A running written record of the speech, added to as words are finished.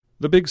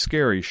The Big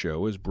Scary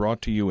Show is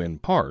brought to you in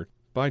part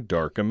by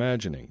Dark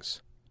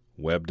Imaginings.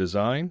 Web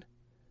design,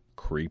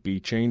 creepy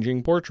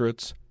changing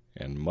portraits,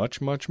 and much,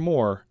 much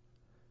more.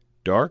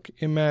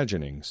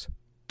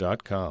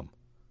 darkimaginings.com.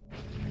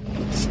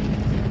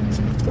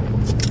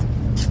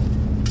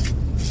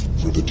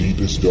 For the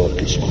deepest,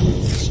 darkest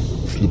clues,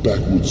 to the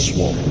backwoods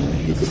swamp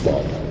beneath the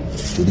body,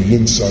 from the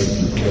inside of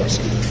your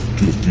casket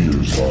to the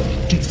fears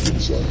lying deep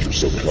inside your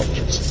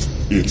subconscious,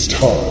 it's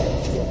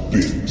time for the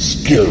Big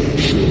Scary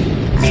Show.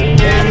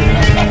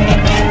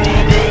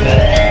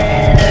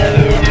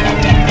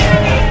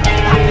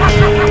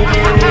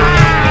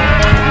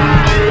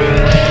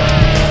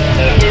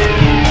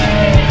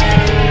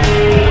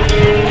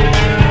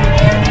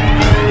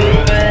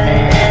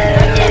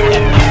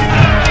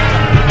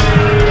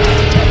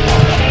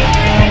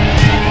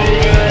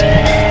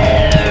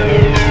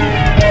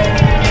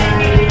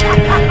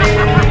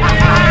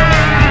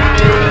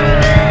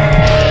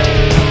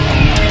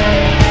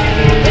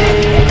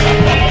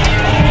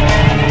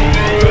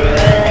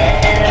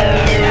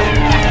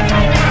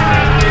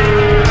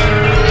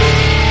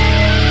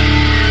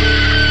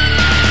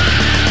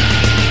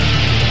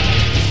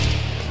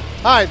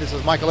 Hi, this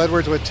is Michael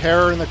Edwards with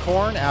Terror in the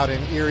Corn out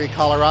in Erie,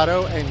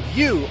 Colorado, and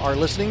you are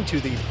listening to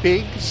The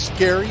Big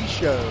Scary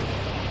Show.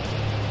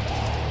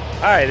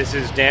 Hi, this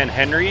is Dan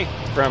Henry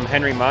from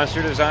Henry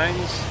Monster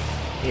Designs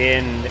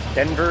in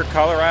Denver,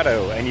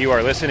 Colorado, and you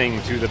are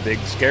listening to The Big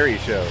Scary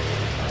Show.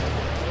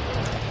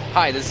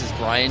 Hi, this is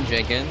Brian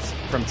Jenkins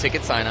from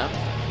Ticket Sign Up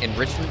in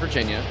Richmond,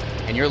 Virginia,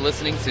 and you're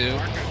listening to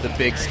The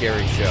Big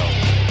Scary Show.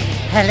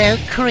 Hello,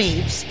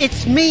 creeps.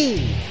 It's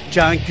me,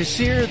 John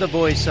Kassir, the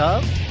voice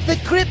of the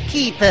Crypt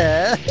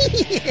Keeper.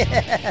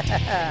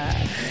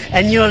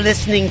 And you're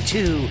listening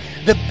to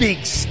The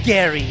Big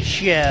Scary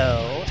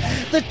Show,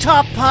 the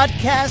top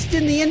podcast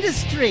in the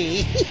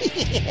industry.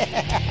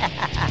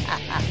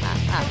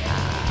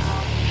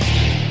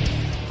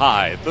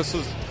 Hi, this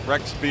is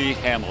Rex B.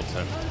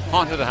 Hamilton,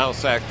 haunted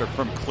house actor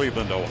from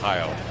Cleveland,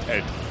 Ohio,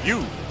 and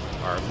you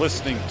are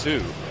listening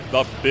to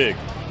The Big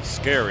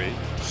Scary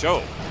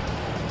Show.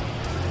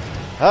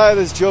 Hi,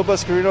 this is Joe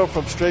Buscarino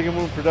from Stragan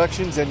Moon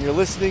Productions, and you're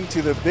listening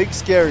to The Big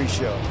Scary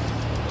Show.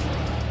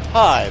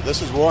 Hi,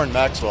 this is Warren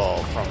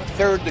Maxwell from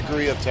Third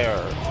Degree of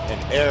Terror in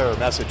Ayer,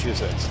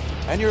 Massachusetts,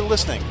 and you're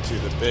listening to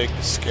The Big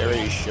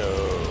Scary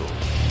Show.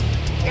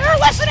 You're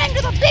listening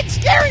to The Big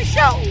Scary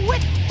Show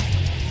with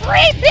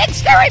 3 big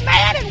scary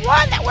men and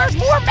one that wears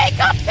more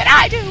makeup than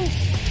I do.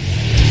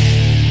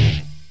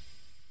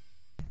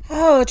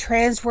 Oh,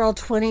 Transworld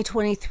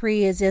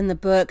 2023 is in the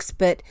books,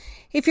 but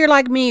if you're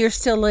like me, you're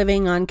still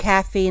living on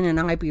caffeine and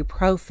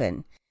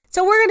ibuprofen.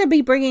 So we're going to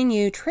be bringing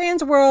you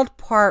Transworld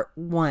Part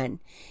 1.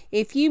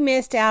 If you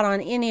missed out on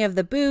any of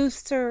the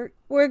booths,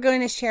 we're going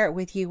to share it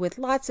with you with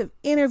lots of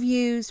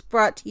interviews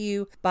brought to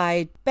you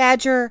by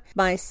Badger,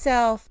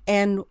 myself,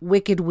 and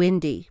Wicked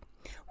Wendy.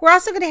 We're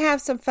also going to have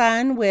some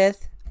fun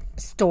with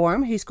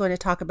Storm, who's going to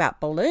talk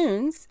about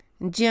balloons.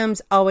 And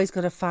Jim's always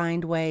going to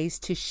find ways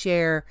to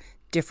share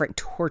different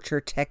torture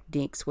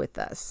techniques with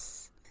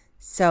us.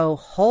 So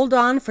hold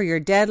on for your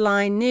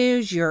deadline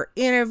news, your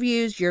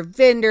interviews, your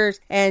vendors,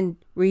 and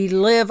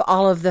relive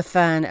all of the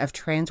fun of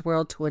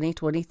Transworld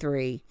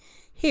 2023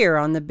 here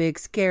on The Big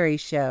Scary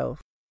Show.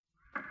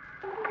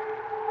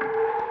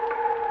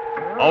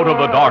 Out of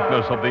the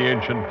darkness of the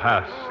ancient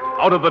past,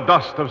 out of the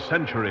dust of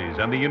centuries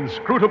and the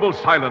inscrutable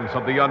silence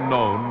of the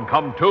unknown,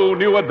 come 2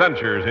 new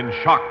adventures in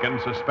shock and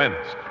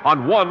suspense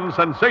on one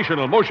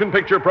sensational motion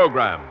picture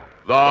program.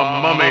 The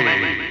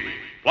Mummy,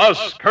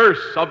 plus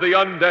Curse of the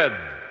Undead.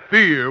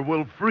 Fear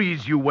will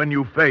freeze you when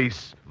you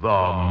face the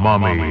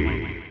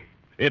Mummy.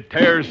 It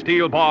tears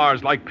steel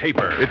bars like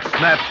paper. It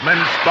snaps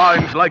men's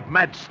spines like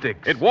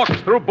matchsticks. It walks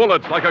through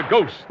bullets like a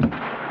ghost.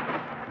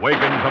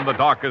 Wakened from the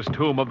darkest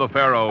tomb of the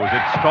pharaohs,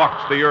 it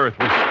stalks the earth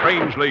with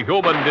strangely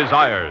human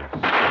desires.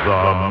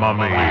 The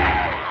Mummy.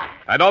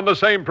 And on the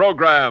same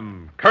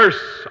program, Curse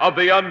of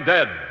the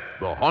Undead.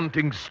 The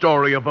haunting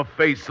story of a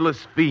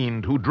faceless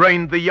fiend who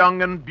drained the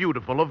young and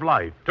beautiful of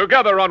life.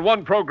 Together on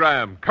one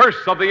program,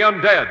 Curse of the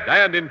Undead,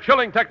 and in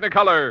chilling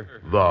Technicolor,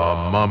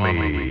 The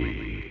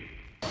Mummy.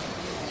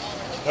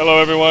 Hello,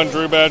 everyone.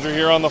 Drew Badger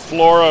here on the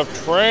floor of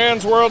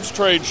Transworld's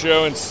trade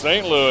show in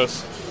St.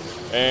 Louis.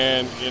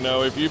 And, you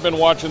know, if you've been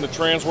watching the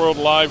Transworld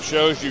live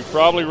shows, you've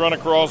probably run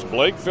across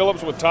Blake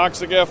Phillips with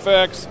Toxic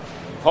FX,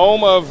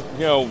 home of,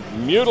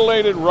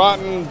 mutilated,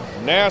 rotten,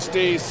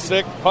 nasty,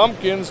 sick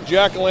pumpkins,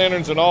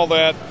 jack-o'-lanterns, and all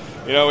that.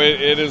 You know,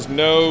 it is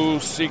no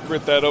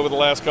secret that over the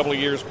last couple of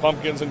years,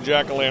 pumpkins and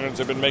jack-o'-lanterns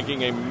have been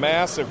making a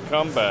massive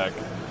comeback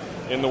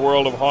in the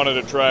world of haunted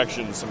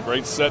attractions. Some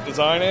great set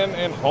design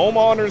and home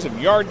honors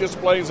and yard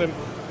displays. And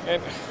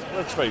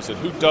let's face it,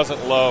 who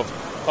doesn't love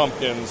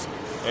pumpkins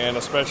and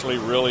especially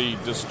really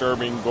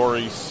disturbing,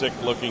 gory,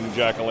 sick-looking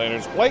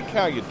jack-o'-lanterns? Blake,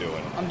 how you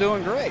doing? I'm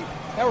doing great.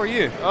 How are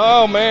you?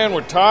 Oh, man,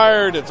 we're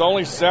tired. It's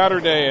only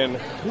Saturday, and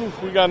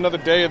we got another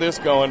day of this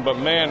going. But,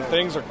 man,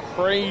 things are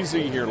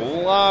crazy here.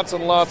 Lots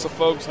and lots of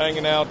folks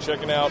hanging out,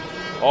 checking out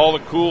all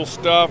the cool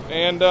stuff.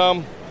 And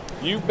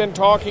you've been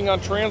talking on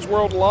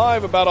Transworld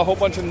Live about a whole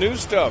bunch of new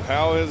stuff.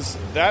 How has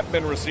that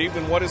been received,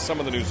 and what is some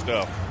of the new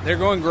stuff? They're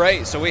going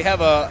great. So we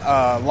have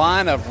a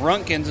line of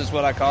Runkins, is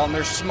what I call them.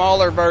 They're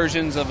smaller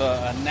versions of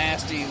a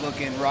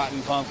nasty-looking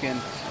rotten pumpkin,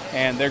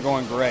 and they're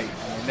going great.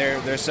 I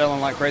mean, they're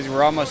selling like crazy.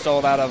 We're almost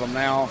sold out of them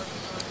now.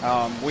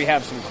 We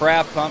have some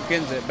craft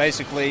pumpkins that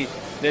basically,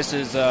 this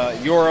is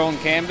your own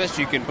canvas.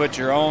 You can put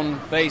your own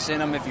face in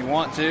them if you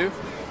want to,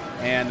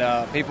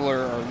 and people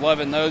are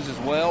loving those as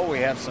well. We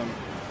have some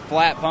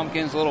flat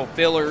pumpkins, little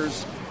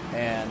fillers,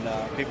 and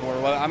people are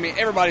loving. I mean,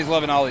 everybody's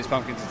loving all these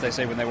pumpkins, as they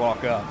say when they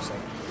walk up. So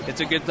it's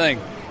a good thing.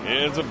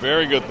 It's a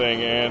very good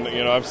thing, and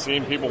I've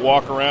seen people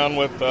walk around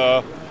with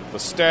the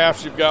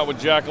staffs you've got with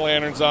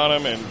jack-o'-lanterns on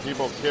them, and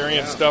people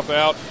carrying stuff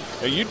out.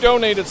 Now, you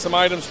donated some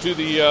items to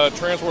the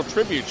Transworld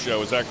Tribute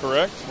Show. Is that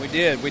correct? We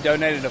did. We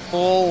donated a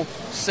full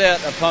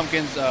set of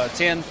pumpkins,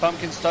 10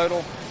 pumpkins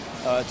total,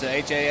 to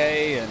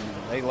HAA, and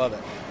they love it.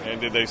 And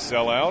did they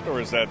sell out, or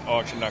has that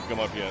auction not come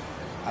up yet?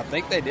 I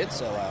think they did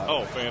sell out.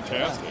 Oh,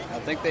 fantastic. Yeah,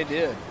 I think they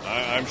did.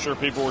 I'm sure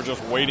people were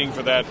just waiting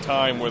for that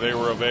time where they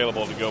were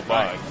available to go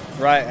buy.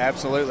 Right,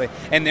 absolutely.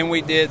 And then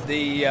we did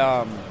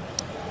the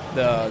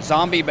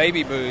zombie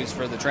baby boos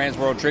for the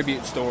Transworld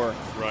Tribute store.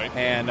 Right.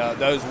 And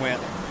those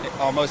went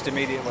almost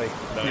immediately.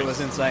 Nice. It was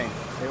insane.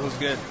 It was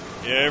good.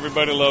 Yeah,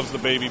 everybody loves the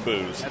baby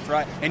boos. That's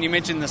right. And you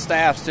mentioned the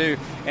staffs, too.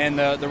 And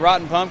the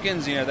Rotten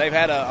Pumpkins, they've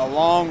had a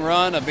long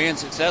run of being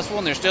successful,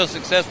 and they're still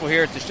successful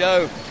here at the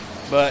show.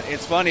 But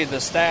it's funny, the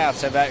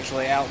staffs have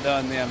actually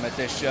outdone them at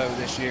this show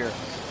this year.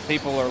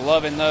 People are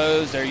loving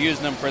those. They're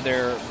using them for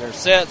their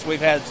sets. We've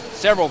had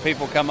several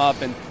people come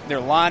up, and they're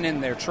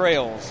lining their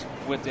trails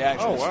with the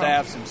actual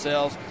staffs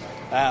themselves.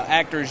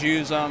 Actors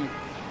use them.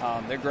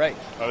 They're great.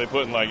 Are they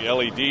putting like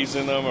LEDs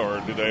in them, or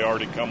do they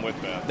already come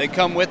with that? They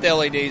come with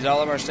LEDs.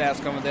 All of our staffs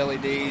come with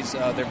LEDs.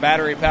 They're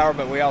battery powered,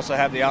 but we also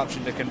have the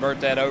option to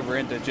convert that over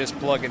into just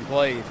plug and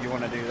play if you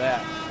want to do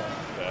that.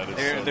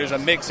 There's a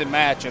mix and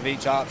match of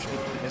each option.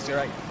 It's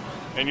great.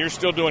 And you're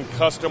still doing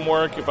custom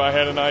work. If I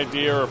had an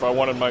idea, or if I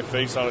wanted my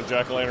face on a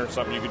jack-o'-lantern or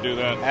something, you could do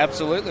that?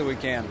 Absolutely, we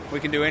can. We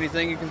can do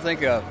anything you can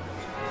think of.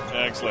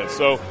 Excellent.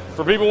 So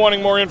for people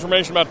wanting more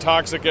information about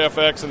Toxic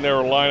FX and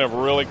their line of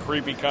really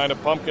creepy kind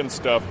of pumpkin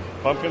stuff,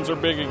 pumpkins are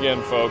big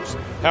again, folks.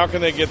 How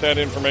can they get that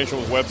information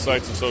with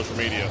websites and social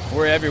media?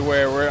 We're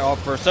everywhere. We're all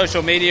for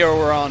social media.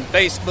 We're on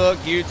Facebook,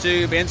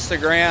 YouTube,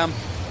 Instagram,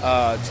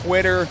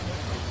 Twitter,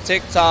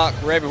 TikTok.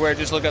 We're everywhere.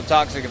 Just look up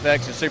Toxic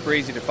Effects. It's super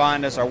easy to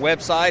find us. Our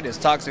website is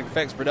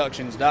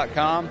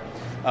toxiceffectsproductions.com.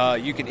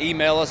 You can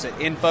email us at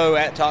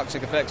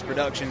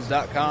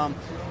info@toxiceffectsproductions.com,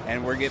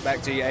 and we'll get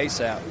back to you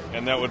ASAP.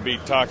 And that would be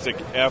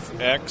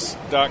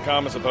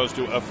toxicfx.com as opposed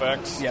to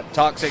FX? Yep,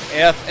 Toxic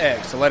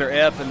FX, the letter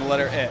F and the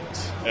letter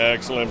X.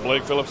 Excellent.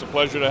 Blake Phillips, a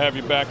pleasure to have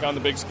you back on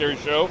the Big Scary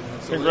Show.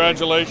 Absolutely.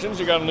 Congratulations.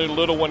 You got a new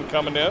little one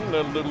coming in,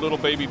 a little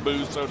baby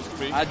boo, so to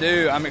speak. I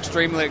do. I'm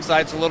extremely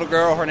excited. It's a little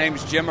girl. Her name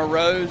is Gemma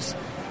Rose,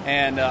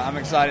 and I'm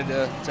excited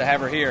to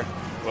have her here.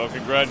 Well,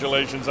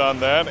 congratulations on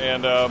that,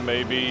 and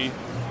maybe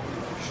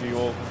she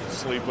will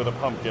sleep with a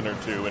pumpkin or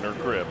two in her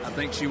crib. I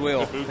think she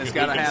will. It's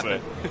got to happen.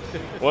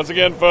 Once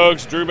again,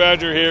 folks, Drew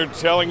Badger here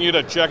telling you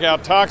to check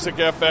out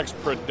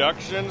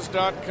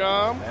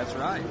ToxicFXProductions.com. That's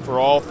right. For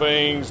all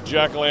things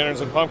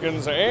jack-o'-lanterns and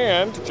pumpkins,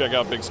 and to check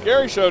out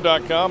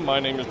BigScaryShow.com. My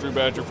name is Drew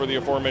Badger for the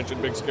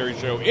aforementioned Big Scary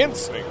Show in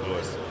St.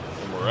 Louis,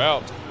 and we're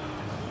out.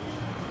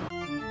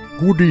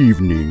 Good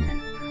evening.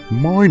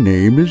 My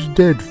name is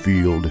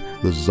Deadfield,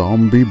 the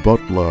zombie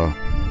butler.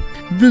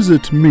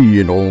 Visit me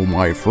and all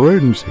my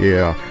friends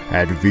here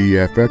at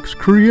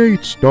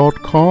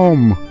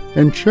VFXCreates.com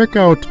and check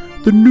out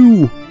the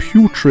new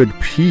Putrid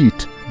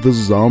Pete, the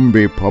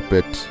zombie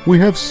puppet. We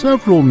have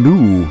several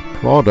new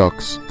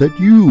products that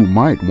you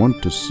might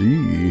want to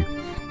see.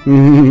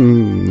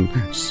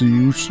 See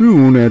you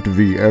soon at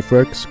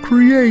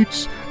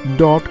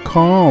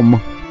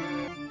VFXCreates.com.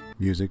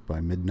 Music by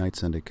Midnight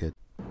Syndicate.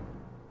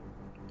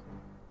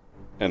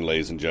 And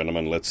ladies and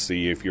gentlemen, let's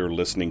see if you're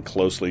listening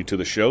closely to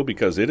the show,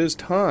 because it is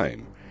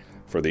time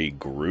for the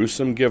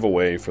gruesome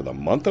giveaway for the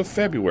month of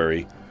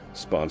February,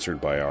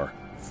 sponsored by our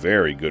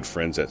very good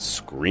friends at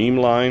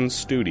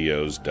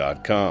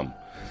ScreamlineStudios.com.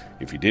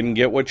 If you didn't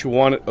get what you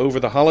wanted over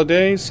the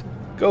holidays,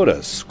 go to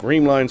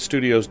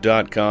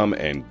ScreamlineStudios.com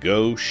and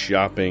go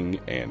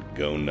shopping and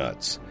go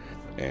nuts.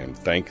 And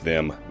thank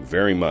them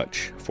very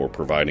much for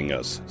providing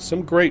us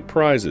some great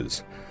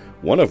prizes,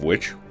 one of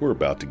which we're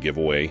about to give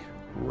away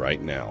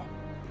right now.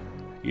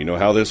 You know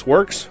how this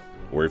works?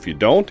 Or if you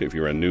don't, if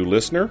you're a new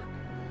listener,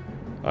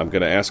 I'm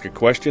going to ask a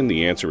question.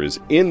 The answer is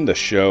in the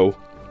show.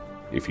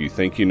 If you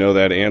think you know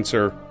that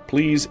answer,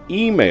 please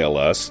email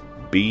us,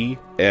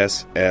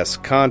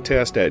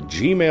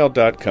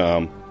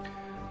 bsscontest@gmail.com,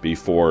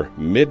 before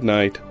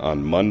midnight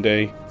on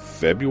Monday,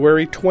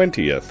 February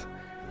 20th,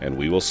 and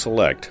we will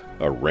select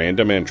a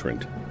random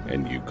entrant,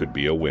 and you could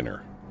be a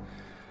winner.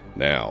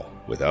 Now,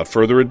 without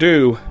further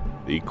ado,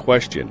 the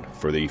question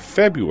for the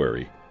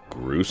February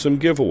gruesome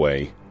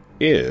giveaway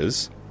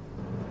is: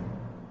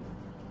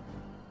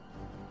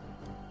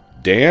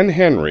 Dan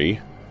Henry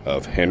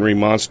of Henry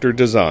Monster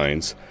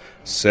Designs,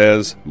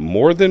 says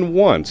more than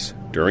once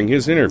during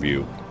his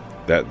interview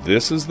that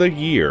this is the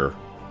year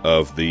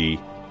of the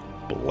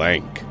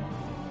blank.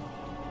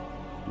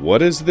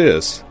 What is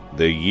this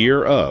the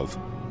year of,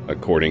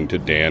 according to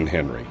Dan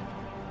Henry?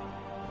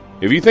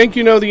 If you think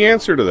you know the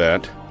answer to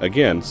that,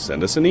 again,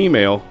 send us an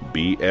email,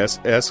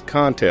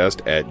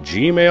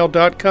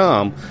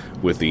 bsscontest@gmail.com,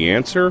 with the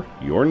answer,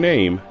 your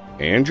name,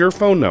 and your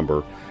phone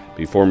number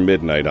before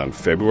midnight on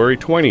February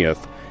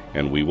 20th,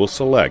 and we will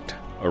select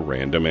a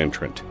random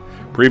entrant.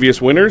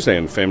 Previous winners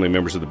and family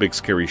members of the Big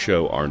Scary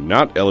Show are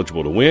not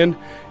eligible to win,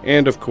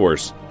 and of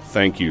course,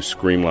 thank you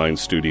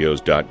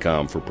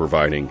ScreamlineStudios.com for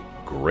providing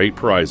great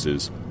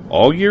prizes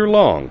all year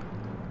long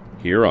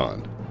here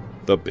on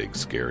The Big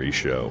Scary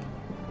Show.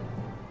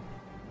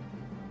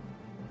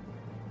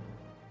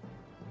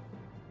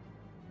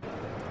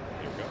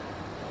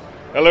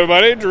 Hello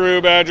everybody, Drew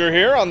Badger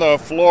here on the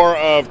floor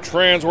of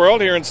Transworld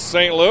here in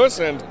St. Louis,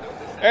 and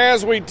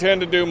as we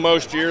tend to do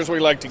most years, we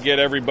like to get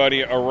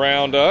everybody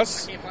around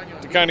us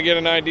to kind of get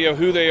an idea of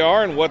who they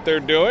are and what they're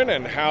doing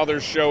and how their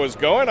show is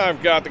going.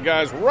 I've got the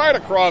guys right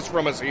across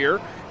from us here,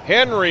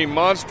 Henry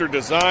Monster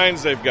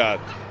Designs. They've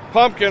got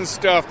pumpkin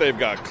stuff, they've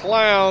got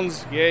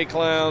clowns, yay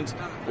clowns,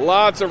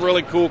 lots of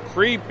really cool,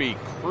 creepy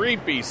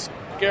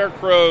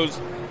scarecrows,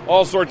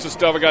 all sorts of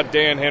stuff. I got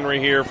Dan Henry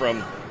here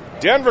from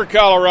Denver,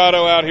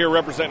 Colorado, out here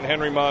representing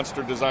Henry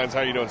Monster Designs.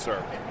 How you doing,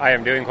 sir? I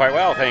am doing quite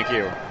well, thank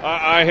you.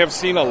 I have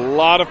seen a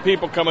lot of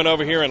people coming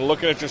over here and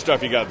looking at your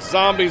stuff. You got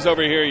zombies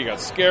over here, you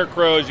got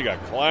scarecrows, you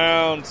got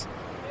clowns.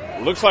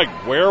 Looks like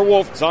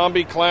werewolf,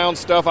 zombie, clown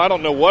stuff. I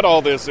don't know what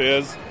all this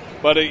is,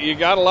 but you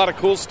got a lot of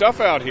cool stuff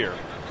out here.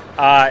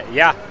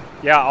 Yeah,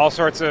 all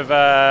sorts of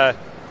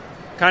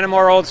kind of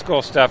more old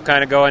school stuff,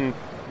 kind of going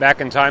back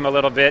in time a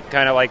little bit,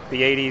 kind of like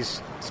the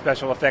 80s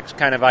special effects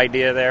kind of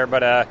idea there,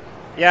 but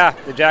yeah,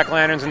 the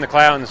jack-o'-lanterns and the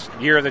clowns.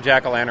 Year of the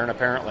jack-o'-lantern,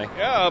 apparently.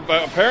 Yeah,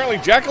 but apparently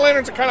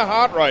jack-o'-lanterns are kind of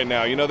hot right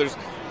now. You know, there's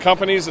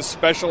companies that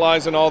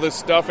specialize in all this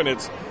stuff, and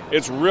it's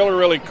really,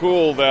 really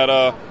cool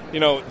that,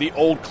 the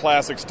old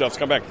classic stuff's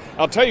come back.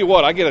 I'll tell you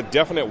what, I get a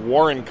definite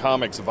Warren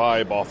Comics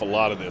vibe off a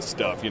lot of this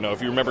stuff. You know,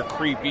 if you remember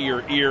Creepy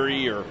or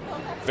Eerie or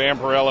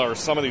Vampirella or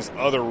some of these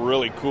other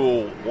really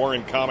cool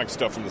Warren Comics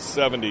stuff from the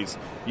 70s,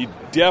 you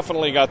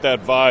definitely got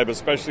that vibe,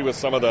 especially with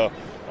some of the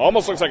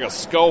almost looks like a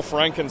Skull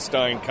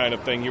Frankenstein kind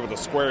of thing here with a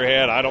square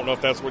head. I don't know if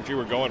that's what you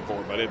were going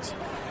for, but it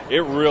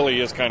really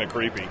is kind of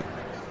creepy.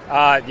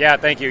 Yeah,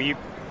 thank you.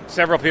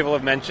 Several people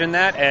have mentioned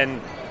that,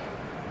 and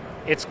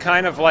it's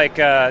kind of like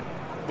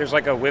there's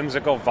like a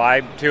whimsical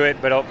vibe to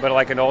it, but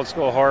like an old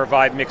school horror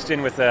vibe mixed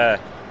in with a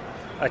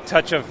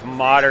touch of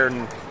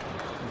modern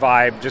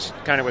vibe, just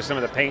kind of with some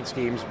of the paint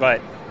schemes.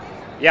 But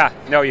yeah,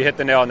 no, you hit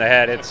the nail on the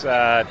head. It's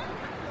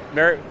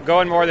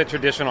going more the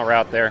traditional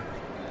route there.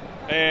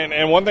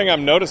 And one thing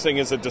I'm noticing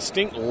is a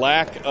distinct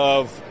lack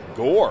of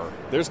gore.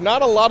 There's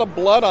not a lot of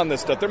blood on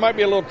this stuff. There might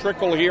be a little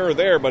trickle here or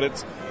there, but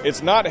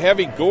it's not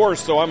heavy gore,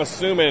 so I'm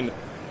assuming,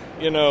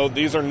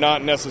 these are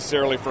not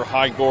necessarily for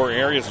high gore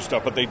areas or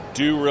stuff, but they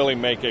do really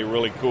make a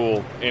really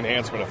cool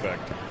enhancement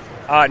effect.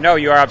 No,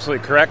 you are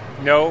absolutely correct.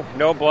 No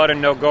blood and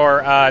no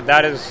gore.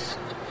 That is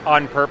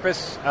on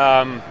purpose.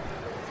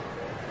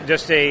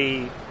 Just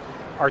a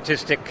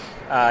artistic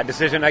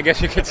decision, I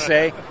guess you could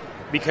say.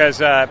 Because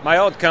my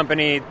old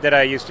company that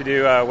I used to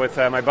do with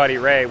my buddy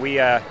Ray, we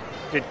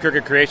did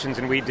Crooked Creations,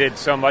 and we did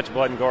so much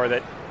blood and gore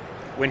that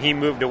when he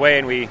moved away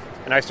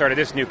and I started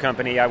this new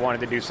company, I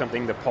wanted to do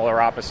something the polar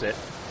opposite.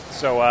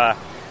 So,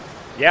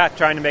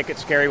 trying to make it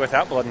scary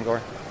without blood and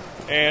gore.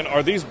 And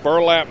are these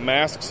burlap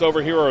masks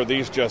over here, or are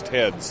these just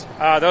heads?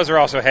 Those are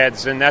also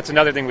heads, and that's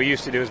another thing we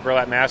used to do is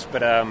burlap masks,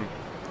 but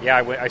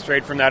I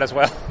strayed from that as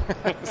well.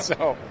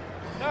 So...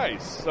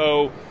 Nice.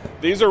 So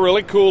these are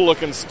really cool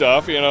looking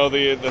stuff.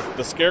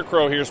 The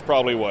scarecrow here is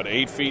probably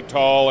 8 feet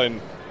tall,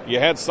 and you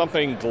had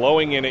something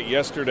glowing in it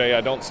yesterday.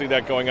 I don't see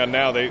that going on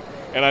now.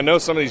 And I know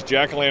some of these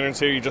jack-o'-lanterns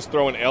here, you just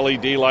throw an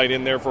LED light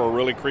in there for a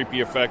really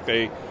creepy effect.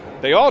 They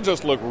all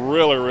just look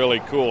really, really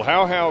cool.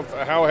 How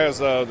has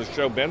the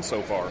show been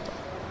so far?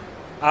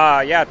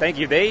 Yeah, thank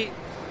you. They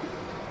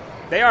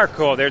are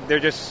cool. They're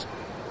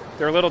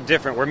a little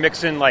different. We're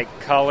mixing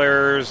like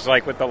colors,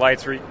 like with the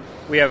lights. We're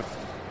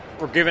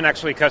giving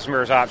actually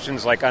customers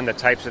options like on the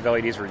types of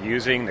LEDs we're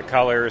using, the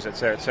colors, et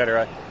cetera, et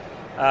cetera.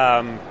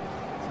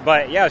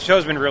 But yeah, the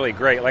show's been really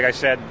great. Like I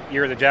said,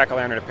 Year of the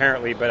Jack-o'-lantern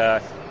apparently,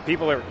 but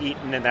people are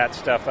eating that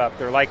stuff up.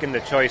 They're liking the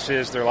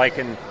choices. They're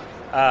liking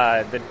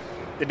the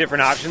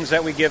different options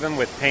that we give them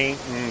with paint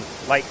and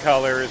light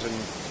colors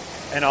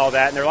and all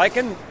that. And they're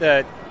liking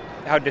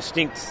how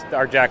distinct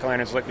our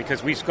jack-o'-lanterns look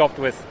because we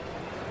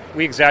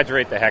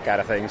exaggerate the heck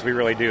out of things. We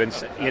really do. And,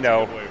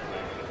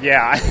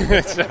 yeah.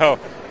 So...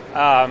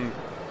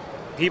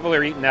 people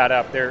are eating that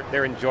up.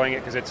 They're enjoying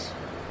it because it's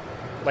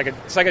like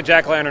a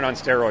jack-o'-lantern on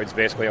steroids,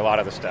 basically, a lot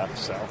of the stuff.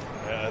 So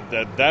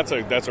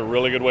that's a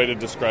really good way to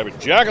describe it.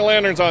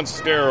 Jack-o'-lanterns on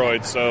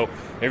steroids. So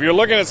if you're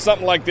looking at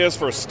something like this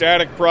for a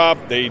static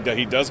prop,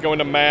 he does go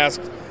into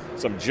masks.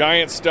 some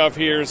giant stuff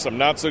here, some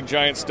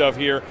not-so-giant stuff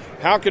here.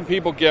 How can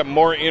people get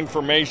more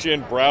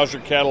information, browse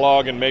your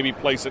catalog, and maybe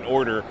place an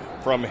order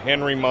from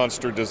Henry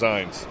Monster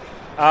Designs?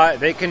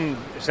 They can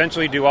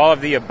essentially do all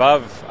of the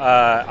above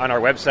on our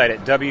website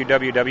at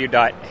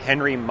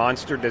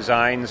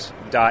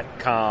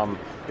www.henrymonsterdesigns.com.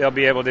 They'll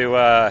be able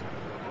to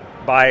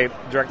buy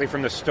directly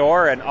from the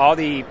store, and all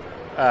the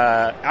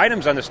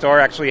items on the store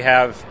actually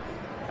have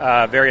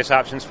various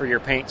options for your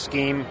paint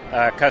scheme,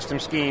 custom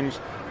schemes,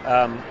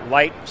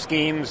 light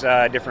schemes,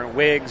 different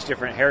wigs,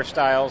 different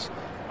hairstyles,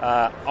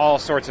 all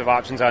sorts of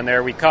options on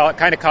there. We call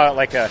it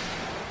like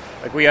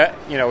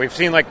we've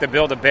seen like the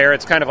Build-A-Bear.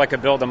 It's kind of like a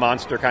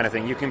Build-A-Monster kind of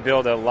thing. You can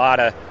build a lot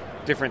of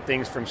different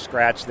things from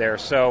scratch there.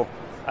 So,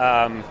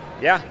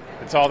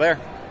 it's all there.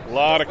 A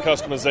lot of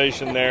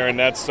customization there, and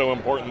that's so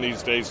important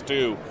these days,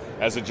 too,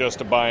 as it just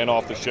to buying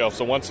off the shelf.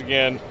 So once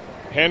again,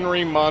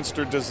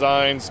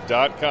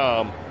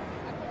 HenryMonsterDesigns.com.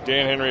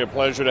 Dan Henry, a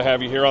pleasure to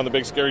have you here on the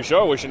Big Scary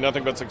Show. Wishing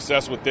nothing but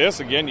success with this.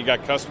 Again, you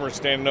got customers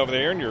standing over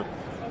there, and your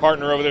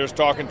partner over there is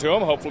talking to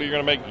them. Hopefully you're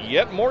going to make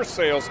yet more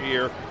sales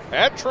here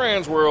at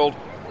Transworld.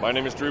 My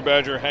name is Drew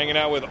Badger, hanging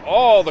out with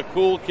all the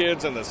cool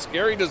kids and the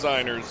scary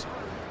designers,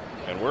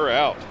 and we're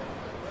out.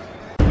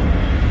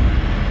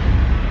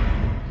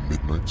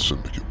 Midnight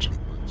Syndicate,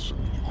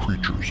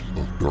 Creatures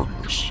of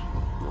Darkness,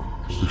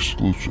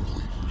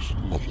 exclusively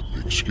on the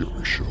Big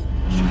Scary Show.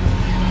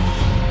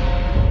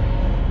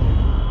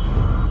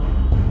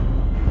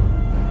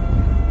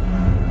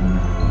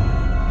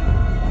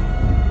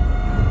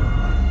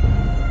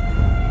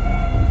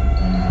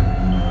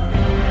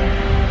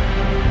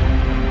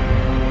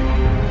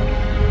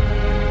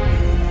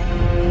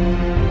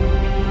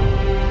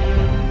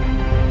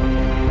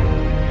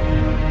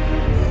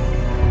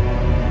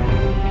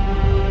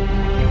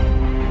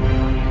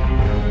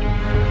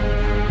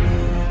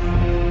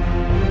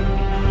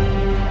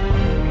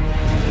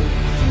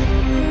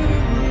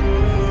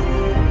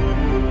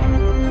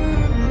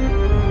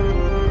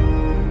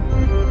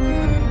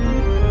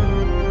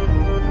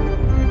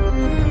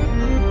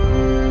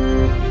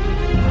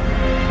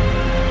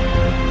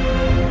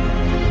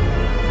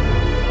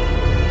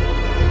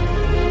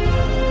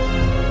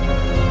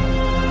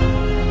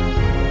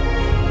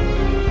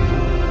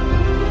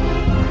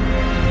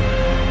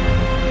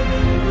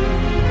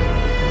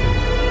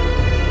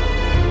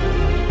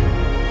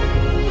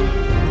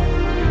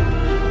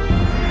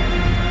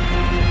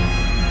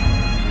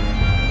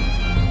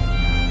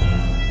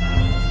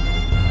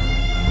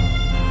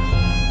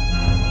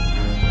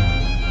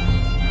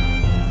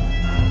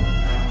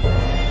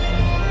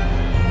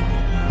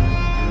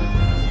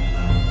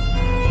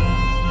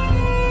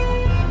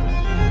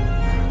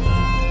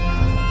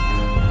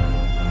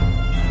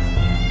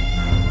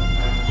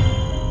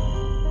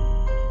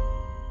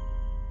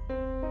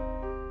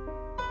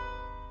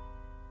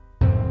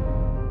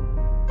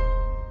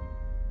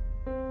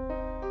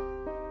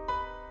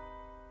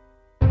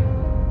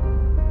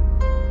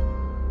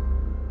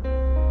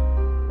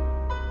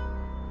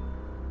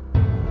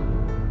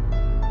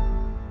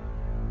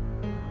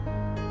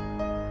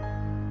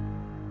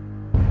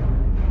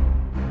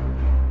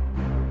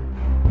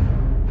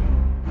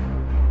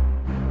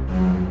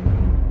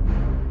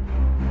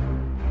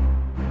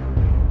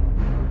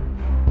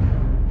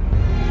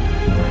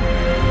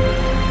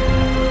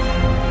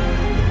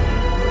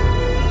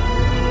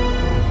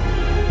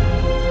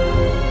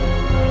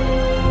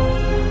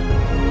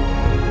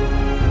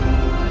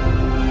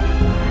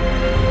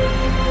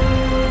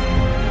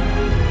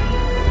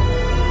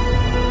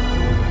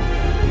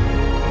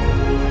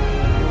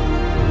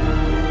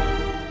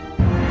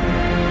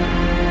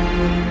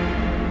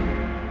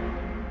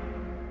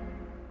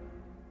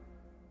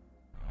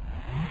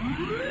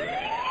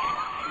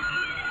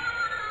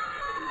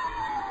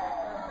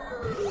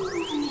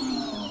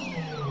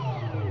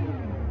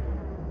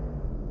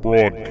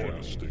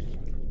 Broadcasting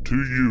to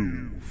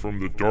you from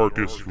the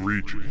darkest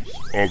reaches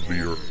of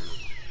the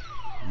earth.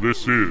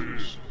 This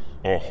is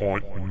a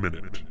Haunt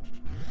Minute.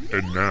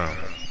 And now,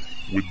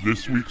 with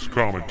this week's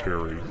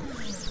commentary,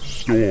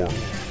 Storm.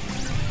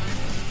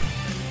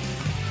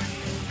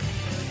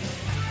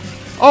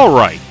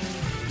 Alright,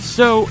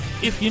 so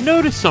if you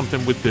notice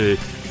something with the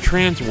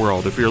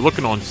Transworld, if you're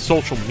looking on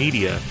social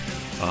media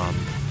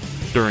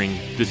during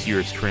this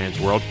year's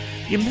Transworld,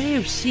 you may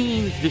have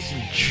seen this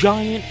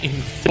giant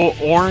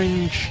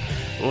orange,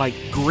 like,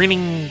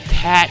 grinning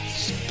cat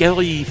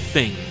skelly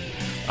thing.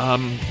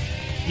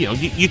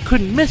 You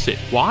couldn't miss it.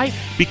 Why?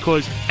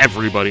 Because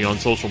everybody on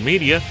social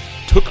media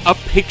took a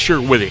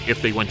picture with it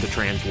if they went to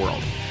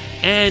Transworld.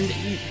 And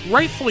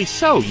rightfully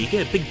so. You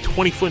get a big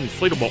 20-foot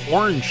inflatable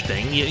orange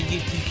thing,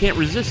 you can't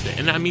resist it.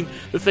 And I mean,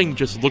 the thing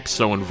just looks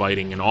so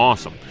inviting and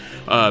awesome.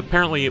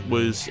 Apparently it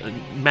was a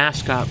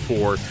mascot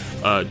for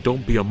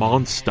Don't Be a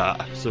Monster.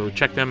 So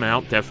check them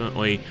out.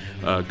 Definitely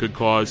good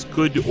cause,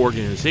 good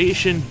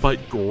organization,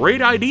 but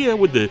great idea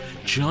with the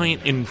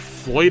giant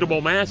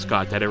inflatable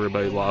mascot that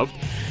everybody loved.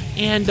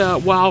 And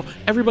while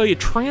everybody at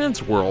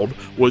Transworld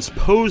was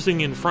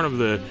posing in front of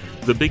the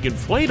big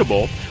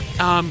inflatable,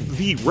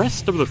 the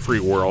rest of the free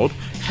world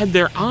had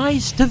their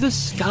eyes to the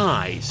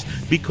skies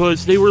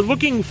because they were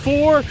looking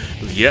for,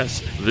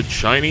 yes, the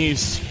Chinese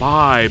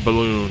spy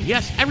balloon.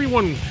 Yes,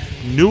 everyone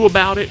knew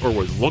about it or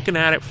was looking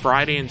at it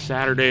Friday and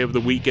Saturday of the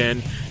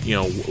weekend. You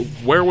know,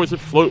 where was it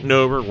floating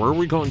over? Where are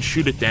we going to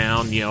shoot it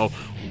down? You know,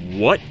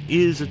 what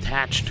is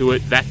attached to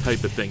it? That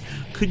type of thing.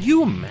 Could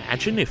you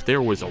imagine if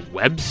there was a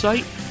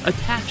website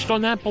attached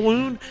on that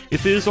balloon?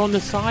 If it is on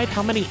the side,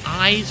 how many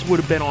eyes would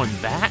have been on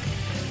that?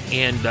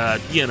 And,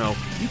 you know,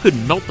 you could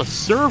melt the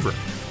server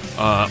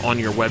on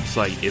your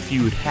website if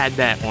you had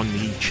that on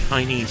the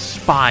Chinese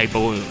spy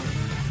balloon.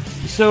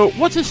 So,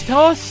 what's this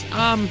tell us?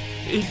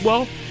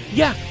 Well,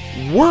 yeah,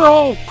 we're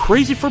all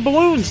crazy for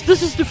balloons.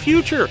 This is the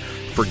future.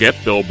 Forget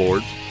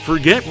billboards.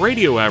 Forget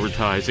radio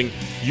advertising.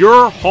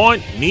 Your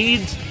haunt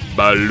needs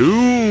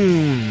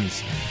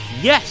balloons.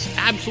 Yes,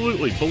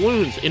 absolutely.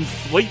 Balloons.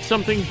 Inflate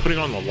something, put it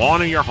on the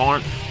lawn of your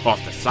haunt,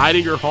 off the side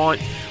of your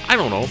haunt. I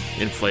don't know,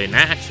 inflate an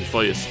axe,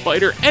 inflate a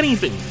spider,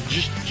 anything.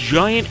 Just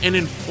giant and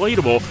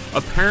inflatable.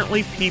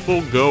 Apparently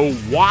people go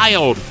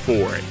wild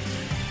for it.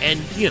 And,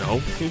 you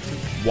know,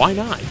 why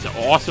not? It's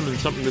awesome and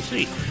something to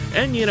see.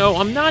 And, you know,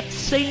 I'm not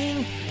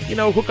saying, you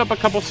know, hook up a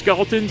couple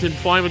skeletons and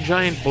fly a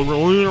giant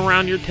balloon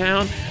around your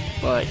town.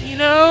 But, you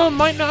know, it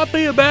might not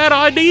be a bad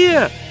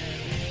idea.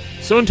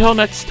 So until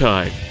next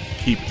time,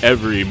 keep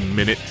every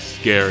minute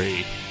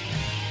scary.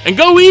 And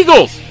go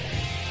Eagles!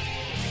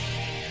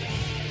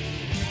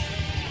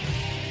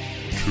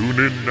 Tune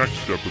in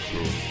next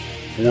episode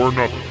for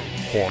another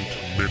Haunt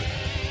Minute.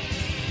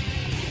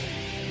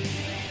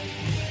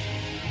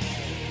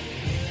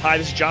 Hi,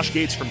 this is Josh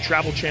Gates from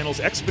Travel Channel's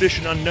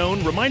Expedition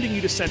Unknown, reminding you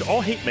to send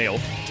all hate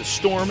mail to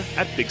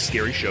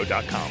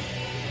storm@bigscaryshow.com.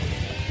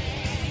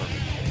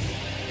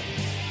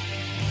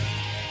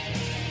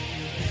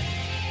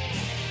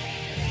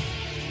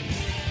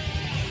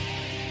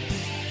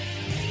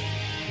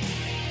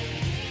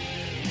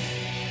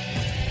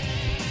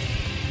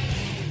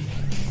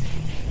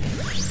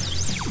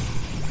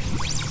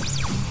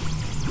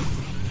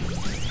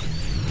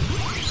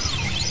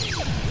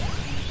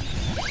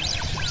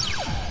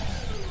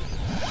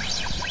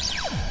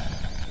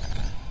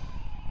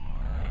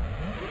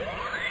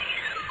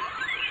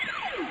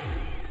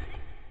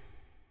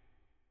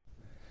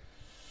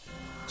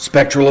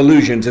 Spectral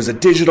Illusions is a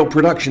digital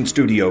production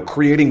studio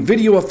creating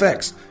video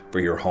effects for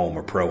your home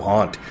or pro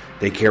haunt.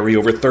 They carry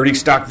over 30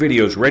 stock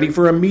videos ready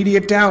for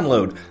immediate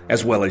download,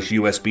 as well as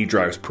USB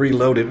drives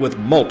preloaded with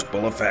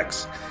multiple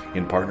effects.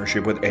 In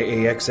partnership with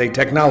AAXA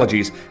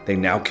Technologies, they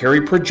now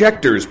carry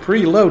projectors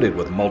preloaded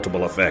with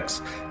multiple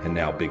effects. And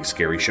now Big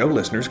Scary Show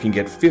listeners can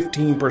get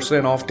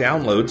 15% off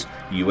downloads,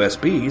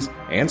 USBs,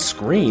 and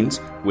screens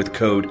with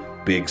code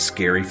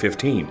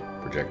BIGSCARY15.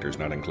 Projectors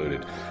not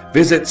included.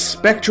 Visit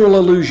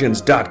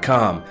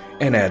SpectralIllusions.com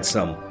and add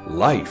some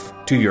life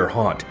to your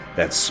haunt.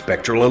 That's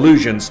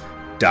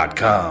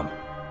SpectralIllusions.com.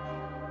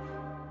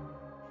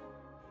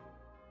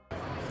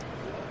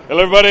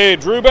 Hello everybody,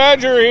 Drew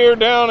Badger here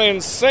down in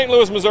St.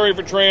 Louis, Missouri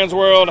for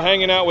Transworld,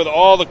 hanging out with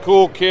all the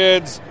cool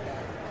kids.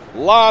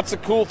 Lots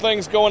of cool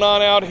things going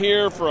on out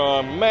here,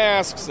 from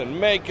masks and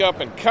makeup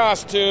and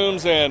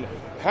costumes, and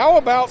how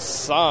about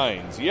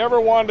signs? You ever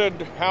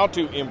wondered how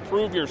to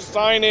improve your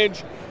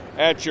signage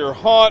at your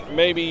haunt?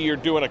 Maybe you're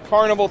doing a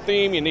carnival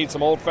theme, you need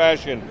some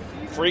old-fashioned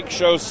freak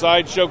show,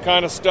 sideshow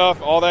kind of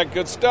stuff, all that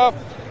good stuff.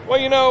 Well,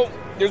 you know,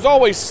 there's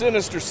always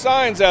Sinister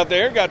Signs out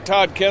there. Got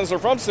Todd Kensler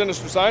from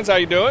Sinister Signs. How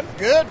you doing?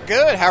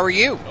 Good. How are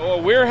you?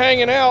 Well, we're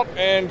hanging out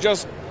and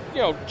just,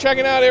 you know,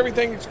 checking out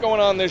everything that's going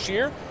on this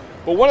year.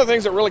 But one of the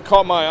things that really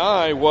caught my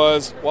eye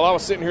was, while I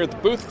was sitting here at the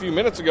booth a few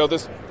minutes ago,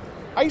 this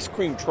ice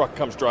cream truck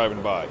comes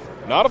driving by.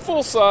 Not a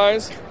full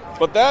size,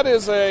 but that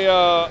is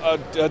a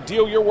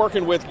deal you're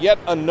working with yet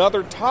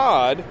another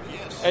Todd.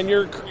 Yes. And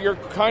you're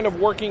kind of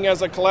working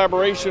as a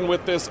collaboration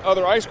with this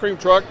other ice cream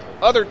truck,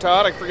 other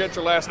Todd. I forget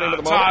your last name at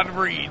the moment. Todd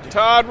Reed.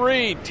 Todd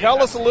Reed.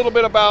 Tell us a little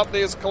bit about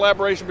this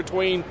collaboration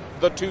between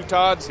the two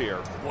Todds here.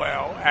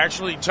 Well,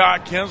 actually,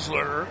 Todd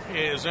Kensler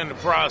is in the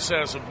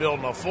process of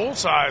building a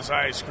full-size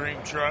ice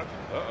cream truck.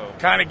 Uh-oh.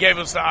 Kind of gave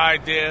us the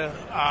idea,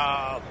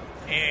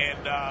 and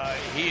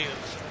he is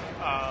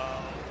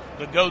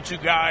the go-to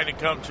guy to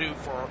come to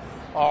for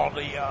all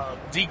the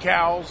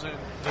decals and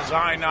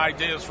design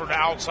ideas for the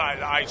outside of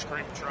the ice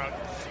cream truck.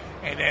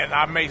 And then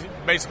I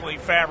basically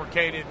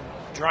fabricated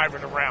and drive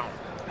it around.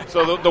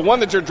 So the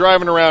one that you're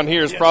driving around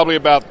here is probably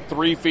about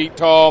 3 feet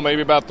tall,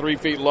 maybe about 3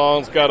 feet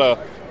long. It's got a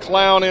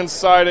clown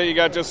inside it. You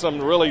got just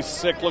some really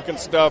sick-looking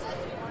stuff.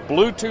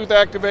 Bluetooth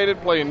activated,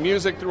 playing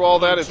music through all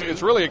that.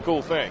 It's really a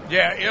cool thing.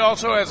 Yeah, it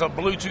also has a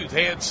Bluetooth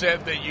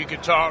headset that you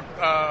can talk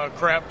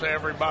crap to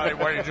everybody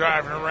while you're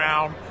driving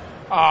around.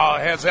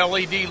 Has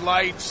LED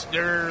lights.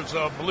 There's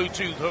a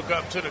Bluetooth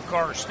hookup to the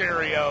car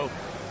stereo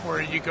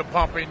where you can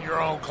pump in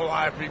your own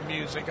calliope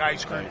music,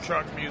 ice cream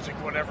truck music,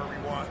 whatever we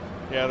want.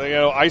 Yeah, you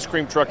know, ice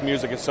cream truck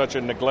music is such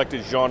a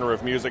neglected genre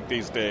of music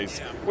these days.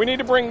 Yeah. We need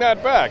to bring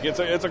that back. It's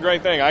a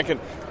great thing. I can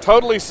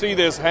totally see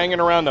this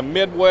hanging around the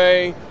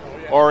Midway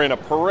or in a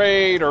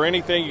parade or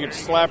anything. You can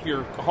slap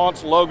your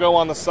Haunts logo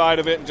on the side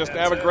of it and just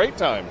have a great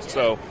time.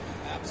 So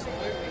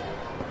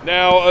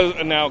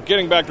now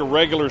getting back to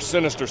regular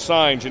Sinister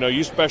signs,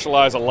 you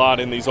specialize a lot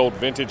in these old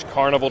vintage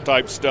carnival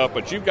type stuff,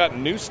 but you've got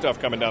new stuff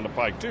coming down the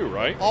pike too,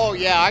 right? Oh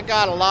yeah, I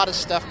got a lot of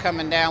stuff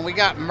coming down. We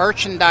got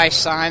merchandise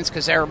signs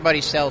because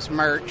everybody sells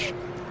merch.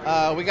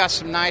 We got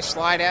some nice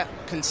light-up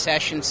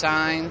concession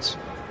signs,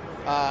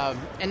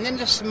 and then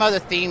just some other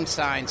theme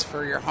signs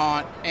for your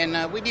haunt.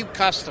 And we do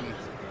custom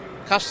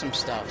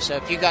stuff. So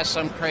if you got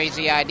some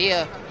crazy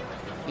idea,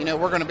 we're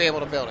going to be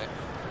able to build it.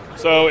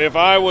 So if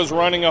I was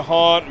running a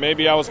haunt,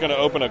 maybe I was going to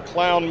open a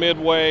clown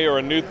midway or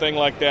a new thing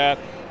like that,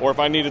 or if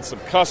I needed some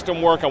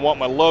custom work, I want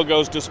my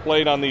logos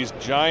displayed on these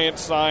giant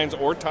signs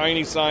or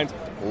tiny signs,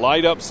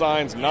 light-up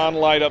signs,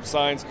 non-light-up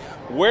signs.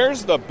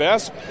 Where's the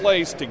best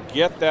place to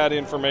get that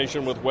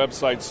information with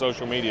websites,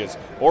 social medias,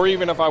 or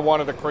even if I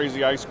wanted a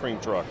crazy ice cream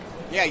truck?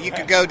 Yeah, you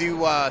could go to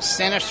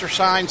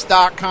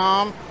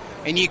sinistersigns.com,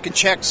 and you can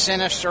check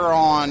Sinister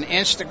on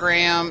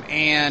Instagram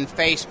and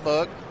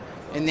Facebook.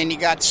 And then you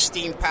got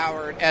Steam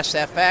Powered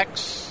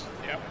SFX.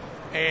 Yep.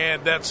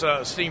 And that's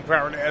Steam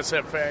Powered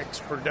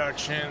SFX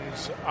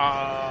Productions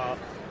on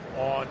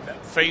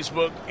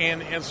Facebook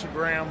and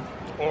Instagram,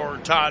 or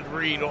Todd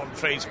Reed on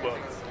Facebook.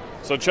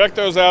 So check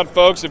those out,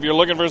 folks. If you're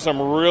looking for some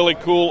really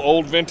cool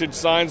old vintage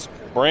signs,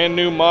 brand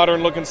new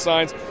modern looking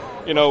signs,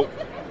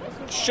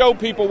 show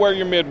people where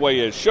your midway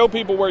is. Show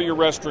people where your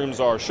restrooms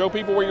are. Show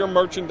people where your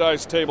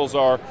merchandise tables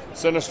are.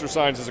 Sinister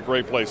Signs is a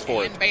great place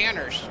for it.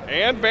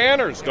 And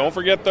banners. Don't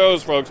forget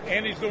those, folks.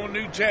 And he's doing a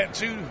new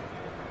tattoo.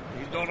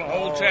 He's doing a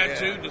whole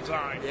tattoo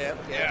design.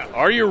 Yeah.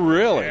 Are you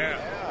really? Yeah.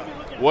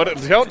 What?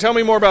 Tell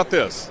me more about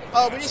this.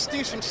 Oh, we just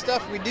do some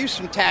stuff. We do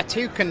some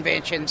tattoo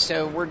conventions,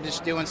 so we're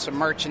just doing some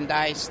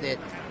merchandise that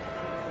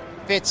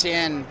fits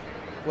in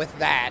with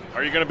that.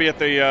 Are you going to be at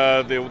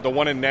the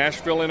one in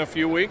Nashville in a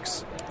few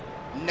weeks?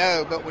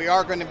 No, but we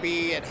are going to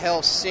be at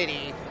Hell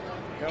City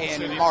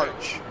in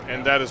March.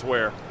 And that is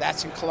where?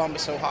 That's in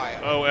Columbus,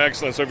 Ohio. Oh,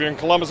 excellent. So if you're in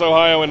Columbus,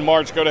 Ohio in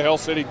March, go to Hell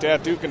City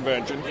Tattoo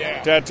Convention,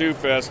 Tattoo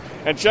Fest,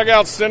 and check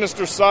out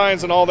Sinister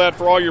Signs and all that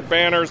for all your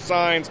banners,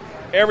 signs,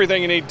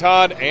 everything you need.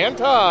 Todd.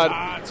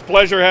 It's a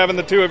pleasure having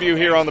the two of you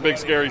here on The Big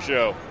Scary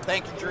Show.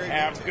 Thank you, Drew.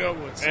 Have a good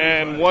one.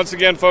 And once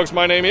again, folks,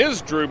 my name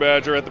is Drew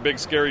Badger at The Big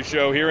Scary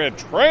Show here at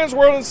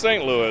Transworld in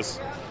St. Louis,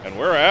 and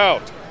we're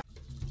out.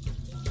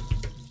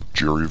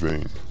 Jerry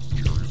Vane,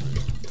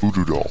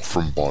 Voodoo Doll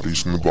from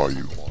Bodies in the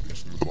Bayou,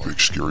 a Big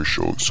Scary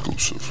Show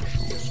exclusive.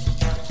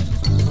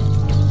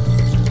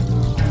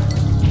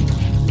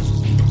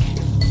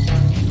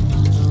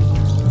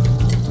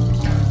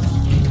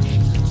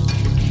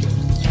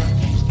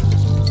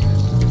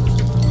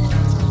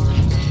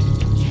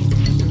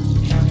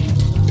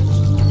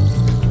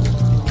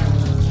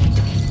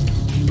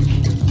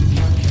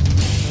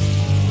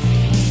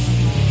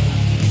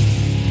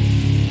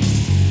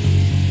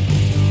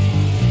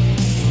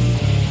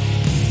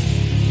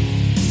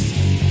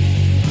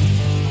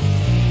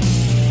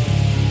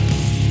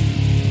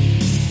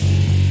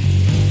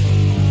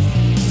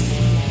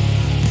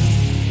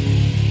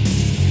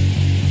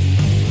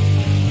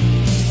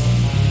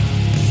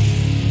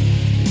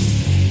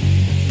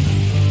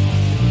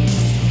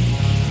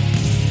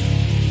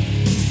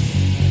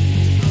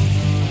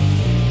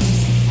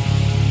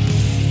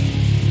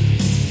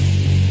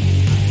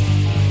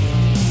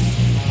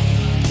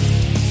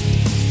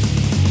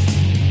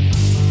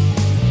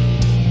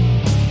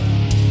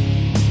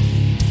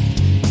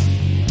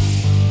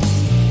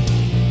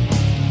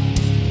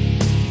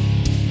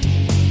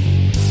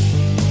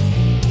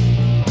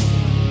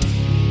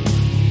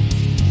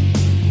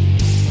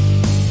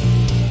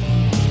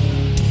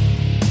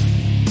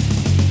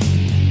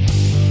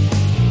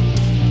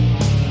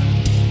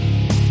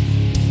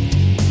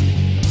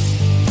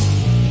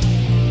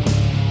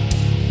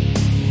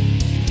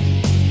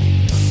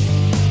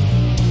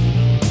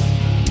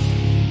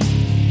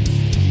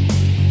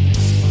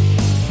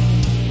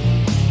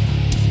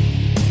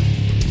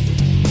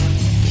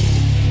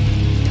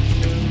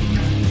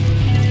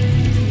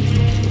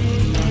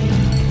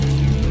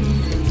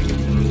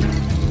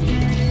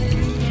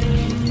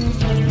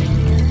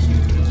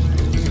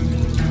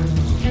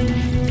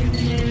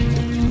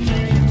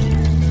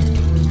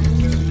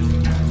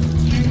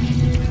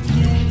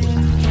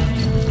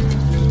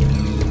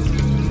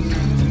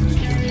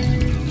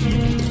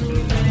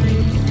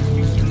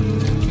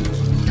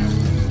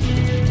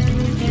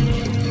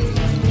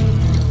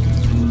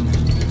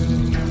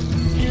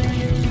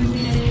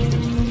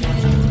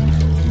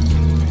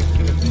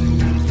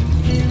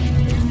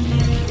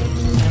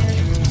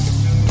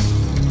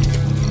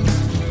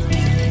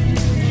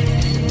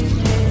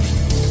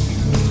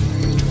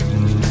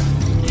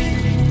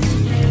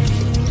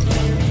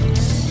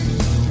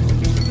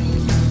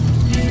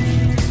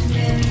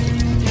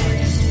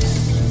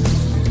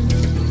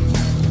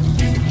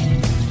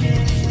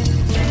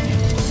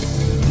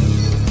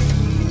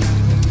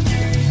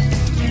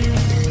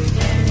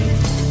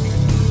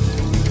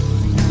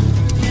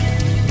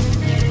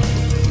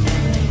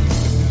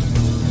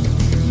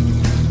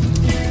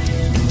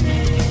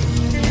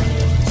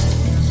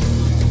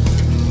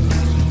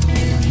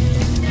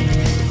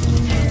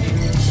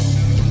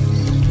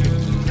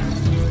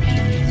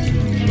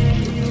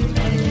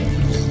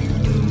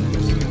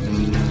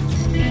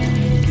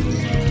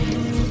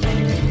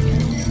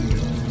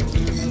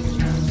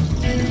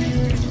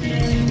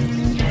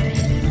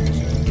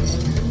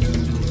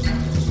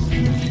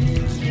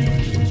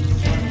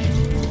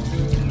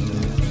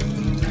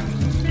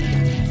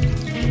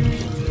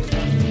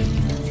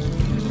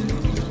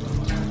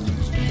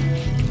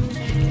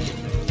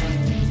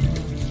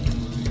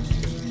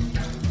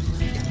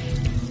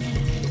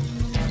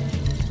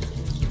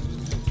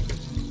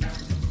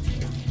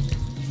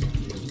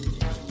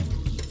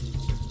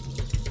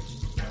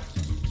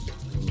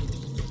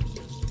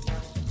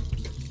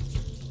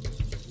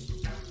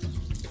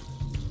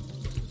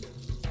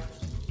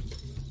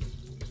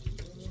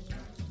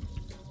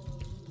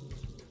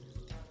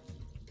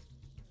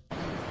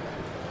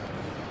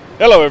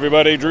 Hello,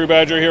 everybody. Drew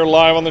Badger here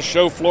live on the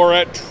show floor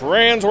at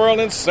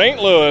Transworld in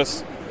St.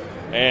 Louis.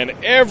 And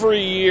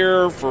every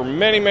year, for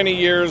many, many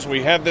years,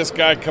 we had this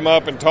guy come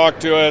up and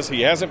talk to us.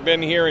 He hasn't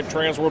been here at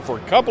Transworld for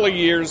a couple of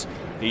years.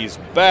 He's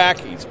back.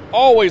 He's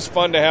always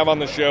fun to have on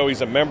the show.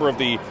 He's a member of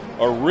the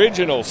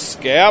original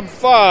Scab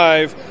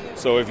 5.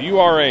 So if you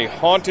are a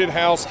haunted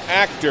house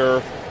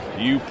actor,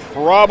 you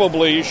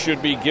probably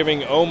should be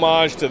giving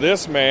homage to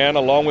this man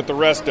along with the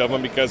rest of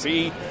them, because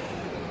he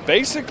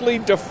basically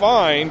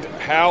defined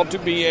how to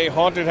be a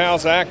haunted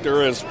house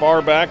actor as far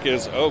back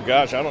as,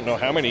 I don't know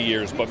how many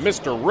years, but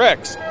Mr.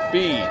 Rex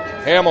B.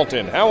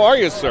 Hamilton. How are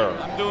you, sir?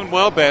 I'm doing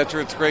well,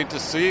 Badger. It's great to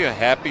see you.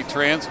 Happy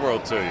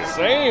Transworld to you.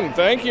 Same.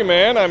 Thank you,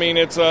 man. I mean,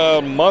 it's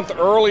a month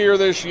earlier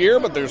this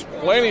year, but there's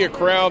plenty of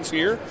crowds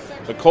here.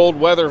 The cold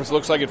weather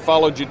looks like it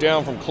followed you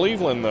down from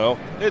Cleveland, though.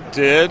 It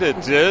did,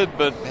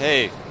 but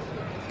hey,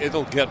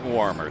 it'll get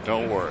warmer,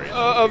 don't worry.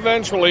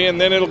 Eventually,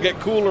 and then it'll get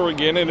cooler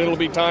again, and it'll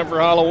be time for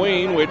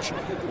Halloween, which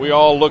we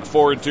all look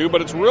forward to.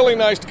 But it's really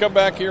nice to come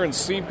back here and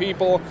see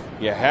people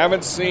you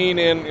haven't seen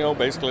in,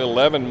 basically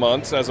 11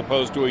 months as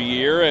opposed to a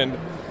year. And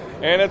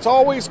it's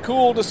always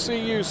cool to see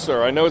you,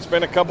 sir. I know it's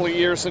been a couple of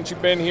years since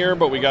you've been here,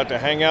 but we got to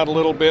hang out a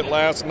little bit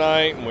last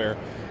night, and we're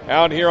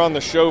out here on the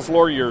show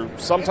floor. You're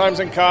sometimes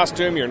in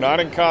costume. You're not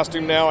in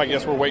costume now. I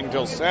guess we're waiting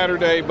until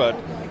Saturday, but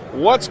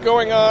what's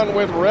going on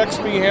with Rex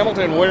B.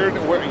 Hamilton? Where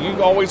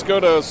you always go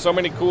to so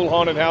many cool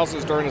haunted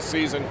houses during the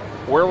season.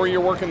 Where were you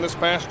working this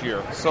past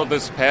year? So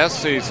this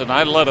past season,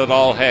 I let it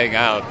all hang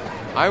out.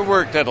 I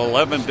worked at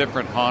 11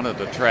 different haunted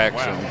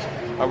attractions.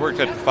 Wow. I worked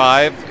at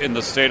 5 in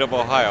the state of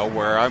Ohio,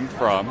 where I'm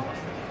from.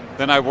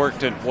 Then I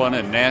worked at one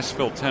in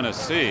Nashville,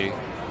 Tennessee.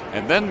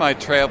 And then my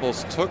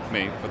travels took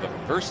me, for the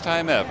first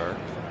time ever,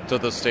 to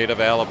the state of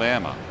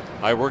Alabama.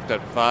 I worked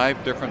at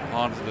 5 different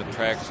haunted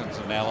attractions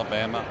in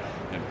Alabama.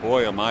 And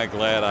boy, am I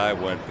glad I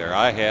went there.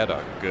 I had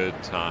a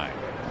good time.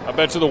 I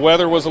bet you the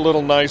weather was a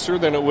little nicer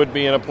than it would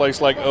be in a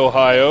place like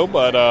Ohio,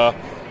 but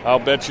I'll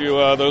bet you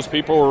those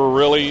people were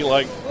really,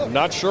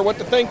 not sure what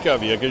to think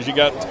of you, because you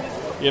got,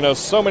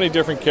 so many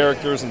different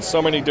characters and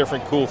so many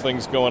different cool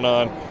things going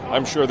on.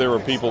 I'm sure there were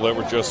people that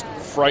were just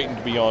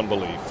frightened beyond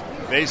belief.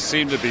 They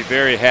seemed to be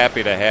very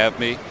happy to have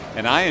me,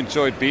 and I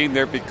enjoyed being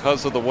there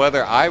because of the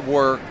weather. I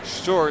wore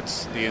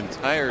shorts the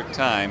entire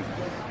time.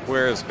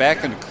 Whereas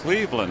back in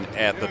Cleveland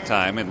at the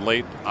time, in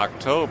late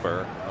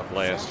October of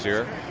last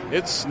year,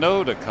 it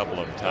snowed a couple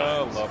of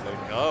times. Oh, lovely.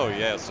 Oh,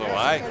 yeah, so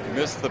I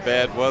missed the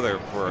bad weather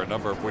for a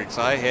number of weeks.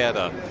 I had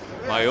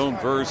my own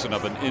version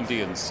of an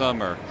Indian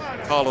summer,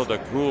 call it a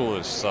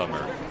ghoulish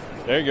summer.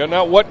 There you go.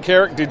 Now, what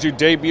character, did you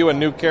debut a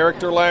new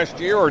character last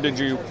year, or did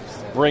you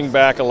bring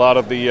back a lot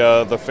of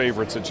the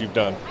favorites that you've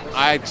done?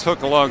 I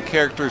took along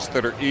characters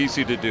that are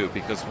easy to do,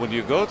 because when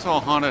you go to a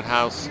haunted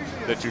house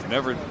that you've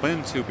never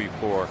been to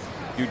before,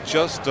 you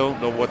just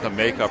don't know what the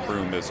makeup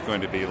room is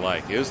going to be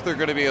like. Is there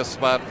going to be a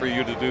spot for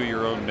you to do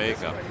your own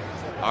makeup?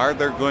 Are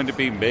there going to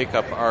be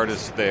makeup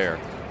artists there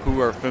who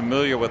are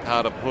familiar with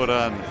how to put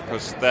on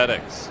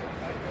prosthetics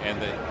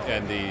and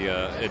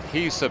the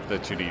adhesive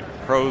that you need,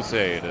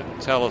 Pros-Aid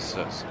and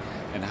Telesis,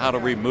 and how to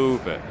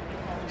remove it?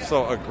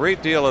 So a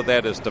great deal of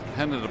that is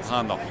dependent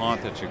upon the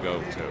haunt that you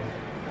go to.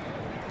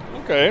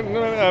 Okay,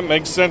 that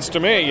makes sense to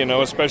me,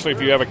 especially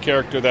if you have a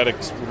character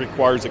that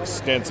requires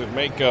extensive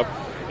makeup,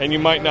 and you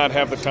might not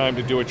have the time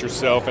to do it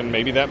yourself, and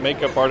maybe that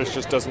makeup artist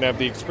just doesn't have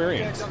the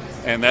experience.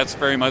 And that's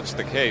very much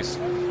the case.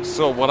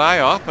 So what I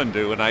often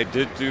do, and I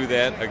did do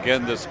that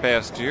again this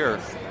past year,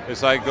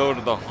 is I go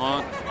to the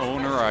haunt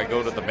owner, I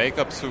go to the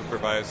makeup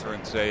supervisor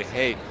and say,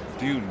 hey,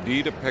 do you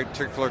need a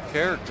particular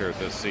character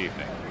this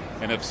evening?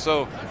 And if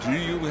so, do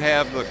you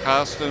have the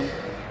costume,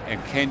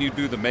 and can you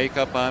do the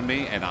makeup on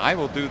me? And I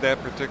will do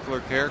that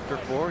particular character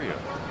for you.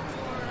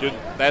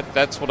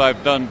 That's what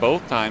I've done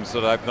both times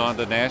that I've gone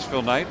to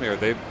Nashville Nightmare.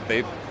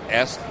 They've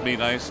asked me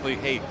nicely,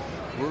 hey,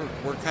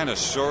 we're kind of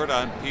short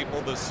on people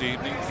this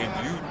evening.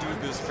 Can you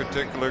do this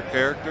particular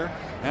character?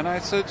 And I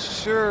said,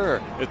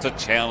 sure. It's a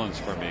challenge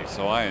for me,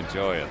 so I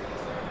enjoy it.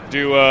 Do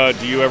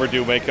you ever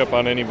do makeup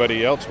on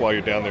anybody else while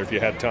you're down there if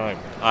you had time?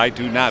 I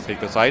do not,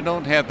 because I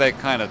don't have that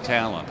kind of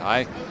talent.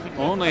 I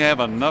only have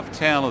enough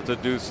talent to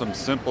do some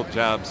simple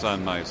jobs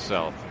on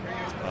myself.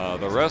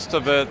 The rest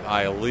of it,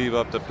 I leave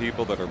up to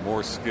people that are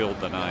more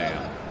skilled than I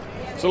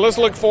am. So let's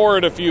look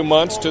forward a few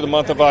months to the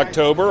month of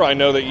October. I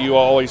know that you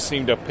always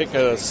seem to pick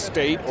a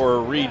state or a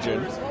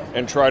region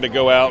and try to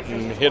go out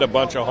and hit a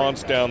bunch of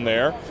haunts down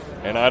there.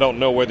 And I don't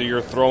know whether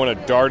you're throwing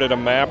a dart at a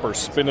map or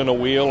spinning a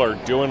wheel or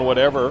doing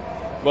whatever.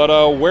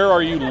 But where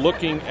are you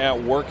looking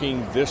at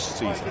working this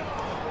season?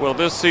 Well,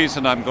 this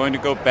season I'm going to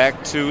go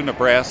back to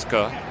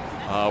Nebraska.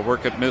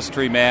 Work at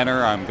Mystery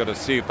Manor. I'm going to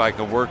see if I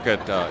can work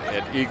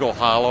at Eagle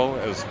Hollow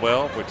as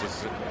well, which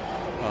is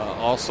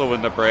also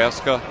in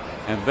Nebraska.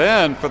 And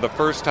then, for the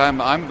first time,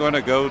 I'm going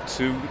to go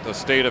to the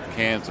state of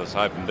Kansas.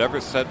 I've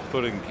never set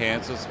foot in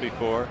Kansas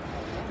before.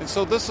 And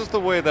so this is the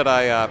way that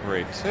I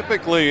operate.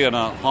 Typically, in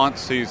a haunt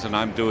season,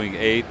 I'm doing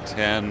 8,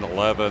 10,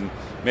 11,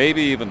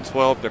 maybe even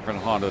 12 different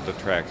haunted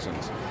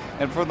attractions.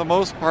 And for the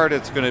most part,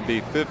 it's going to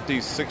be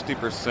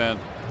 50-60%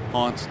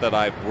 haunts that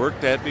I've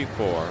worked at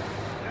before.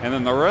 And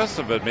then the rest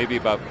of it, maybe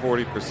about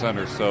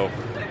 40% or so,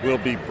 will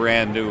be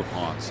brand new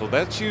haunts. So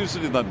that's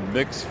usually the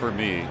mix for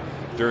me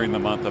during the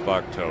month of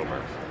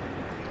October.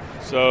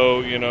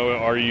 So, do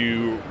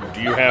you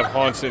have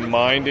haunts in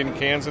mind in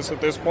Kansas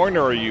at this point,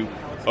 or are you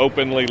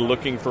openly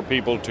looking for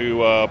people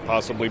to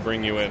possibly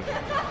bring you in?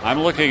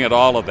 I'm looking at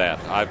all of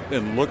that. I've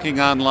been looking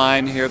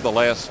online here the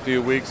last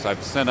few weeks.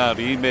 I've sent out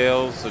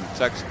emails and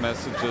text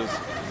messages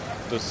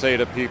to say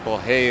to people,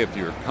 hey, if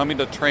you're coming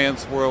to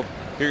Transworld,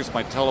 here's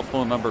my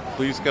telephone number.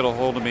 Please get a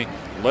hold of me.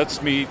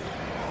 Let's meet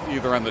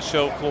either on the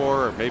show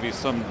floor or maybe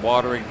some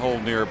watering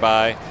hole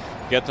nearby.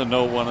 Get to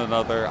know one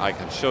another. I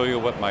can show you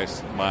what my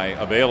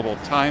available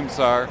times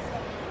are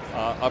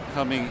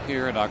upcoming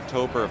here in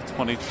October of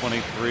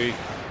 2023,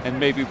 and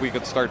maybe we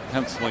could start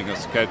penciling a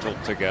schedule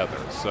together.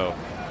 So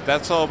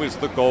that's always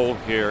the goal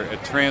here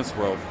at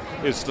Transworld,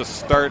 is to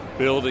start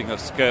building a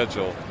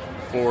schedule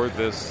for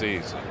this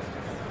season.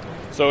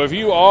 So if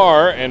you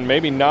are, and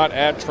maybe not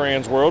at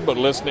Transworld, but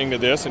listening to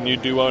this, and you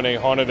do own a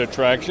haunted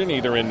attraction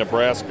either in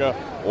Nebraska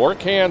or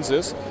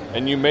Kansas,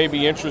 and you may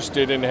be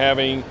interested in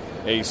having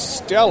a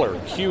stellar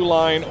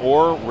Q-line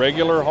or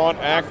regular haunt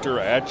actor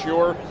at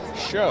your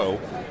show,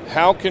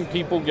 how can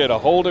people get a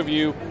hold of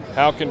you?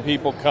 How can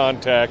people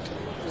contact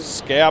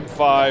Scab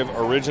 5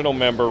 original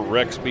member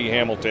Rex B.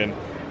 Hamilton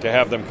to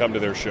have them come to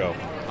their show?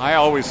 I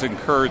always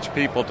encourage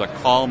people to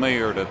call me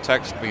or to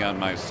text me on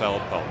my cell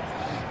phone.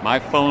 My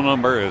phone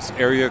number is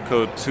area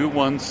code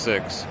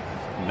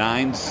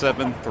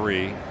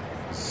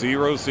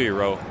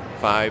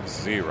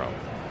 216-973-0050.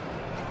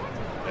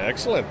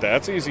 Excellent.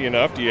 That's easy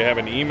enough. Do you have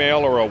an email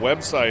or a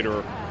website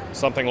or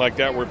something like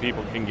that where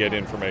people can get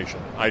information?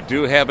 I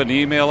do have an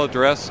email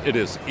address. It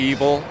is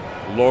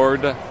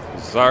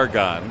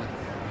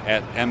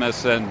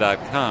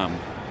evillordzargon@msn.com.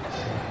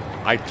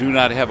 I do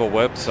not have a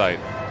website.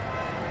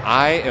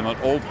 I am an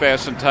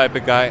old-fashioned type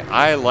of guy.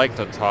 I like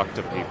to talk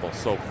to people.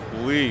 So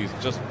please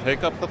just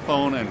pick up the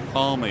phone and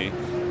call me.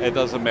 It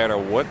doesn't matter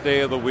what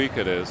day of the week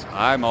it is.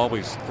 I'm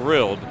always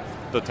thrilled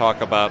to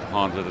talk about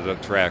haunted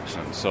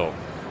attractions. So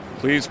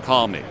please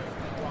call me.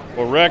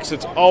 Well, Rex,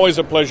 it's always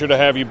a pleasure to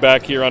have you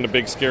back here on the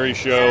Big Scary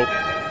Show.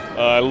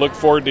 I look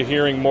forward to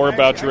hearing more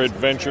about your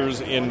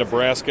adventures in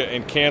Nebraska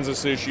and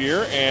Kansas this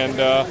year,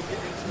 and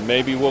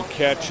maybe we'll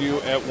catch you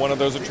at one of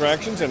those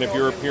attractions. And if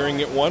you're appearing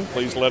at one,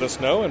 please let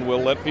us know, and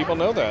we'll let people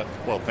know that.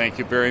 Well, thank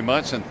you very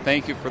much, and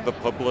thank you for the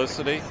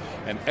publicity.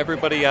 And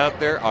everybody out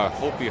there, I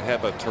hope you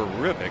have a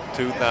terrific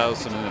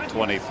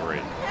 2023.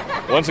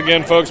 Once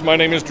again, folks, my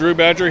name is Drew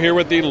Badger, here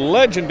with the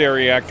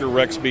legendary actor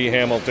Rex B.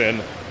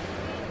 Hamilton.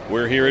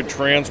 We're here at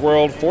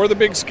Transworld for the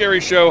Big Scary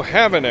Show,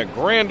 having a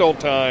grand old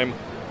time,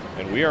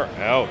 and we are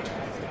out.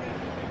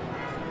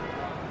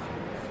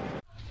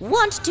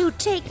 Want to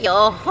take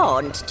your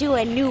haunt to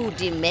a new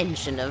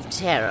dimension of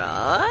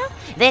terror?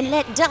 Then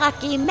let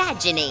Dark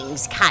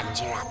Imaginings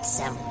conjure up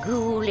some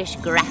ghoulish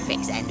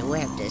graphics and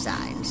web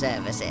design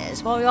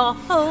services for your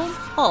home,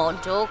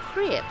 haunt, or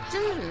crypt.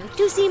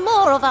 To see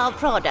more of our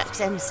products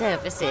and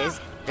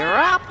services,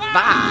 drop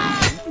by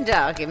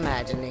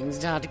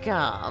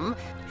darkimaginings.com.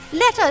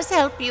 Let us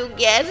help you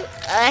get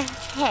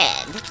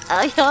ahead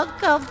of your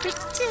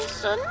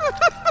competition.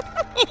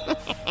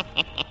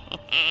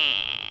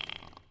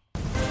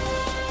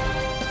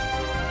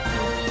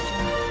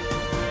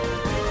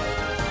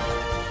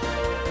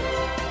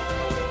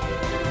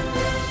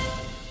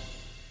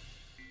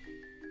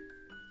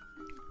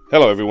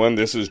 Hello, everyone.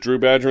 This is Drew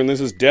Badger, and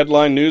this is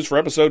Deadline News for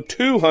episode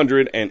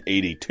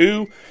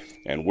 282.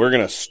 And we're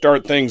going to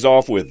start things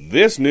off with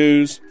this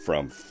news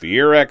from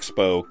Fear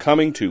Expo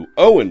coming to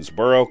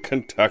Owensboro,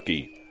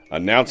 Kentucky,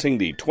 announcing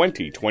the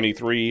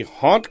 2023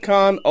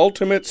 HauntCon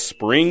Ultimate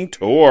Spring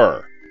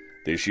Tour.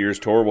 This year's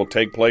tour will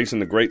take place in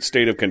the great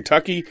state of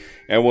Kentucky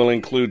and will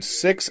include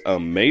 6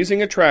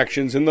 amazing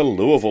attractions in the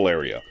Louisville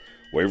area: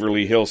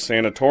 Waverly Hills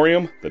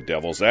Sanatorium, the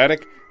Devil's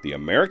Attic, the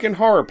American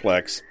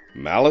Horrorplex,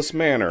 Malice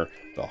Manor,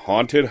 the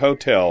Haunted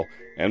Hotel,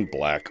 and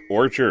Black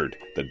Orchard.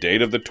 The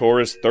date of the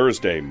tour is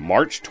Thursday,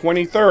 March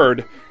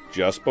 23rd,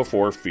 just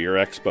before Fear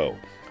Expo.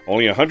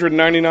 Only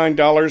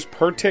 $199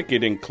 per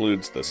ticket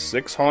includes the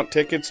 6 haunt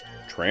tickets,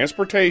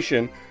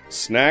 transportation,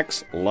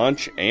 snacks,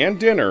 lunch, and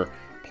dinner,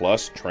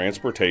 plus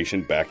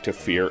transportation back to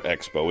Fear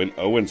Expo in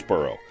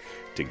Owensboro.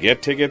 To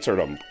get tickets or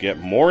to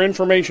get more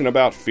information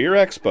about Fear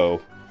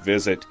Expo,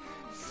 visit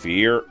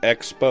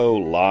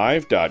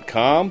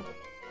fearexpolive.com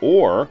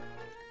or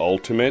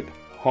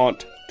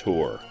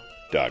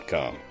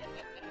ultimatehaunttour.com.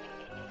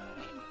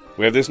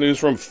 We have this news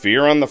from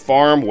Fear on the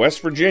Farm,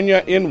 West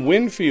Virginia in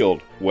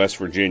Winfield, West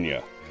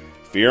Virginia.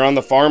 Fear on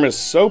the Farm is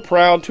so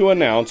proud to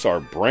announce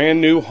our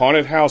brand new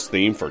haunted house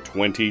theme for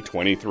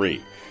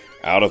 2023.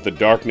 Out of the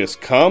darkness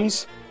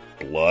comes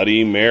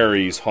Bloody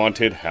Mary's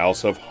Haunted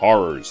House of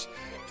Horrors.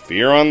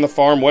 Fear on the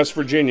Farm, West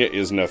Virginia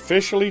is an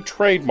officially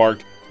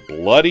trademarked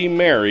Bloody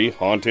Mary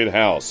haunted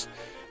house.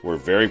 We're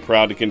very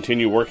proud to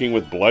continue working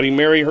with Bloody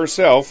Mary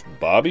herself,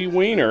 Bobby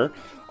Weiner.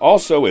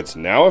 Also, it's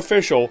now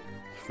official,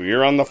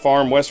 Queer on the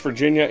Farm, West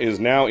Virginia is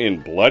now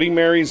in Bloody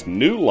Mary's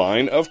new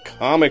line of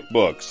comic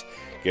books,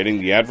 getting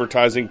the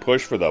advertising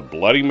push for the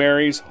Bloody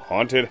Mary's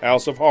Haunted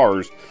House of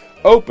Horrors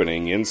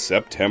opening in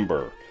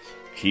September.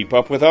 Keep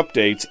up with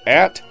updates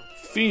at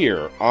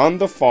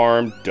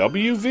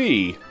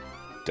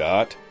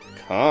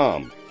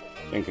fearonthefarmwv.com.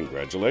 And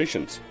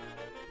congratulations.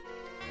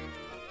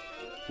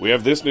 We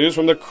have this news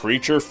from the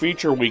Creature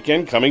Feature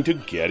Weekend coming to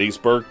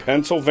Gettysburg,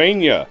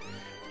 Pennsylvania.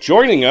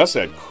 Joining us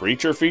at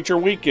Creature Feature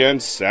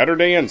Weekend,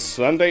 Saturday and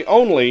Sunday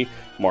only,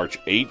 March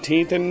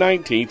 18th and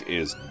 19th,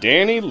 is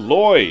Danny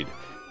Lloyd.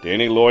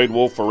 Danny Lloyd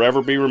will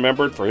forever be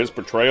remembered for his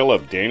portrayal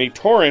of Danny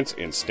Torrance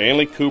in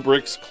Stanley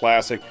Kubrick's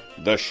classic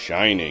The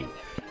Shining.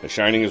 The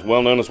Shining is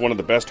well known as one of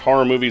the best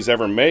horror movies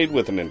ever made,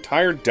 with an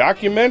entire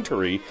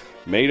documentary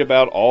made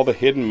about all the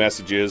hidden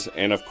messages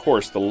and, of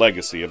course, the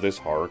legacy of this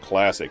horror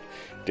classic.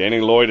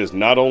 Danny Lloyd is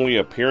not only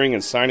appearing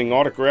and signing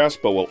autographs,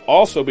 but will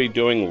also be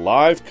doing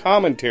live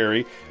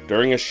commentary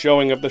during a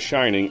showing of The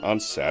Shining on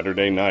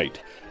Saturday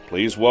night.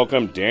 Please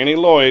welcome Danny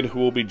Lloyd, who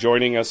will be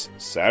joining us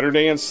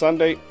Saturday and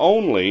Sunday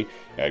only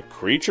at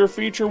Creature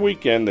Feature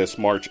Weekend this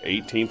March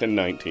 18th and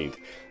 19th.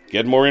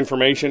 Get more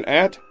information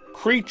at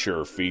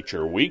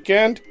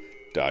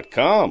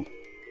creaturefeatureweekend.com.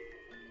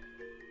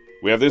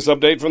 We have this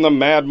update from the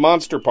Mad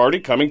Monster Party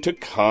coming to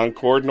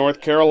Concord,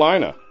 North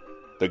Carolina.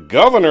 The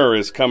governor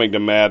is coming to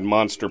Mad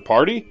Monster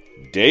Party.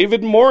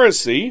 David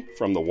Morrissey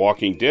from The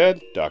Walking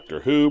Dead,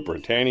 Doctor Who,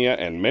 Britannia,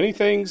 and many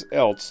things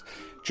else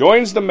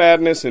joins the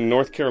madness in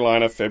North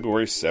Carolina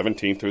February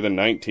 17th through the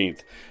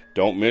 19th.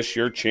 Don't miss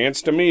your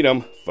chance to meet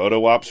him.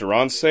 Photo ops are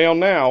on sale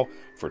now.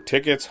 For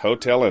tickets,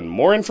 hotel, and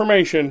more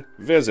information,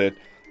 visit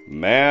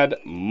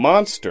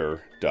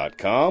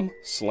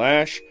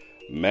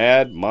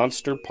madmonster.com/Mad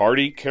Monster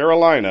Party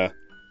Carolina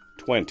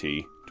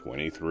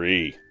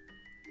 2023.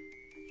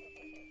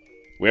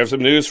 We have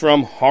some news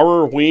from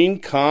Horrorween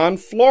Con,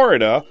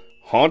 Florida,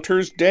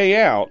 Haunters Day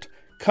Out,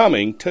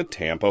 coming to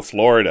Tampa,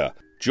 Florida.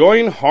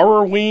 Join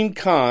Horrorween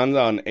Con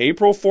on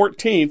April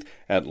 14th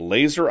at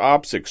Laser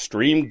Ops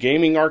Extreme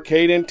Gaming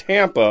Arcade in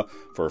Tampa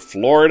for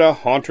Florida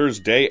Haunters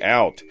Day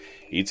Out.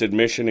 Each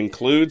admission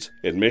includes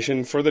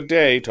admission for the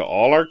day to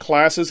all our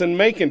classes and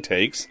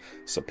make-and-takes.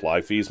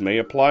 Supply fees may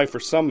apply for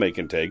some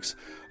make-and-takes.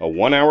 A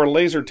 1-hour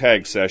laser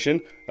tag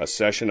session, a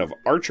session of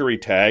archery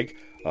tag,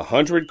 a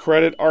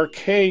 100-credit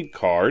arcade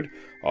card,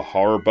 a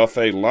horror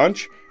buffet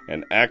lunch,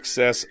 an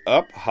Access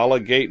Up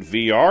Hologate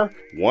VR,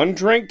 1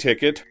 drink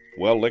ticket,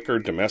 well liquor,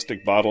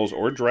 domestic bottles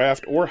or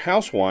draft or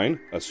house wine,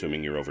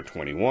 assuming you're over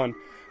 21.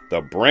 The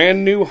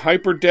brand new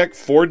Hyperdeck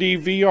 4D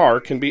VR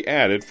can be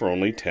added for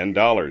only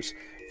 $10.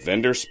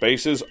 Vendor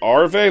spaces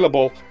are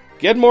available.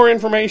 Get more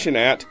information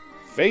at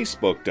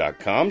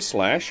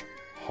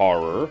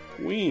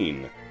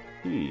facebook.com/horrorween.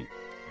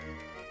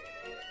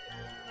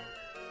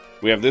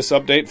 We have this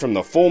update from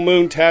the Full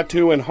Moon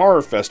Tattoo and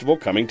Horror Festival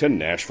coming to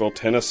Nashville,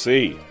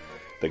 Tennessee.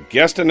 The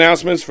guest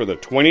announcements for the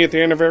 20th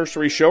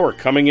anniversary show are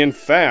coming in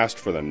fast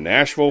for the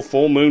Nashville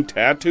Full Moon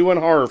Tattoo and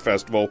Horror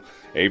Festival,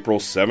 April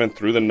 7th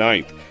through the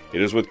 9th.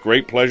 It is with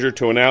great pleasure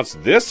to announce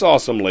this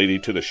awesome lady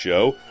to the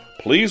show.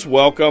 Please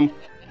welcome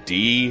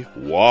Dee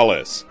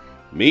Wallace.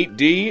 Meet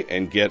Dee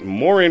and get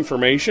more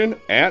information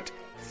at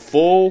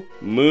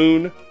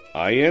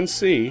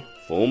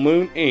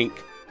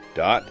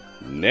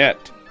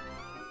fullmooninc.net.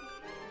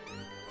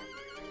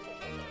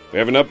 We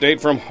have an update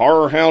from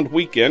Horror Hound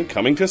Weekend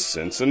coming to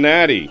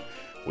Cincinnati.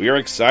 We are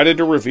excited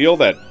to reveal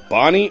that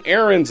Bonnie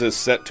Aarons is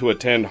set to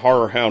attend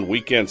Horror Hound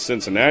Weekend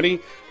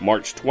Cincinnati,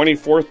 March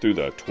 24th through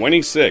the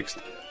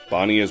 26th.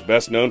 Bonnie is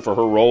best known for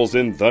her roles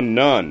in The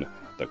Nun,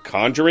 The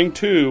Conjuring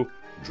 2,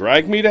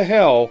 Drag Me to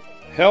Hell,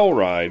 Hell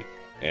Ride,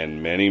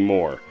 and many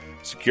more.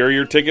 Secure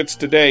your tickets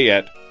today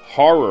at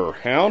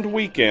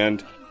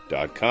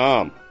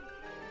horrorhoundweekend.com.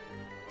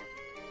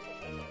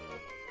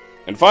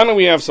 And finally,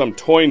 we have some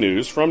toy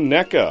news from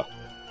NECA.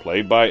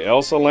 Played by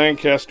Elsa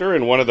Lanchester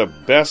in one of the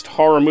best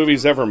horror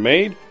movies ever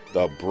made,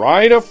 The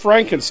Bride of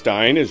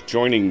Frankenstein is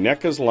joining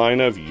NECA's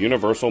line of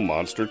Universal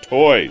Monster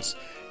toys.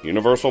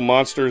 Universal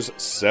Monsters'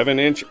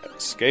 7-inch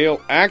scale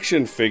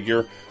action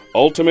figure,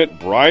 Ultimate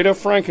Bride of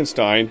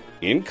Frankenstein,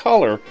 in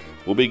color,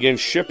 will begin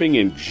shipping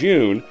in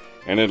June,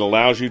 and it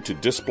allows you to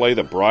display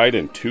the bride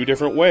in 2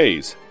 different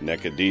ways.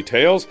 NECA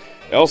details,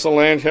 Elsa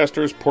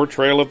Lanchester's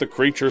portrayal of the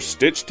creature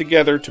stitched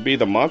together to be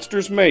the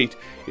monster's mate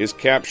is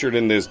captured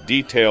in this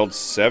detailed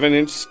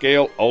 7-inch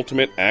scale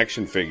ultimate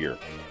action figure.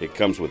 It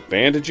comes with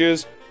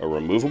bandages, a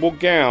removable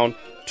gown,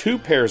 2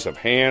 pairs of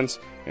hands,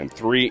 and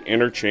 3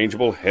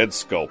 interchangeable head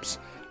sculpts.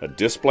 A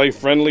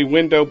display-friendly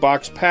window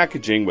box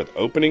packaging with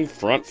opening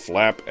front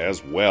flap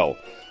as well.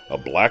 A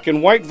black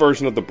and white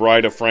version of the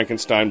Bride of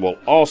Frankenstein will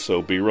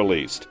also be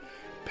released.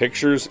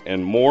 Pictures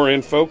and more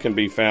info can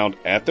be found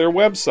at their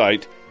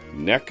website,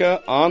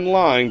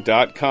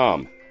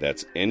 NECAonline.com.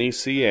 That's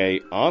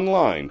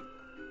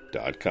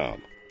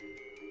NECAonline.com.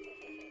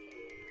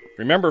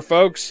 Remember,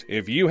 folks,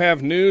 if you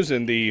have news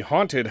in the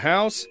haunted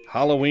house,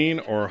 Halloween,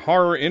 or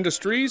horror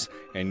industries,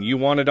 and you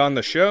want it on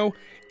the show,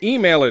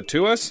 email it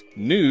to us,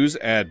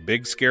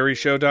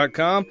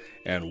 news@bigscaryshow.com,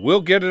 and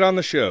we'll get it on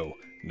the show.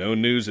 No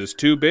news is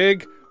too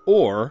big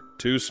or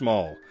too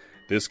small.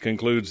 This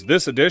concludes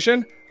this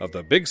edition of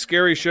the Big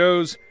Scary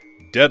Show's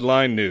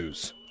Deadline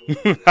News.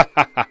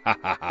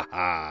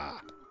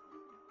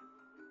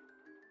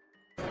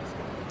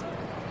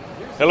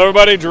 Hello,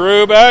 everybody.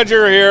 Drew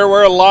Badger here.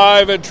 We're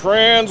live at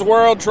Trans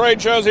World Trade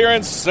Shows here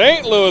in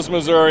St. Louis,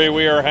 Missouri.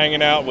 We are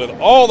hanging out with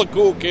all the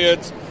cool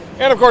kids.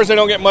 And, of course, they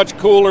don't get much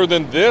cooler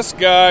than this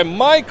guy,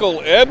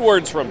 Michael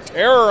Edwards from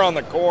Terror on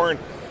the Corn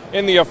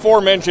in the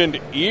aforementioned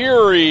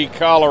Erie,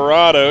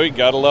 Colorado. You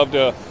got to love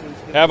to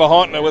have a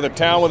haunt with a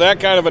town with that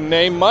kind of a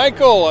name.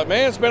 Michael,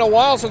 man, it's been a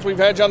while since we've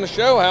had you on the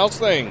show. How's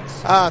things?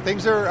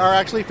 Things are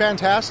actually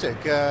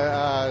fantastic.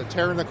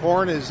 Terror on the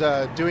Corn is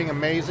doing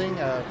amazing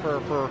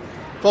for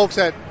folks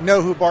that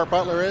know who Bart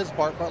Butler is.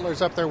 Bart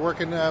Butler's up there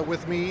working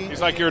with me.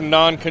 He's like your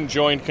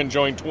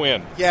non-conjoined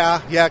twin.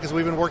 Yeah, because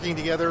we've been working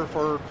together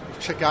for,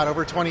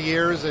 over 20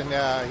 years,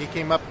 and he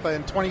came up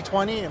in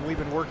 2020, and we've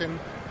been working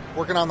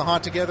on the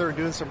haunt together and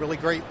doing some really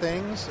great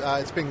things.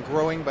 It's been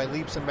growing by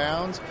leaps and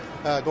bounds,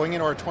 going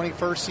into our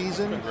 21st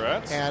season.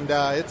 Congrats. And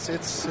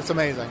it's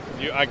amazing.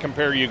 I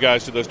compare you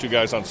guys to those two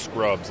guys on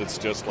Scrubs. It's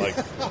just like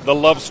the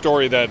love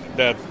story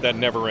that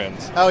never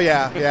ends. Oh,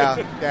 yeah.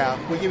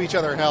 We give each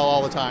other hell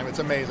all the time. It's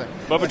amazing.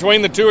 But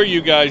between the two of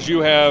you guys,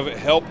 you have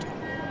helped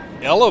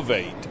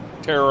elevate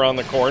Terror on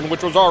the Corn,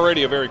 which was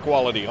already a very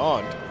quality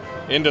haunt,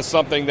 into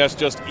something that's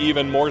just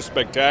even more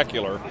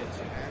spectacular.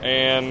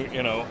 And,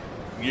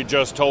 you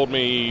just told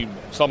me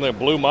something that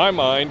blew my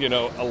mind.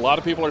 A lot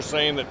of people are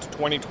saying that the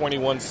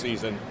 2021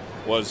 season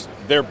was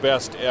their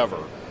best ever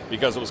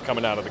because it was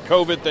coming out of the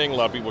COVID thing. A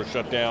lot of people were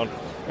shut down.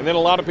 And then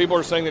a lot of people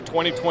are saying that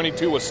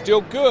 2022 was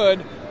still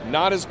good,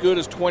 not as good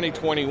as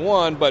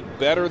 2021, but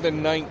better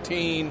than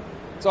 19.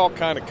 It's all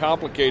kind of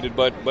complicated,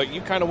 but you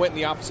kind of went in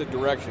the opposite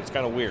direction. It's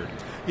kind of weird.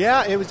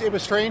 Yeah, it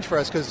was strange for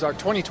us because our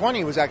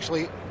 2020 was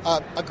actually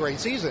a great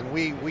season.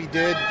 We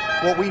did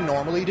what we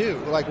normally do.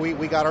 Like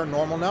we got our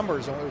normal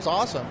numbers, and it was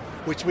awesome,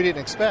 which we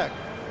didn't expect.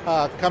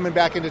 Coming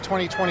back into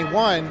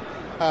 2021,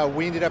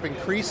 we ended up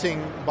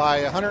increasing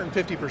by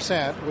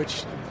 150%,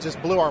 which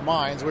just blew our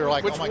minds. We were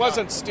like, which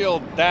wasn't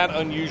still that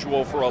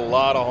unusual for a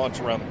lot of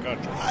haunts around the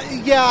country.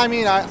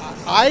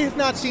 I have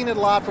not seen it a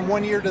lot from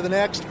one year to the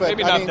next, but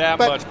maybe not that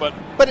much, but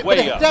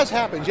it does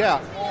happen, yeah.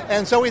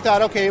 And so we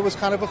thought, okay, it was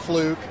kind of a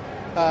fluke.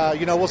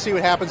 We'll see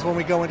what happens when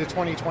we go into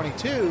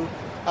 2022.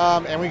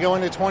 And we go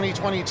into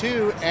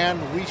 2022, and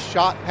we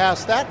shot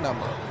past that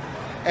number.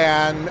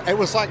 And it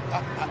was like,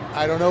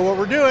 I don't know what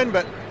we're doing,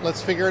 but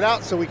let's figure it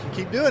out so we can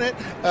keep doing it.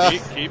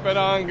 Keep it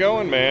on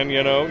going, man.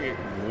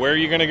 Where are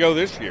you going to go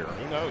this year?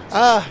 Who knows?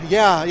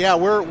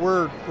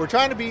 We're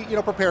trying to be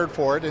prepared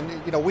for it,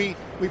 and we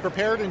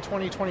prepared in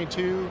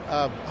 2022,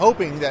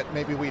 hoping that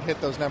maybe we'd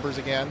hit those numbers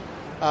again.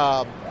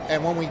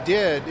 And when we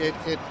did, it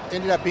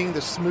ended up being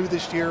the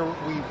smoothest year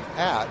we've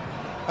had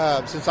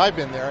since I've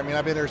been there.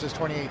 I've been there since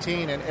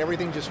 2018, and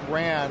everything just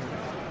ran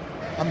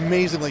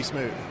amazingly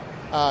smooth.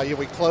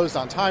 We closed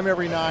on time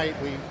every night.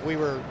 We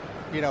were,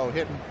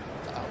 hitting,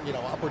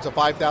 upwards of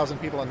 5,000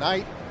 people a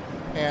night,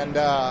 and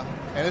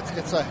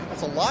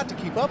it's a lot to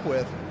keep up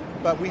with.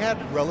 But we had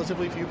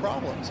relatively few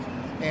problems,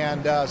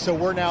 and so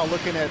we're now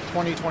looking at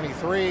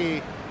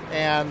 2023,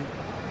 and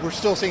we're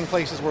still seeing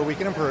places where we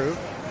can improve.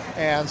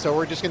 And so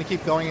we're just going to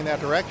keep going in that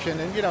direction.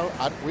 And,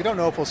 we don't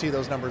know if we'll see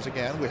those numbers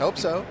again. We hope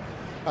so.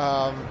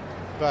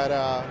 But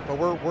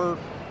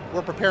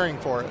we're preparing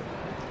for it.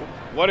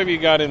 What have you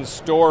got in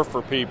store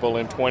for people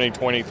in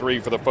 2023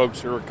 for the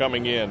folks who are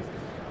coming in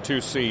to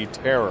see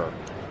Terror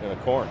in the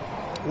Corn?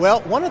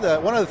 Well, one of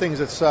the things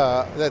that's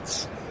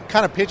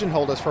kind of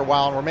pigeonholed us for a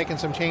while, and we're making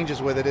some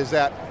changes with it, is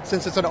that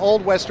since it's an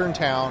old Western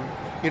town,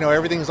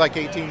 everything's like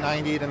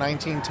 1890 to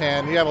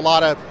 1910. You have a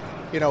lot of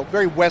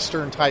very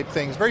Western type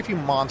things, very few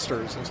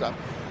monsters and stuff.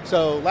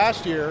 So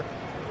last year,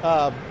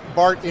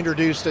 Bart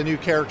introduced a new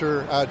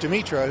character,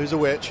 Demetra, who's a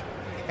witch,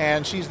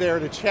 and she's there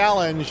to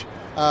challenge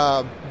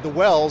the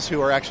Wells,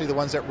 who are actually the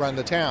ones that run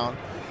the town,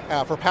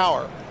 for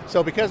power.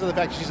 So because of the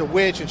fact that she's a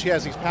witch and she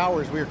has these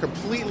powers, we are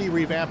completely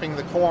revamping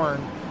the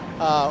Corn.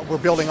 We're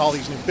building all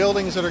these new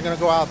buildings that are going to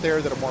go out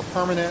there that are more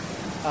permanent,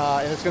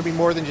 and it's going to be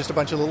more than just a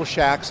bunch of little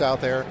shacks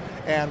out there,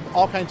 and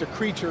all kinds of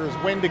creatures,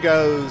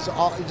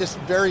 wendigos, just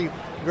very,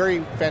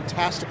 very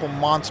fantastical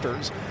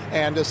monsters.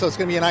 And so it's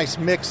going to be a nice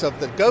mix of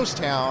the ghost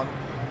town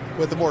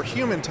with the more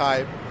human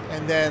type,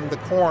 and then the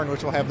Corn,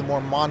 which will have the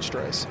more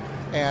monstrous.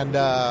 And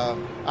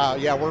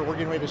we're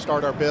getting ready to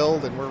start our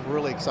build, and we're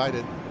really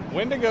excited.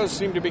 Wendigos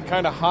seem to be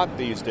kind of hot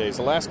these days.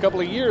 The last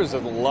couple of years, a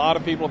lot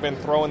of people have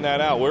been throwing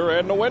that out. We're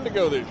adding a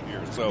Wendigo this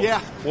year. So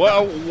yeah.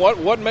 Well,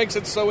 what makes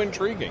it so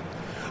intriguing?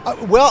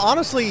 Well,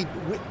 honestly,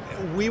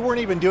 we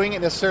weren't even doing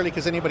it necessarily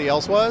because anybody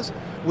else was.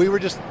 We were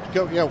just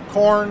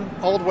Corn,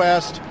 Old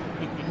West,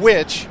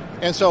 witch,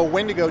 And so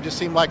Wendigo just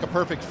seemed like a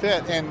perfect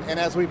fit. And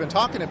as we've been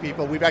talking to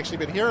people, we've actually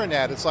been hearing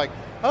that. It's like,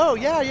 oh,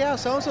 yeah,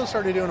 so-and-so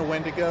started doing a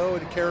Wendigo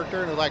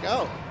character. And it's like,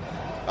 oh,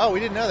 we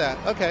didn't know that.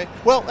 Okay.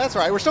 Well, that's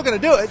all right. We're still going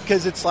to do it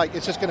because it's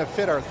just going to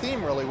fit our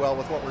theme really well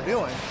with what we're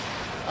doing.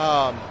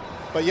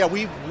 But yeah,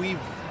 we've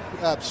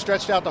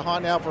stretched out the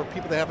haunt now for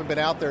people that haven't been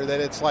out there, that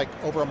it's like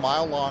over a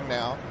mile long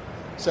now.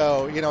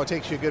 So, it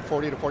takes you a good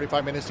 40 to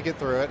 45 minutes to get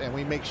through it, and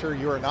we make sure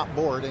you are not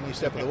bored any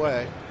step of the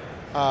way.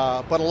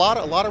 But a lot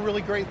of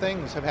really great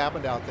things have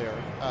happened out there.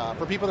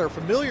 For people that are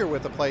familiar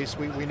with the place,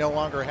 we no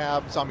longer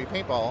have zombie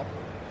paintball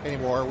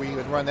anymore. We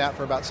would run that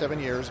for about 7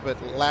 years,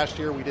 but last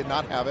year we did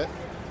not have it.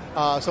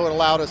 So it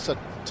allowed us a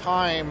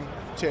time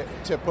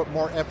to put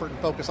more effort and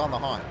focus on the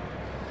haunt.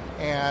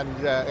 And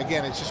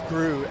again, it just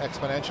grew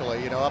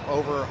exponentially. Up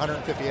over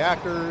 150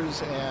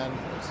 actors, and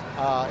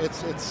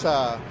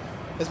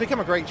it's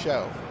become a great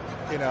show.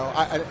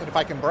 If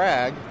I can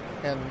brag,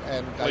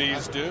 and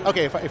please do.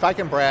 Okay, if I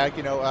can brag,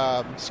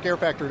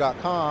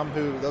 ScareFactor.com,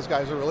 who those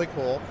guys are really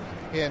cool.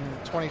 In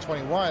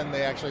 2021,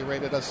 they actually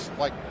rated us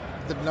like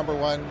the number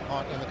one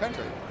in the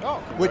country. Oh,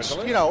 which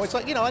it's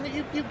like and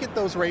you get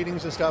those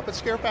ratings and stuff. But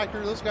Scare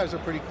Factor, those guys are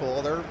pretty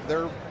cool.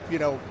 They're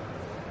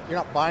you're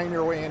not buying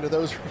your way into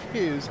those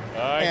reviews.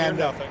 I hear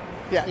nothing.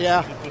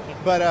 Yeah.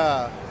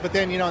 But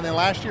then and then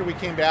last year we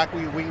came back.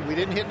 We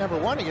didn't hit number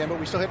one again, but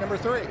we still hit number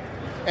 3,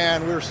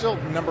 and we were still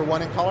number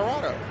 1 in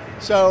Colorado.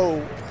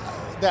 So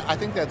I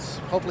think that's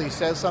hopefully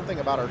says something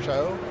about our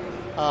show.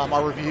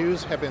 Our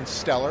reviews have been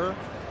stellar,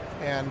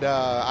 and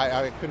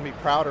I couldn't be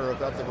prouder of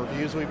the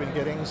reviews we've been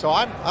getting. So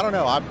I don't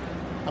know.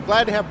 I'm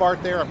glad to have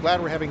Bart there. I'm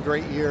glad we're having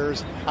great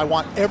years. I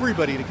want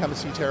everybody to come and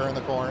see Terror in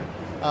the Corn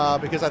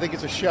because I think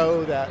it's a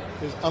show that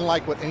is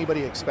unlike what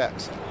anybody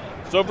expects.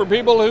 So for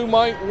people who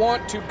might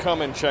want to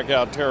come and check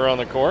out Terror on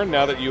the Corn,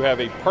 now that you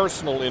have a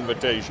personal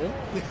invitation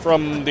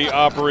from the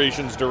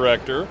operations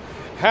director,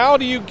 how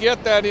do you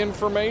get that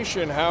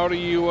information? How do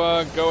you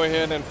go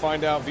ahead and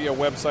find out via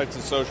websites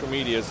and social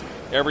medias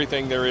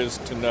everything there is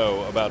to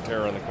know about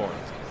Terror in the Corn?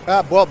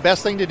 Well,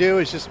 best thing to do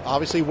is just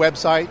obviously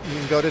website. You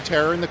can go to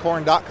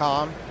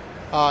terrorinthecorn.com,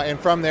 and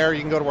from there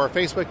you can go to our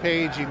Facebook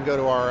page. You can go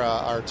to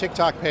our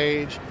TikTok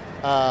page.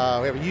 We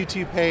have a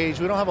YouTube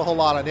page. We don't have a whole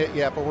lot on it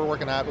yet, but we're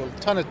working on a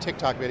ton of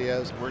TikTok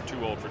videos. We're too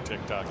old for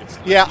TikTok. Let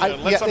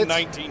some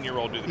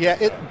 19-year-old do the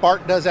TikTok.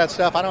 Bart does that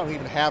stuff. I don't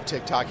even have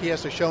TikTok. He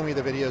has to show me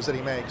the videos that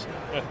he makes.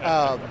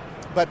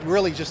 But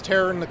really just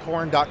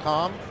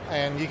terrorinthecorn.com,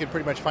 and you can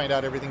pretty much find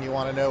out everything you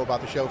want to know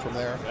about the show from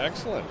there.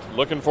 Excellent.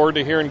 Looking forward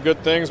to hearing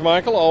good things,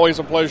 Michael. Always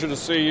a pleasure to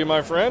see you,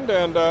 my friend,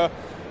 and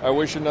I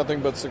wish you nothing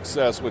but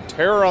success with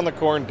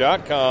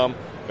terroronthecorn.com.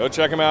 Go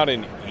check them out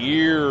in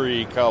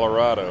Erie,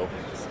 Colorado.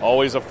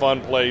 Always a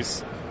fun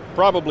place.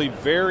 Probably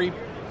very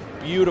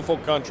beautiful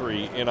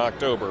country in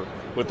October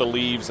with the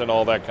leaves and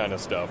all that kind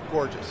of stuff.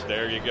 Gorgeous.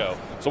 There you go.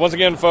 So once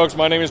again, folks,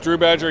 my name is Drew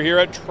Badger here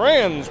at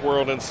Trans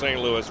World in St.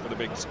 Louis for the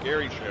Big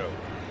Scary Show.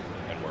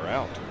 And we're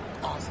out.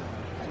 Awesome.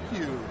 Thank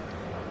you.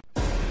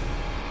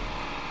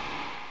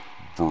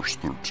 Verse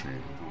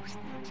 13.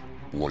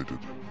 Blighted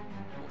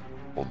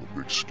on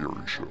the Big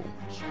Scary Show.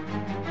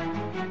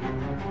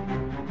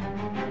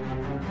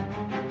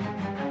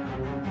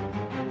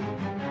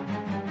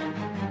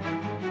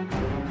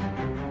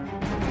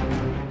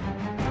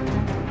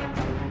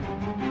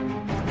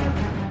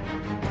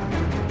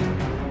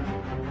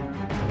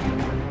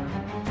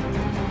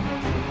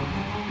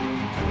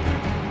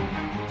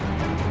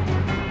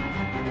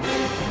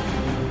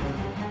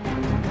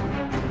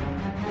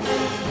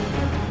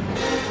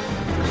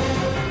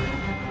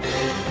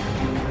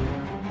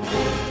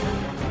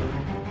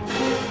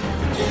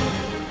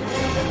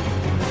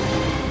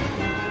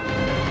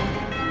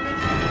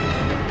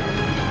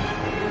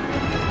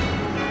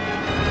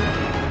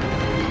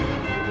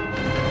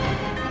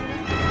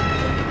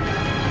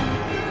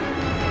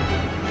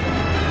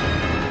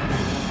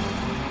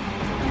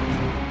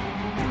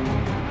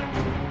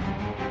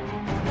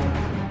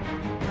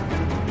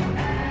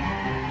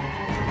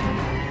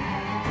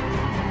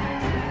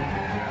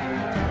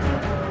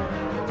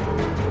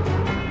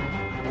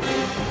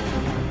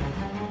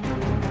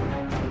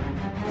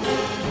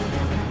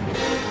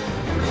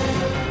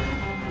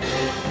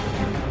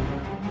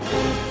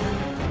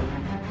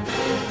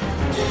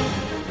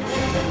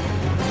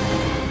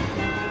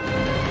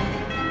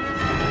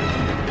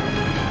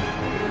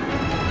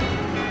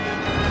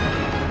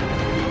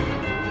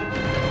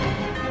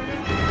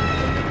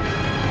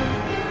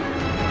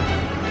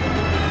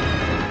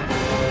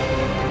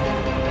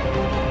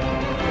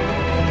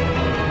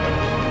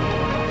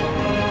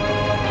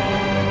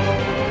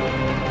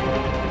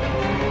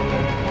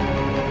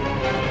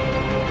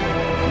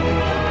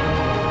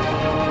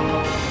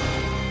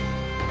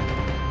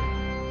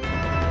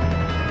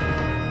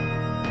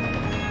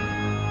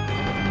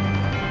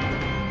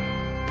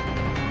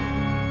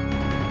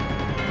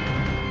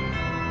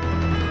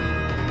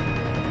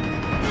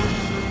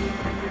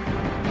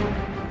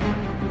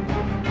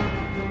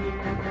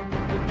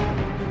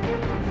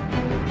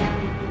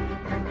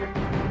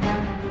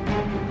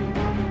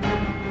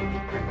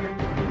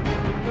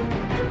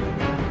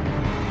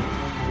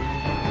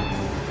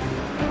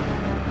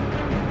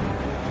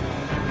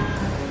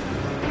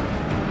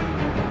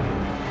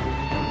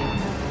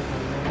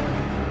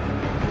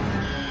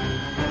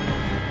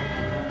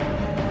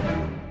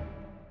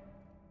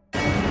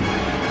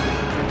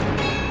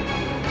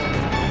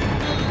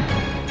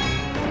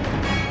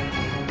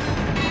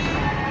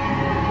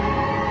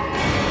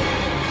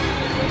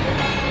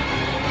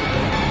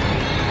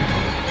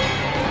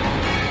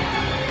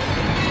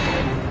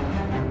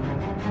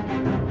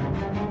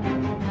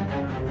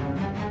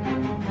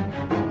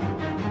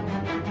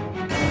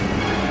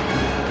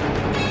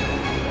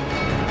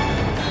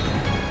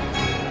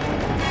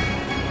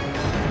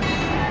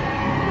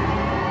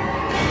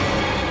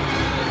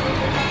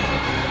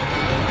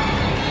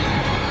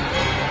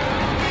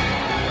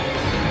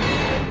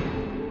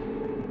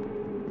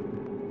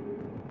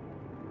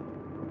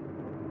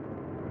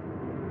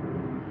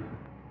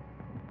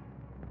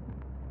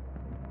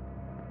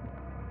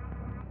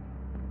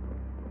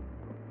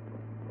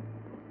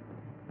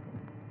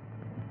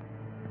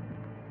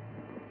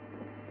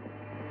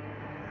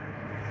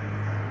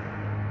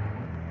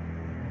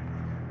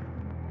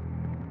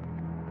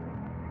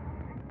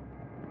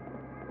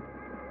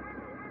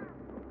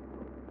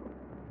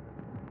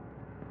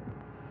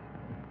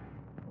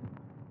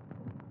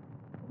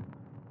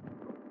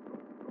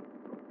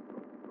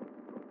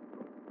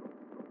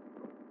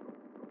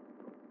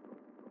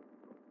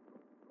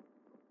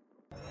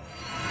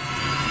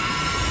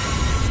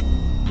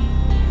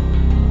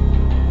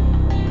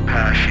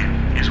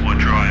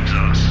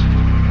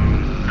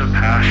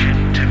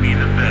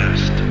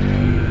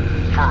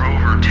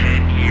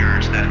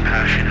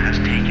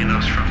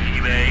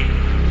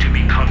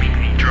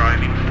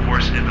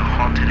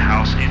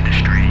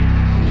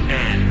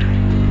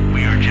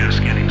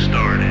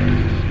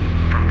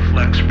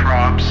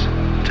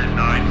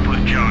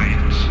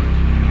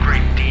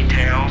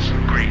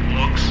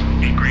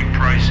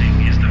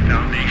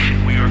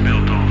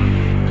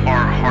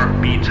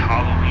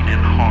 Halloween and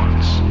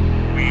haunts.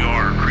 We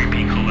are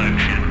Creepy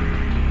Collection.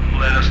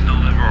 Let us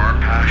deliver our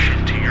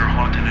passion to your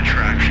haunted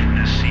attraction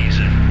this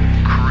season.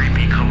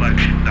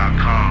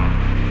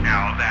 CreepyCollection.com.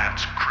 Now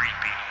that's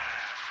creepy.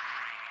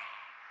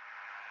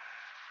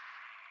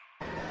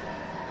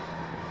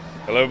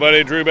 Hello,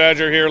 everybody. Drew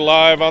Badger here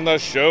live on the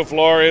show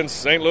floor in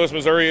St. Louis,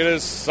 Missouri. It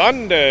is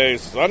Sunday.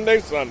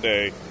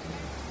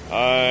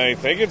 I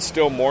think it's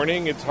still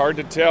morning. It's hard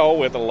to tell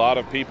with a lot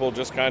of people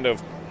just kind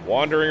of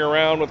wandering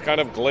around with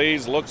kind of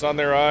glazed looks on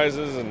their eyes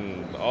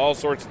and all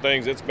sorts of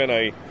things. It's been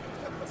a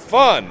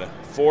fun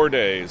 4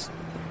 days.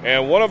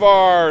 And one of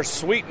our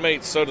sweet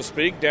mates, so to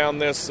speak, down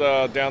this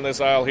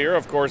aisle here,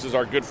 of course, is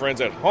our good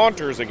friends at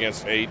Haunters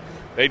Against Hate.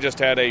 They just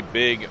had a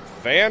big,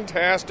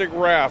 fantastic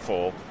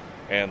raffle.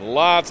 And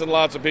lots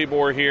of people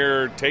were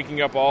here taking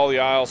up all the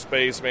aisle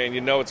space. Man, you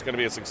know it's going to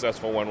be a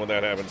successful one when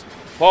that happens.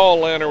 Paul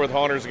Lanner with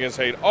Haunters Against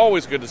Hate.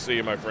 Always good to see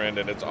you, my friend.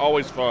 And it's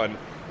always fun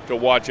to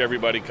watch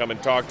everybody come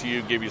and talk to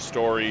you, give you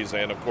stories,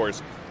 and, of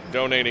course,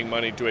 donating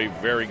money to a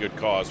very good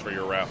cause for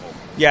your raffle.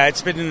 Yeah,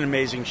 it's been an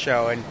amazing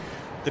show. And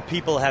the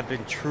people have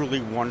been truly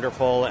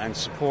wonderful and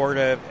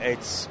supportive.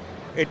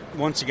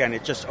 Once again,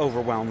 it just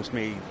overwhelms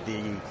me,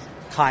 the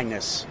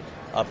kindness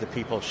of the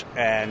people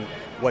and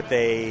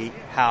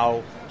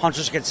how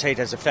Haunters Against Hate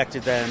has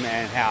affected them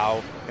and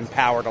how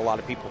empowered a lot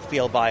of people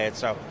feel by it.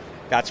 So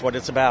that's what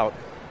it's about.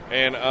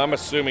 And I'm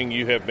assuming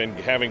you have been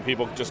having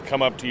people just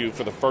come up to you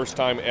for the first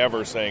time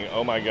ever saying,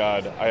 oh my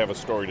God, I have a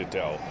story to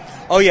tell.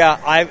 Oh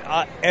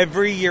yeah,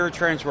 every year at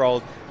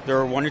Transworld, there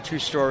are one or two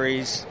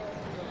stories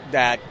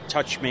that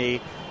touch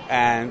me,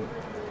 and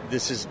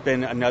this has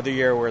been another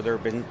year where there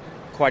have been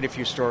quite a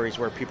few stories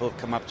where people have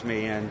come up to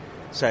me and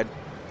said,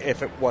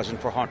 if it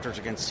wasn't for Haunters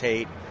Against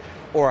Hate,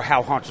 or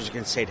how Haunters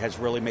Against Hate has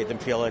really made them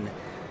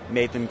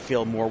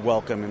feel more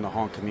welcome in the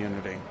haunt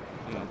community.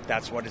 So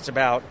that's what it's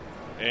about.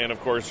 And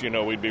of course,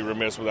 we'd be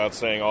remiss without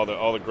saying all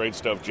the great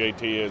stuff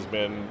JT has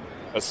been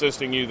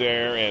assisting you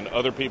there, and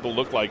other people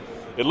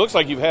it looks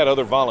like you've had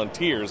other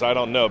volunteers. I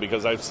don't know,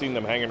 because I've seen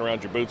them hanging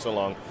around your booth so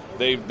long.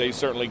 They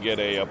certainly get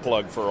a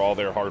plug for all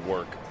their hard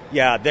work.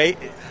 Yeah, the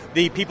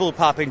people who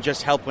pop in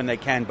just help when they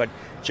can, but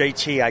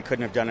JT, I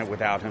couldn't have done it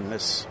without him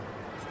this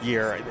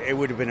year. It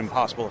would have been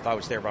impossible if I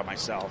was there by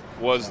myself.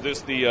 Was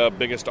this the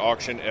biggest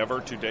auction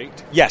ever to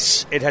date?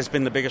 Yes, it has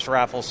been the biggest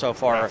raffle so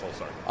far.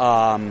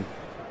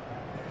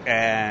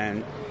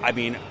 And I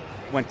mean,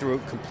 went through a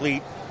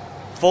complete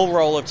full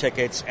roll of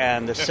tickets,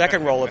 and the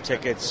second roll of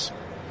tickets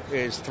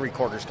is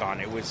 3/4 gone.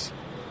 It was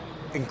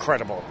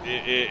incredible.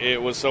 It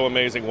was so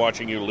amazing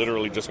watching you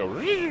literally just go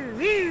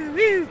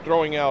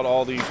throwing out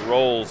all these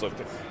rolls of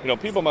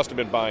people must have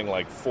been buying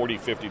like $40,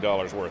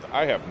 $50 worth.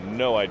 I have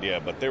no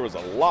idea, but there was a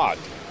lot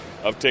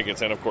of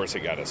tickets, and of course you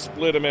got to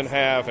split them in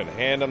half and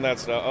hand them that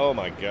stuff. Oh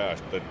my gosh,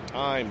 the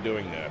time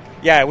doing that.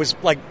 Yeah, it was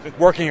like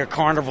working a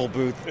carnival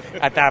booth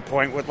at that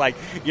point with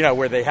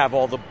where they have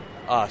all the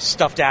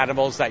stuffed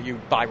animals that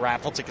you buy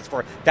raffle tickets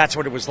for. That's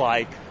what it was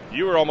like.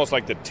 You were almost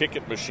like the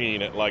ticket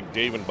machine at like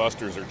Dave &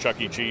 Buster's or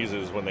Chuck E.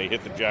 Cheese's when they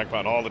hit the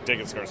jackpot. All the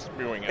tickets start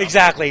spewing out.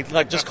 Exactly.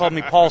 Just call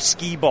me Paul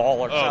Skee-Ball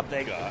or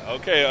something.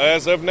 God. Okay,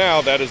 as of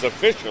now, that is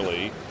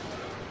officially,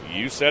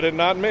 you said it,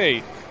 not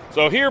me.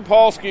 So here,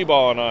 Paul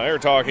Skee-Ball and I are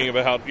talking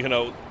about,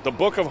 the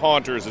Book of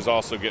Haunters is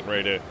also getting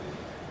ready to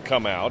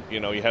come out.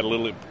 You had a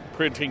little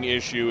printing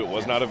issue. It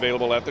was not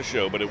available at the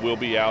show, but it will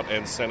be out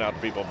and sent out to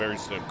people very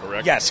soon,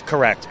 correct? Yes,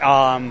 correct.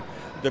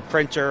 The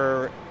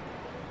printer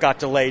got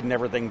delayed and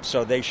everything,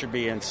 so they should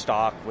be in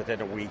stock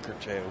within a week or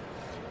two.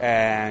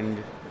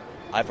 And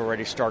I've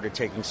already started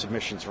taking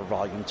submissions for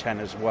Volume 10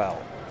 as well.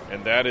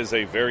 And that is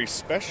a very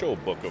special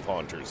Book of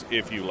Haunters,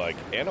 if you like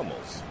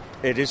animals.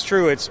 It is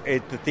true. The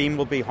theme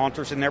will be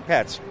haunters and their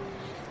pets.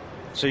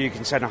 So you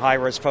can send a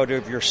high-res photo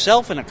of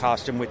yourself in a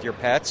costume with your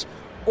pets,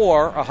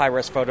 or a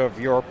high-res photo of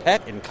your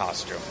pet in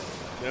costume.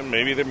 And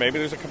maybe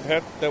there's a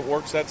pet that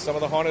works at some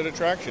of the haunted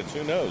attractions.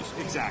 Who knows?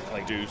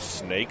 Exactly. Do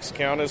snakes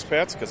count as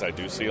pets? Because I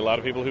do see a lot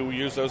of people who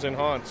use those in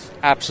haunts.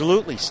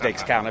 Absolutely,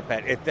 snakes count as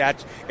pet. If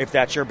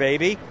that's your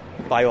baby,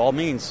 by all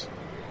means.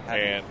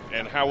 And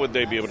how would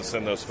they be able to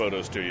send those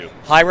photos to you?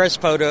 High-res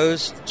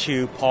photos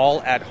to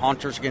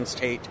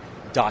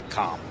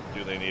paul@hauntersagainst8.com.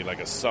 Do they need like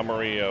a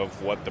summary of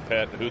who the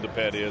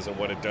pet is and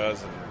what it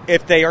does?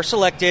 If they are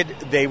selected,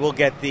 they will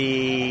get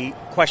the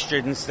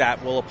questions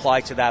that will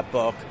apply to that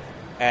book.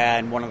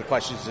 And one of the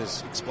questions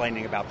is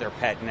explaining about their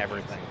pet and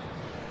everything.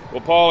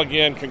 Well, Paul,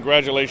 again,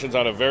 congratulations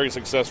on a very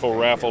successful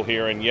raffle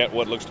here, and yet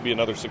what looks to be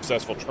another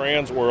successful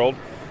Transworld.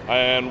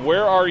 And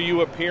where are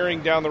you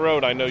appearing down the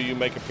road? I know you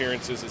make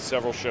appearances at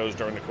several shows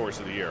during the course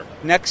of the year.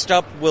 Next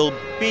up will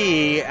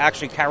be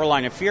actually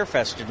Carolina Fear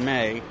Fest in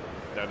May.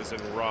 That is in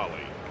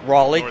Raleigh,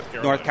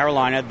 North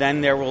Carolina.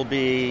 Then there will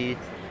be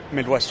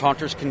Midwest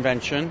Haunters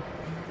Convention,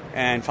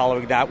 and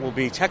following that will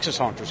be Texas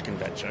Haunters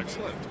Convention.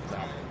 Excellent.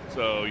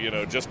 So,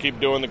 just keep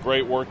doing the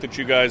great work that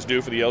you guys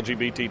do for the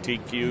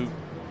LGBTQ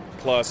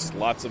plus,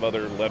 lots of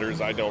other letters.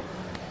 I don't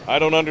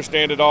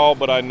understand it all,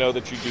 but I know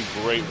that you do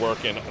great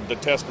work, and the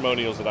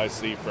testimonials that I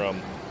see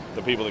from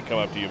the people that come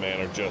up to you,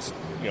 man, are just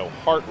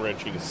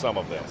heart-wrenching, some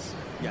of this.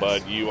 Yes.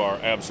 But you are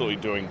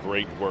absolutely doing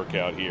great work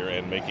out here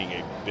and making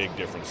a big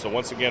difference. So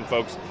once again,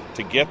 folks,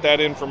 to get that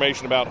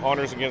information about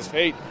Haunters Against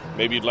Hate,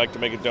 maybe you'd like to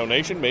make a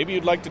donation, maybe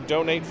you'd like to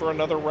donate for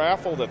another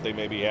raffle that they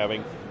may be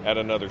having at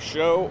another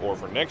show or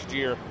for next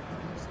year.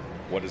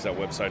 What is that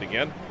website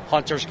again?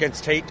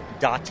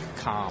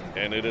 HauntersAgainstHate.com.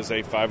 And it is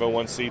a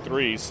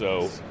 501c3,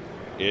 so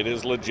it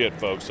is legit,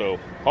 folks. So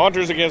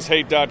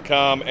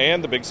HauntersAgainstHate.com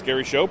and The Big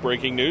Scary Show,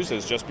 breaking news,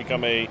 has just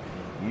become a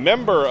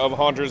member of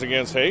Haunters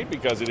Against Hate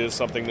because it is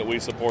something that we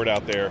support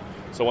out there.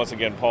 So once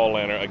again, Paul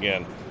Lanner,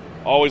 again,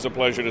 always a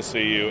pleasure to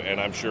see you, and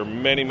I'm sure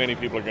many, many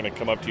people are going to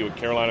come up to you at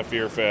Carolina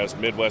Fear Fest,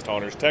 Midwest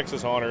Haunters,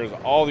 Texas Haunters,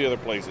 all the other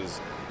places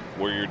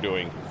where you're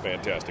doing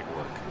fantastic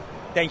work.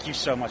 Thank you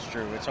so much,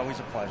 Drew. It's always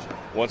a pleasure.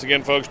 Once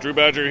again, folks, Drew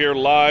Badger here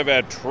live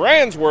at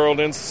Transworld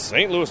in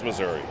St. Louis,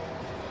 Missouri.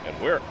 And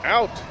we're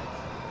out.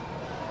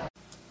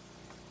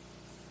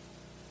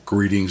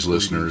 Greetings,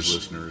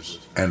 listeners,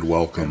 and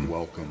welcome.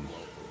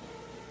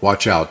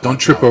 Watch out. Don't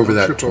trip over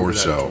that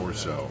torso.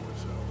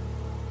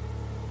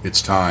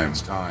 It's time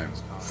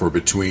for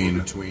Between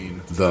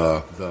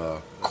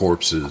the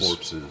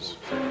Corpses.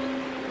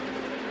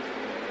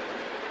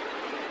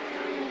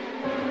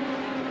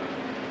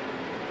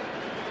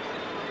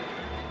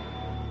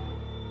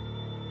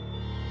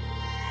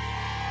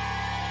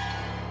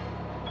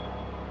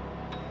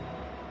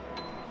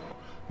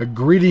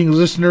 Greetings,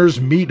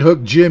 listeners. Meat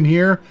Hook Jim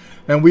here,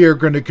 and we are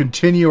going to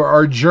continue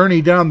our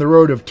journey down the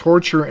road of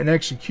torture and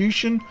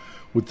execution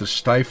with the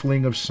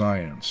stifling of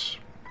science.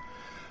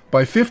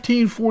 By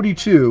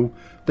 1542,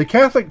 the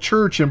Catholic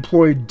Church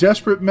employed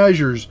desperate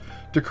measures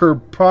to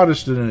curb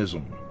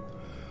Protestantism.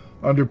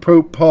 Under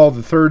Pope Paul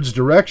III's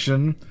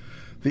direction,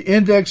 the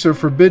Index of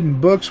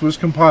Forbidden Books was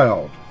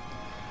compiled.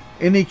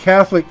 Any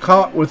Catholic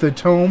caught with a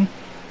tome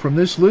from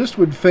this list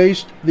would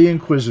face the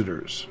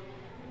Inquisitors.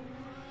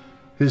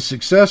 His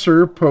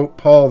successor, Pope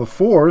Paul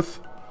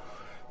IV,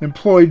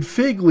 employed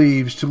fig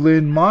leaves to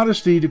lend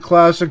modesty to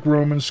classic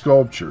Roman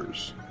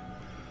sculptures.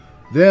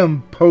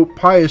 Then Pope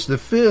Pius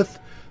V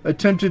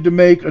attempted to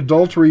make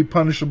adultery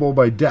punishable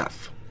by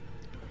death.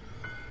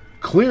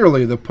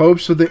 Clearly, the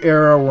popes of the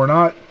era would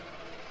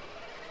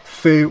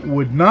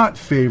not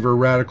favor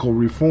radical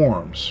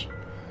reforms.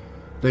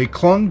 They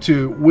clung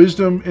to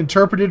wisdom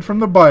interpreted from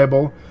the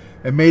Bible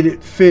and made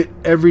it fit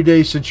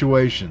everyday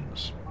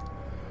situations.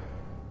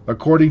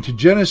 According to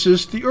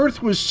Genesis, the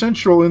earth was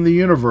central in the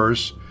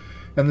universe,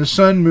 and the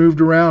sun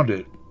moved around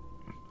it.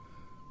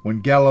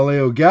 When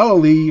Galileo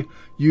Galilei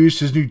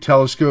used his new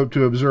telescope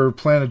to observe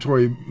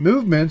planetary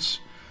movements,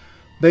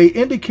 they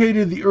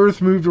indicated the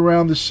earth moved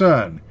around the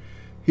sun.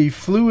 He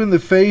flew in the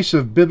face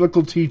of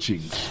biblical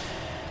teachings.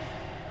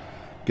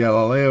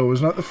 Galileo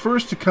was not the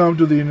first to come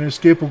to the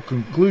inescapable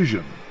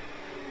conclusion.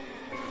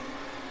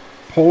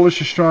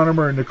 Polish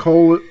astronomer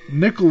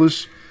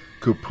Nicholas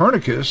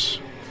Copernicus,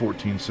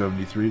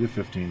 1473 to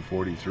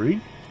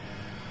 1543,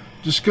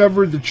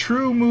 discovered the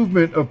true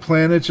movement of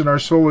planets in our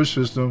solar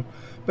system,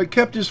 but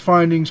kept his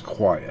findings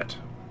quiet.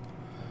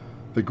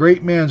 The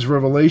great man's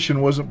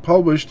revelation wasn't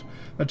published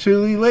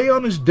until he lay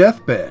on his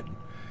deathbed,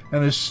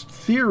 and his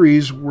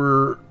theories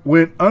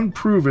went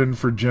unproven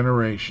for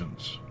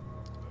generations.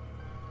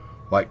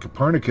 Like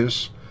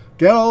Copernicus,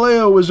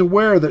 Galileo was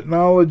aware that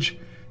knowledge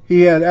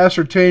he had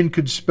ascertained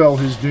could spell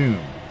his doom.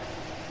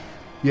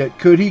 Yet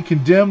could he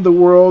condemn the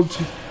world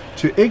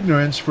to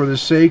ignorance for the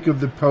sake of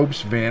the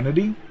Pope's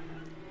vanity?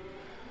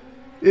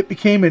 It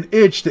became an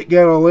itch that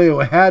Galileo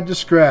had to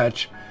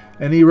scratch,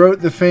 and he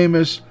wrote the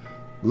famous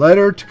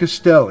Letter to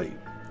Castelli,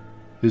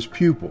 his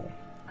pupil,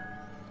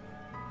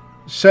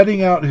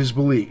 setting out his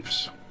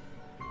beliefs.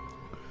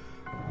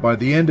 By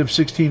the end of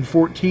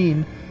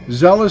 1614,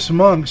 zealous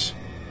monks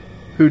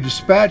who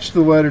dispatched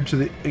the letter to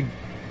the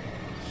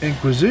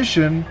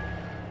Inquisition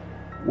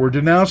were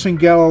denouncing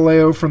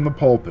Galileo from the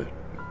pulpit.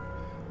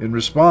 In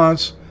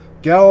response,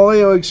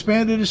 Galileo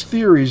expanded his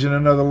theories in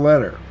another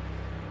letter.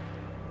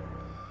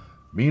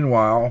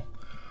 Meanwhile,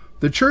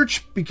 the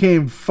church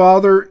became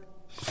further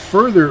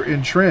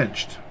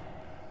entrenched.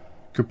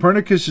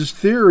 Copernicus's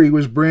theory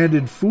was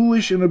branded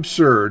foolish and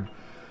absurd,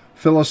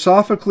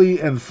 philosophically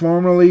and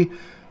formally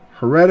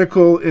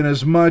heretical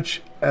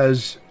inasmuch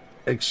as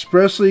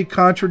expressly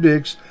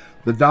contradicts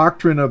the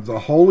doctrine of the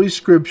Holy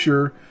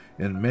Scripture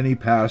in many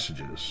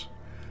passages,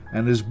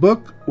 and his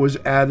book was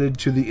added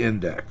to the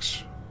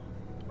index.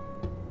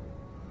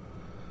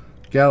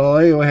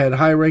 Galileo had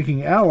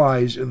high-ranking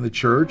allies in the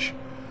church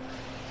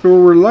who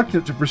were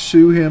reluctant to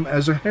pursue him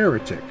as a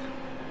heretic.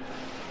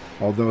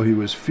 Although he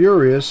was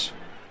furious,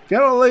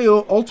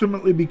 Galileo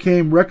ultimately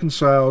became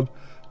reconciled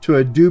to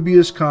a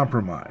dubious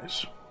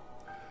compromise.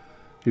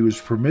 He was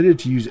permitted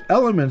to use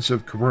elements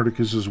of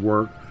Copernicus's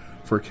work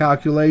for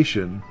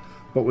calculation,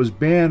 but was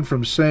banned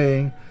from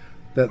saying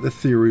that the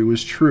theory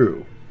was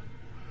true.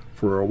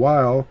 For a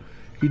while,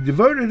 he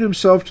devoted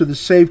himself to the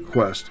safe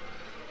quest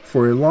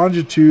for a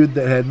longitude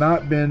that had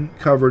not been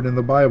covered in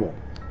the Bible.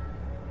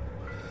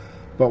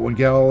 But when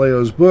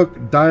Galileo's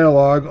book,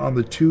 Dialogue on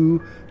the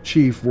Two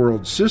Chief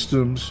World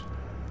Systems,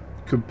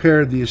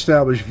 compared the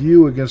established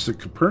view against the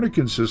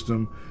Copernican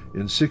system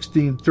in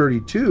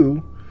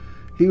 1632,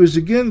 he was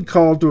again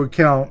called to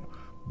account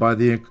by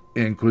the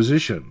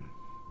Inquisition.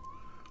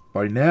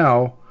 By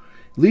now,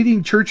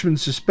 leading churchmen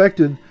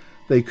suspected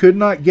they could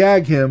not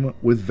gag him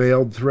with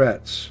veiled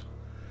threats.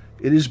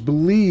 It is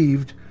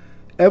believed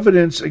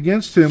evidence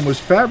against him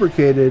was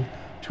fabricated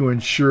to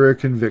ensure a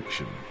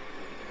conviction.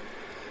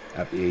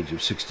 At the age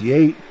of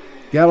 68,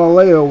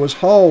 Galileo was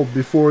hauled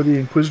before the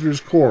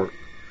Inquisitor's court,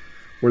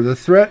 where the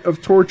threat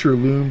of torture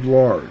loomed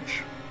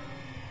large.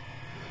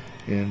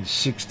 In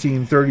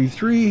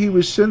 1633, he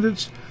was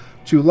sentenced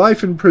to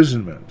life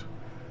imprisonment,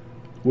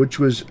 which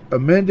was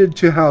amended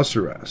to house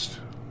arrest.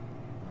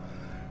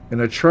 In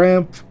a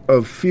triumph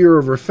of fear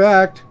over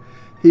fact,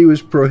 he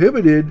was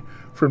prohibited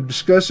from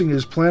discussing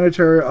his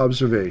planetary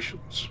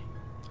observations.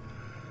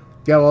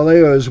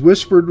 Galileo's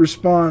whispered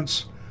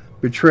response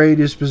betrayed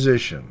his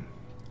position.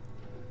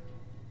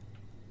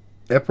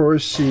 Eppur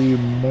si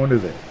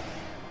moveat.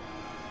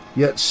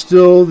 Yet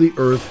still the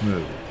earth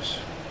moves.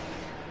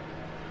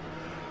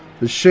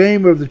 The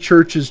shame of the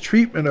Church's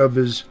treatment of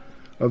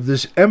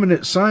this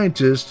eminent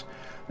scientist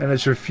and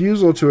its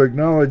refusal to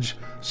acknowledge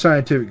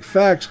scientific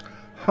facts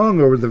hung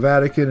over the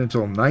Vatican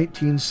until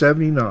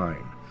 1979,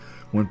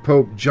 when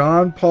Pope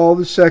John Paul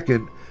II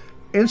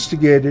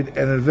instigated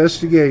an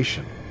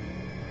investigation.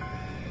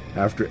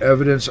 After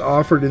evidence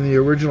offered in the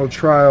original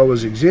trial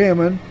was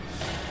examined,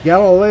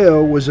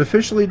 Galileo was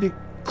officially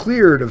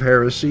cleared of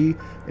heresy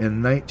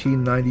in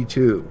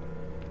 1992.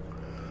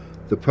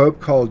 The Pope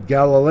called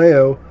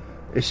Galileo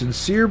a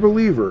sincere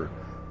believer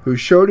who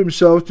showed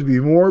himself to be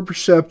more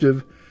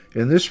perceptive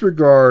in this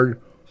regard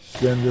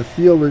than the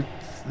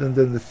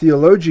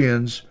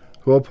theologians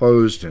who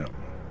opposed him.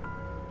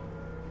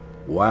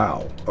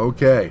 Wow.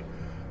 Okay.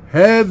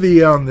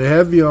 Heavy on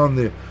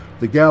the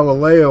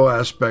Galileo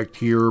aspect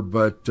here,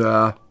 but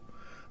I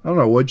don't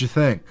know. What'd you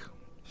think?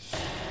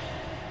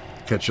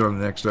 Catch you on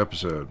the next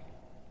episode.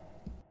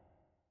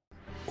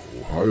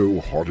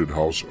 Ohio Haunted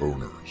House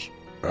owners,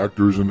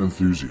 actors, and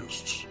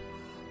enthusiasts,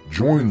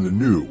 join the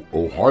new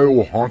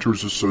Ohio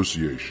Haunters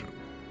Association.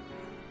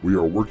 We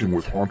are working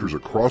with haunters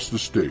across the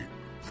state,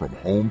 from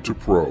home to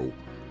pro,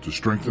 to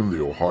strengthen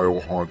the Ohio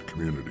haunt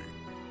community.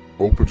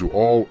 Open to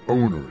all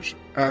owners,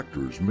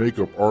 actors,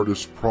 makeup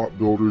artists, prop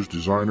builders,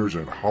 designers,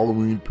 and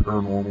Halloween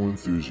paranormal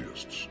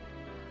enthusiasts.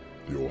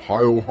 The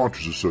Ohio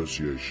Haunters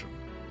Association,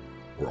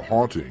 where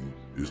haunting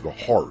is the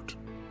heart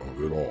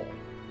of it all.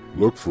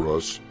 Look for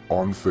us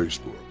on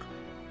Facebook.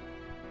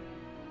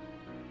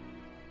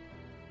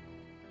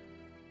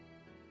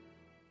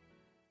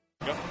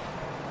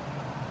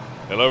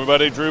 Hello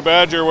everybody, Drew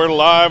Badger. We're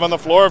live on the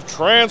floor of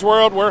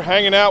Transworld. We're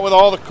hanging out with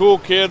all the cool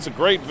kids, the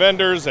great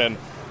vendors, and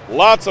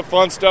lots of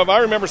fun stuff.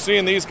 I remember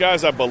seeing these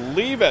guys, I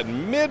believe, at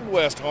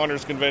Midwest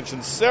Haunters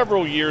Convention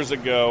several years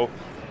ago.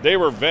 They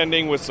were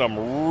vending with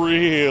some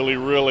really,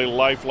 really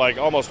lifelike,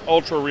 almost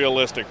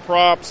ultra-realistic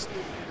props,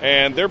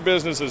 and their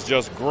business has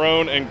just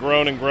grown and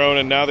grown and grown,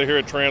 and now they're here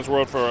at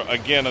Transworld for,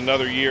 again,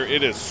 another year.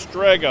 It is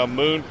Strega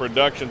Moon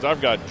Productions.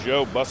 I've got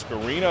Joe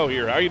Buscarino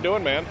here. How you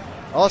doing, man?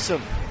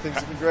 Awesome. Things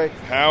have been great.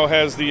 How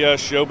has the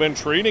show been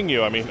treating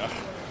you? I mean,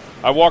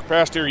 I walked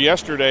past here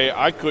yesterday.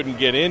 I couldn't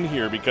get in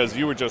here because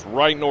you were just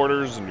writing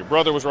orders, and your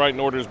brother was writing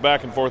orders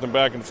back and forth and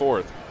back and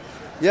forth.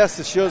 Yes,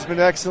 the show's been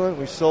excellent.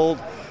 We sold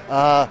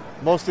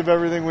most of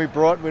everything we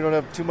brought. We don't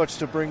have too much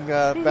to bring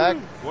back.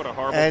 What a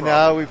horrible And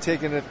problem. we've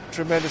taken a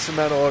tremendous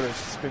amount of orders.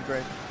 It's been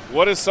great.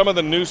 What is some of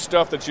the new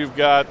stuff that you've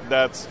got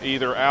that's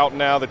either out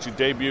now that you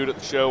debuted at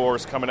the show or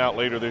is coming out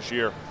later this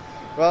year?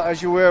 Well,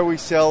 as you're aware, we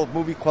sell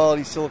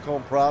movie-quality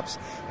silicone props,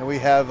 and we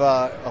have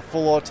a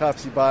full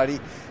autopsy body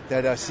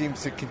that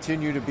seems to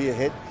continue to be a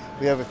hit.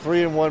 We have a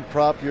 3-in-1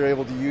 prop you're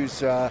able to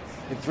use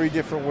in 3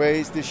 different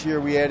ways. This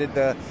year we added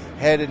the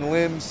head and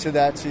limbs to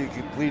that so you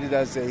can complete it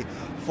as a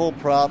full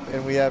prop,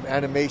 and we have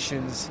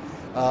animations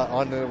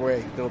on the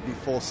way that'll be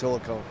full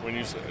silicone. When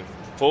you say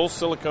full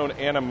silicone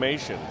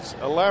animations,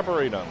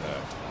 elaborate on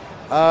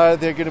that.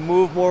 They're going to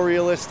move more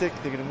realistic.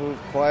 They're going to move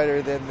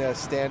quieter than the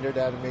standard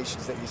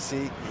animations that you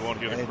see. You won't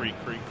hear the creak,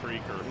 creak,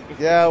 creak? Or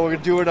Yeah, we're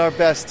doing our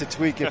best to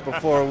tweak it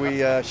before we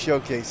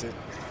showcase it.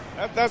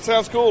 That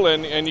sounds cool,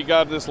 and you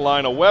got this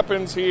line of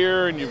weapons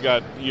here, and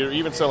you're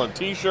even selling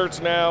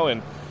T-shirts now,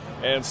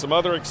 and some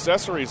other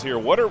accessories here.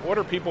 What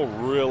are people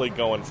really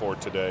going for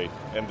today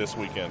and this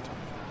weekend?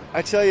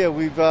 I tell you,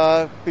 we've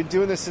been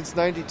doing this since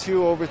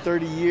 '92, over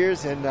 30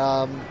 years, and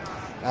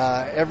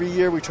every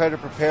year we try to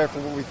prepare for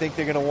what we think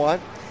they're going to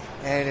want,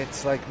 and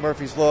it's like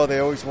Murphy's Law. They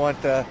always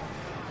want the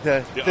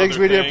things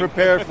we didn't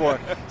prepare for.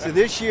 So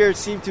this year it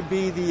seemed to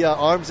be the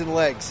arms and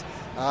legs.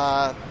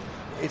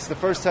 It's the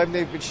first time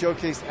they've been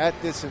showcased at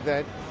this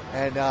event,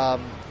 and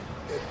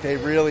they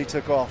really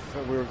took off.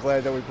 We were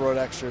glad that we brought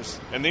extras.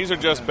 And these are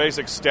just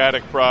basic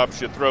static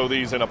props. You throw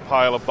these in a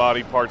pile of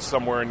body parts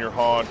somewhere in your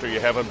haunt, or you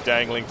have them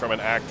dangling from an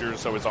actor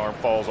so his arm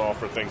falls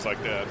off or things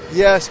like that.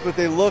 Yes, but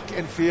they look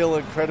and feel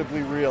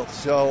incredibly real.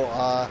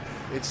 So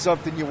it's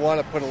something you want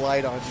to put a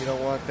light on. You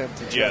don't want them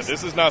to just... Yeah,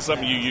 this is not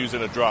something you use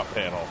in a drop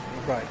panel.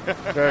 Right.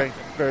 Very,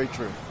 very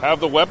true. How have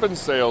the weapons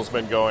sales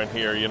been going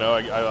here? You know,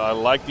 I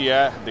like the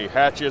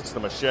hatchets, the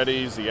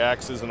machetes, the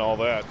axes, and all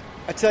that.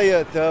 I tell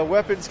you, the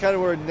weapons kind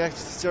of were a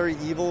necessary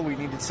evil. We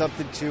needed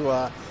something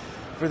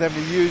for them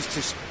to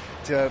use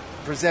to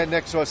present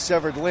next to our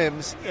severed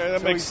limbs. Yeah,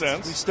 that makes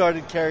sense. We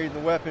started carrying the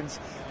weapons.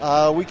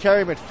 We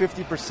carry them at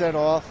 50%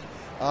 off.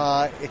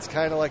 It's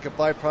kind of like a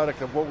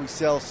byproduct of what we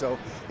sell, so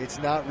it's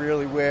not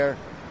really where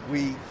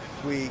we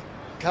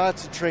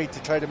concentrate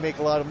to try to make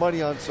a lot of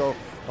money on. So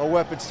our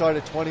weapons start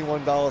at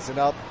 $21 and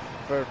up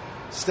for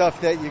stuff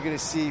that you're going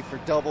to see for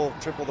double,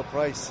 triple the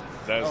price.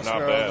 That is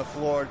not elsewhere bad. On the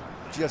floor,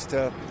 just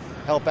to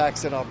help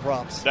accent our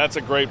props. That's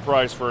a great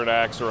price for an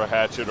axe or a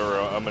hatchet or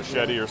a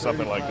machete or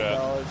something like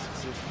that.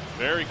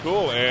 Very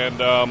cool. And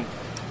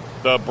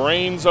the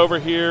brains over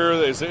here,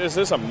 is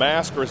this a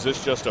mask or is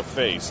this just a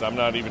face? I'm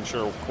not even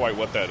sure quite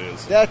what that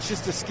is. That's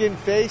just a skin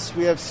face.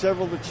 We have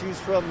several to choose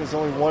from. There's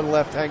only one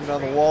left hanging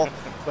on the wall,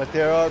 but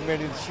there are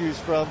many to choose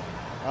from.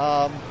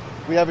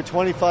 We have a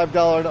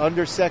 $25 and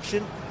under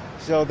section.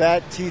 So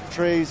that, teeth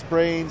trays,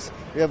 brains.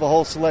 We have a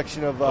whole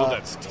selection of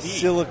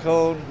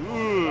silicone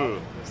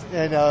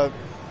and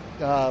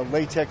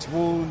latex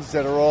wounds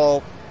that are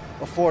all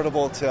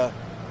affordable to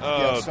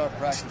start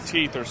practicing.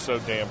 Teeth are so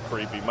damn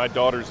creepy. My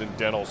daughter's in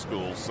dental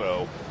school,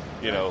 so,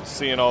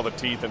 seeing all the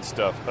teeth and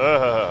stuff,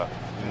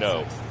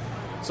 no.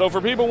 So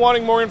for people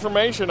wanting more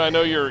information, I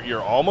know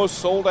you're almost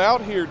sold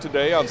out here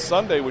today on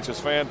Sunday, which is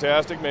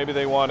fantastic. Maybe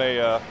they want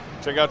to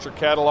check out your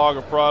catalog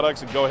of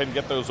products and go ahead and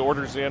get those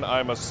orders in.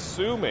 I'm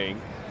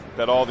assuming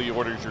that all the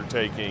orders you're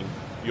taking,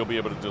 you'll be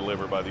able to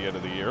deliver by the end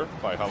of the year,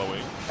 by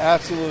Halloween.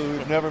 Absolutely.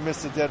 We've never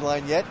missed a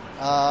deadline yet.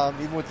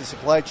 Even with the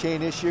supply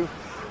chain issue,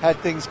 had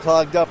things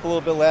clogged up a little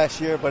bit last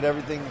year, but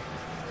everything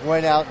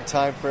went out in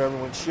time for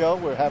everyone's show,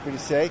 we're happy to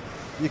say.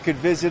 You could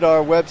visit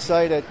our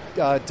website at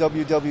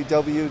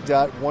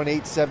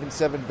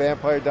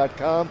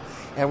www.1877vampire.com,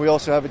 and we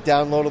also have a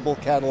downloadable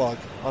catalog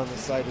on the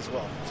site as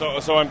well.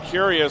 So I'm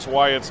curious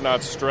why it's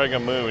not Strega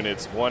Moon,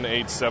 it's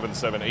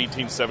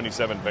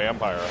 1877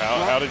 Vampire.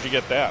 How did you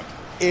get that?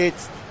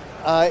 It's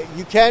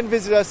you can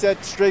visit us at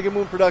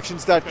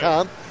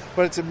StregaMoonProductions.com,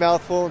 but it's a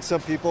mouthful, and some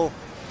people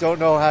don't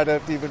know how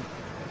to even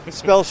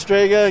spell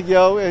Strega.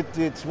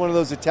 It's one of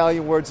those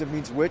Italian words that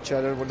means witch. I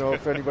don't know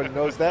if anybody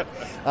knows that.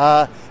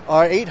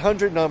 Our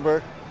 800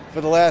 number for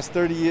the last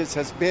 30 years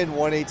has been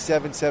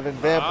 1877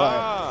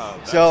 Vampire.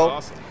 That's so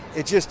awesome.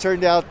 It just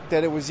turned out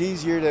that it was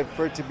easier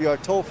for it to be our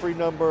toll-free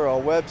number,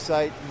 our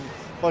website, and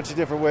a bunch of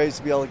different ways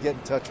to be able to get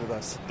in touch with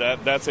us.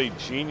 That's a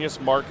genius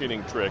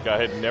marketing trick. I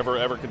had never,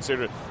 ever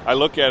considered it. I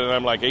look at it and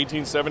I'm like,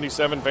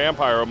 1877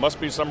 Vampire. It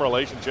must be some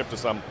relationship to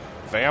some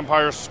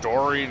vampire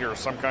story or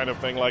some kind of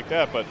thing like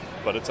that, but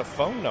it's a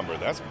phone number.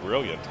 That's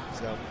brilliant.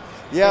 So,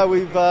 yeah,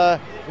 we've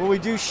when we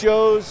do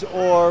shows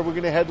or we're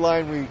going to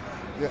headline, we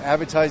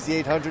advertise the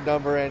 800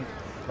 number, and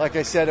like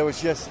I said, it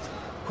was just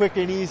quick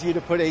and easy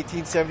to put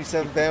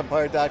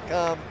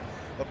 1877vampire.com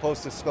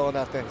opposed to spelling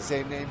out that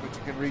same name, but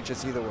you can reach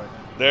us either way.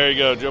 There you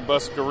go, Joe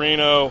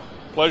Buscarino.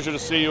 Pleasure to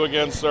see you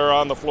again, sir,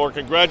 on the floor.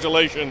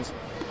 Congratulations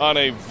on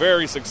a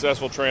very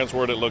successful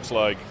Transworld, it looks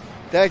like.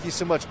 Thank you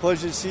so much.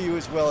 Pleasure to see you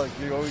as well.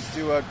 You always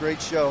do a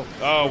great show.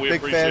 Oh, We're we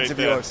big appreciate fans of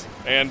that. yours.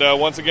 And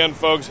once again,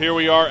 folks, here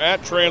we are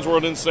at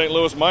Transworld in St.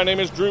 Louis. My name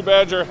is Drew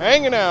Badger,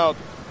 hanging out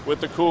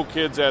with the cool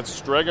kids at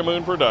Strega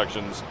Moon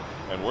Productions,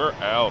 and we're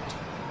out.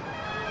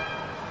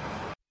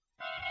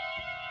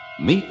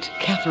 Meet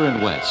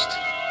Catherine West,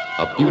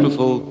 a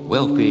beautiful,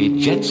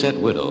 wealthy, jet-set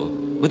widow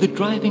with a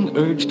driving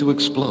urge to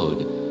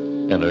explode,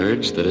 an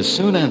urge that is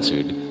soon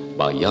answered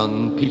by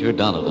young Peter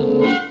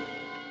Donovan.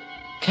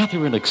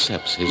 Catherine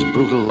accepts his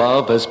brutal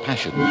love as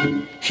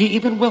passion. She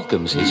even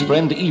welcomes his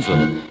friend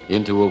Eva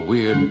into a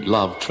weird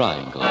love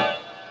triangle.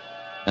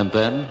 And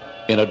then,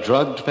 in a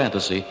drugged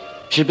fantasy,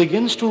 she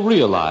begins to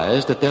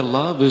realize that their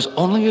love is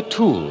only a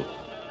tool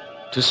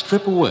to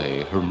strip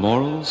away her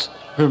morals,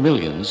 her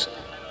millions,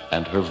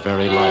 and her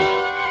very life.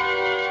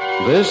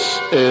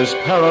 This is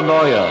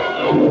Paranoia,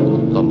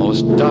 the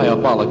most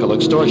diabolical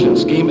extortion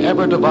scheme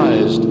ever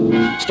devised,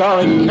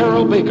 starring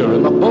Carol Baker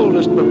in the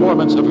boldest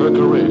performance of her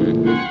career.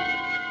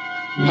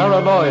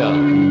 Paranoia,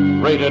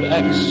 rated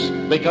X,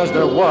 because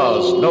there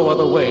was no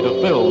other way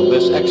to film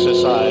this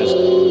exercise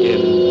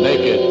in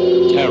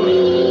naked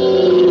terror.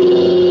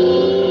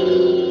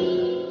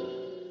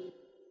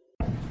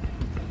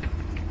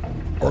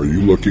 Are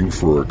you looking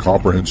for a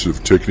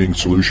comprehensive ticketing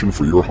solution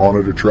for your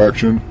haunted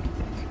attraction?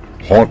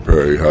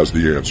 HauntPay has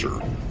the answer.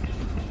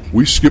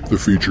 We skip the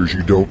features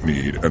you don't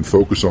need and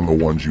focus on the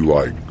ones you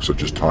like,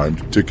 such as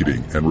timed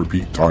ticketing and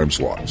repeat time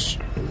slots,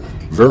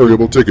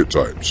 variable ticket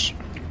types,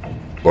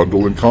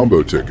 bundle and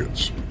combo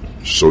tickets,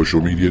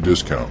 social media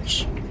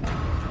discounts,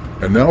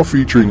 and now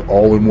featuring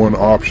all-in-one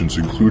options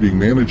including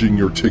managing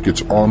your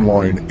tickets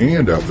online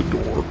and at the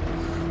door,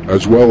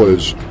 as well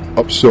as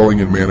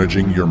upselling and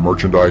managing your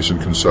merchandise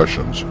and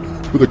concessions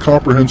with a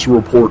comprehensive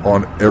report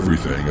on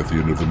everything at the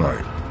end of the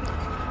night.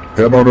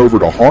 Head on over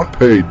to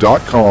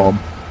hauntpay.com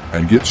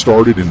and get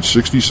started in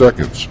 60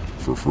 seconds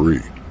for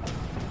free.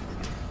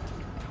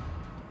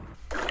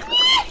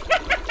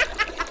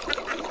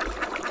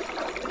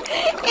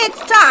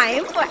 It's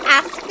time for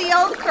Ask the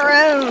Old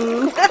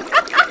Crone.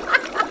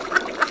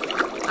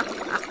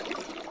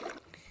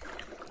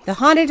 The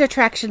Haunted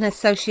Attraction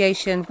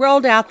Association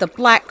rolled out the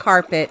black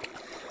carpet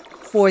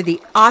for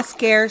the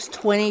Oscars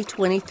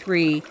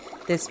 2023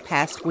 this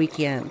past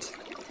weekend.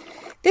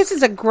 This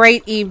is a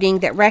great evening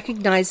that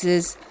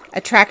recognizes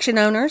attraction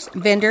owners,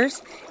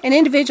 vendors, and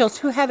individuals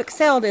who have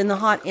excelled in the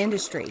haunt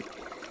industry.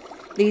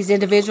 These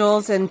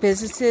individuals and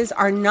businesses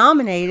are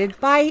nominated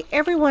by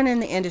everyone in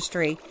the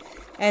industry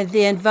and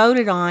then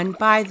voted on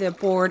by the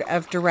board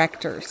of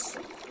directors.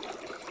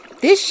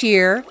 This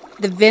year,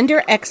 the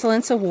Vendor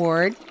Excellence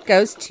Award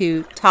goes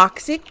to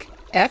Toxic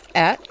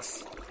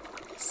FX,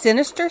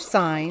 Sinister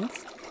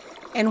Signs,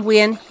 and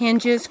Win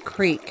Hinges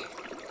Creek.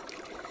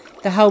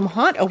 The Home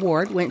Haunt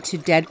Award went to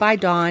Dead by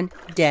Dawn,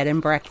 Dead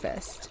and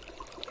Breakfast.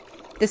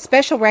 The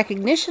Special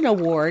Recognition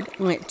Award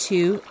went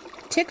to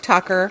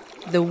TikToker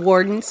The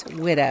Warden's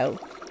Widow.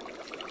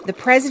 The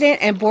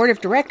President and Board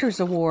of Directors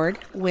Award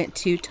went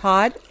to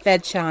Todd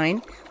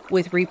Fedshine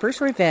with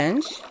Reaper's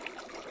Revenge.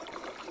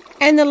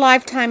 And the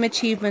Lifetime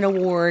Achievement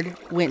Award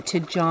went to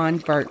John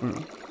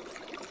Burton.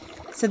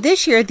 So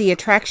this year, the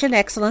Attraction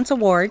Excellence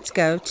Awards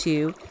go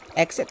to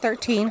Exit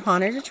 13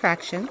 Haunted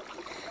Attraction,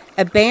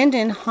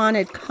 Abandoned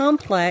Haunted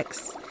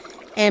Complex,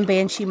 and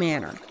Banshee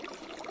Manor.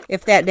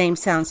 If that name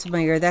sounds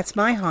familiar, that's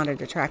my haunted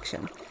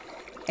attraction.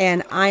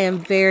 And I am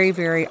very,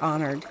 very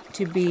honored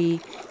to be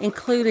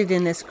included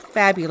in this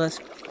fabulous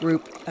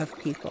group of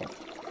people.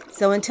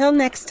 So until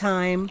next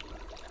time,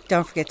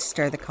 don't forget to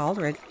stir the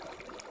cauldron.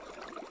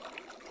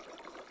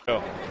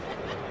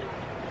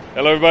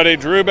 Hello everybody,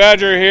 Drew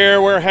Badger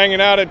here. We're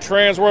hanging out at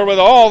Transworld with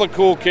all the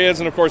cool kids,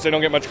 and of course they don't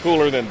get much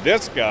cooler than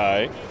this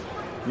guy,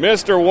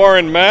 Mr.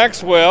 Warren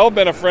Maxwell.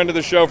 Been a friend of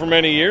the show for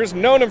many years,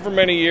 known him for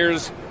many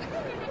years,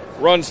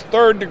 runs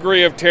Third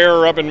Degree of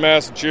Terror up in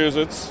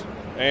Massachusetts,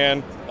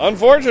 and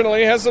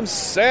unfortunately has some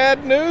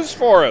sad news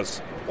for us.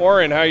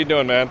 Warren, how you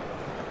doing, man?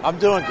 I'm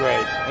doing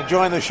great.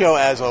 Enjoying the show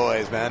as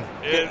always, man.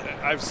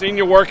 I've seen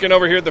you working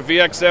over here at the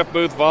VXF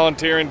booth,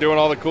 volunteering, doing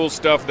all the cool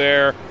stuff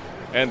there.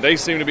 And they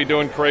seem to be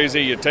doing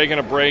crazy. You're taking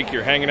a break.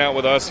 You're hanging out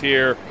with us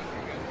here.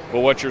 But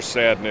what's your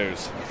sad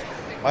news?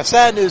 My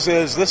sad news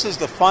is this is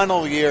the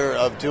final year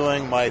of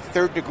doing my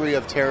Third Degree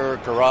of Terror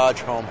garage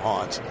home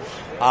haunts.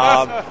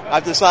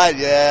 I've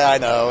decided, I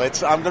know,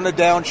 I'm going to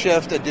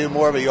downshift and do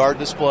more of a yard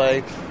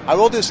display. I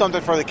will do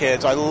something for the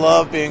kids. I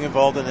love being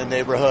involved in the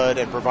neighborhood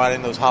and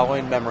providing those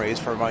Halloween memories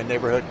for my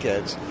neighborhood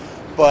kids.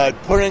 But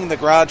putting the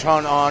garage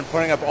haunt on,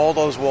 putting up all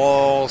those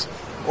walls,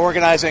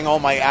 organizing all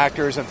my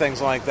actors and things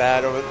like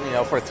that,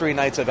 for 3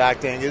 nights of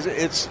acting,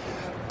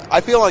 I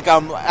feel like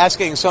I'm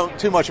asking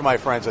too much of my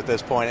friends at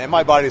this point, and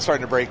my body's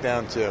starting to break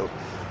down too.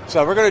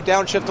 So we're going to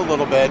downshift a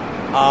little bit.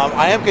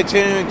 I am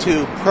continuing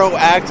to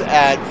pro-act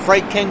at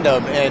Fright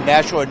Kingdom in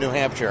Nashua, New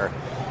Hampshire.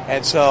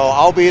 And so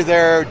I'll be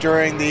there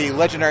during the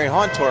Legendary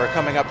Haunt Tour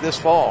coming up this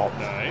fall.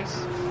 Nice.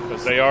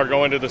 Because they are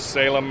going to the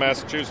Salem,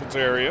 Massachusetts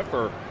area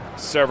for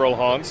several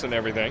haunts and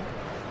everything.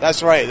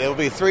 That's right. There will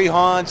be 3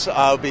 haunts.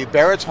 It'll be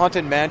Barrett's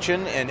Haunted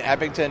Mansion in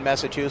Abington,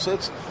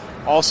 Massachusetts.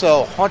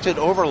 Also, Haunted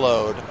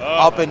Overload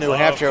up in New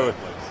Hampshire,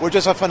 which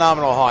is a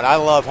phenomenal haunt. I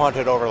love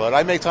Haunted Overload.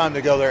 I make time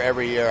to go there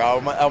every year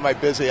on my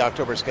busy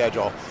October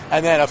schedule.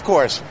 And then, of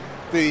course,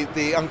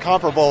 the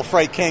incomparable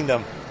Fright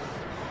Kingdom.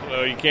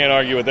 Well, you can't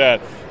argue with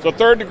that. So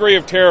Third Degree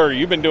of Terror,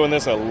 you've been doing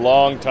this a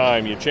long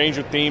time. You change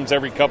your themes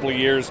every couple of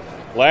years.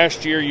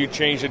 Last year, you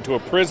changed it to a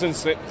prison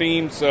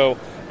theme, so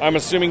I'm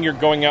assuming you're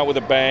going out with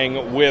a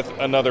bang with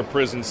another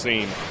prison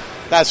scene.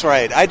 That's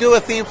right. I do a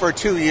theme for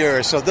 2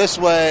 years, so this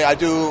way I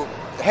do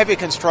heavy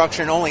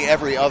construction only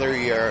every other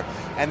year,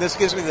 and this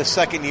gives me the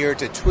second year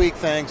to tweak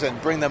things and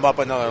bring them up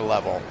another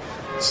level.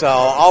 So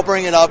I'll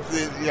bring it up,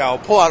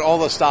 pull out all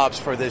the stops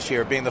for this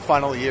year, being the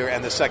final year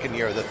and the second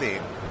year of the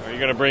theme. Are you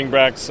going to bring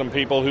back some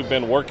people who've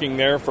been working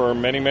there for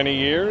many, many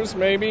years,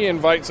 maybe?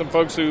 Invite some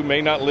folks who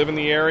may not live in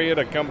the area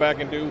to come back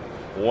and do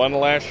one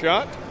last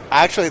shot?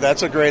 Actually,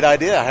 that's a great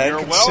idea. I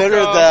hadn't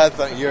considered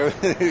that. You're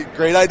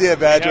great idea,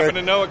 Badger. I happen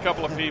to know a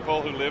couple of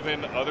people who live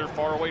in other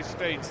faraway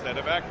states that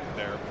have acted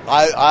there.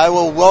 I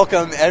will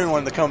welcome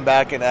everyone to come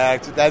back and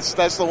act.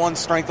 That's the one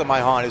strength of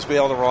my haunt, is be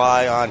able to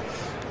rely on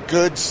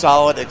good,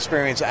 solid,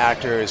 experienced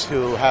actors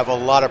who have a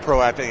lot of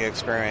pro acting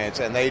experience,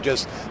 and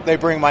they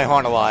bring my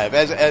haunt alive.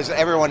 As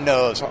everyone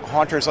knows,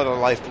 haunters are the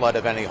lifeblood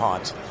of any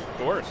haunt. Of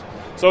course.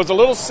 So it's a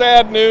little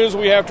sad news.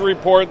 We have to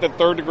report that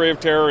Third Degree of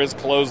Terror is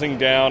closing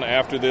down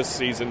after this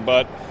season,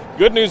 but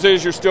good news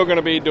is you're still going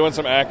to be doing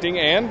some acting,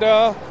 and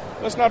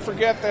let's not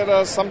forget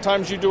that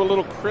sometimes you do a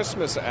little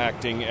Christmas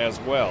acting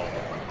as well.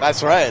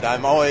 That's right.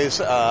 I'm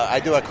always, I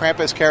do a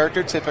Krampus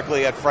character,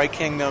 typically at Fright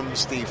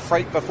Kingdom's the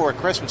Fright Before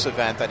Christmas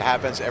event that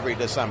happens every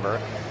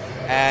December.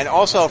 And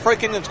also, Fright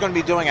Kingdom's going to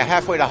be doing a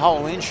Halfway to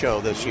Halloween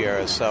show this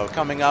year. So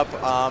coming up,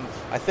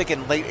 I think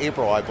in late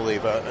April, I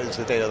believe, is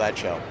the date of that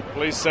show.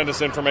 Please send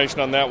us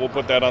information on that. We'll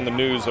put that on the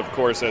news, of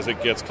course, as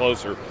it gets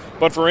closer.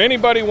 But for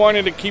anybody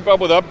wanting to keep up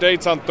with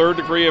updates on Third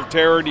Degree of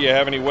Terror, do you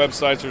have any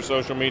websites or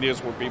social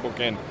medias where people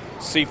can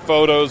see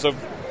photos of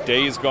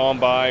days gone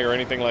by or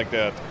anything like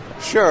that?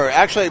 Sure.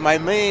 Actually, my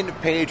main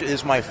page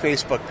is my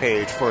Facebook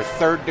page for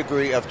Third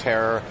Degree of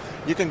Terror.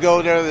 You can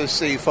go there to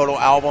see photo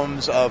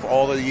albums of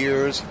all the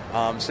years,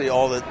 see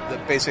all the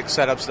basic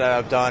setups that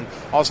I've done,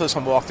 also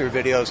some walkthrough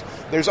videos.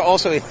 There's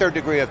also a Third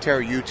Degree of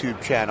Terror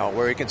YouTube channel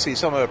where you can see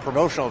some of the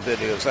promotional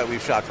videos that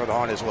we've shot for the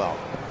haunt as well.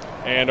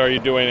 And are you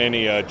doing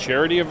any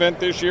charity event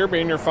this year,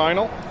 being your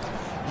final?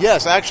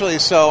 Yes, actually.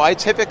 So I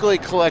typically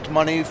collect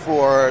money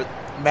for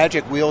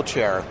Magic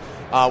Wheelchair,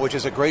 which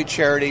is a great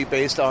charity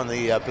based on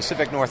the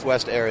Pacific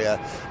Northwest area.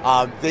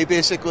 They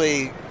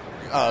basically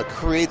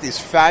create these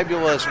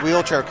fabulous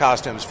wheelchair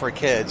costumes for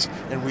kids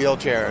in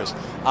wheelchairs,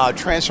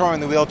 transforming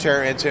the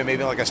wheelchair into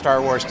maybe like a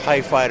Star Wars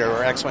TIE fighter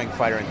or X-Wing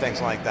fighter and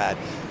things like that.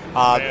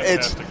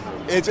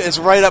 It's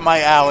right up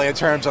my alley in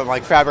terms of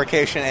like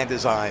fabrication and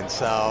design.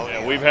 So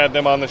yeah, we've had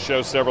them on the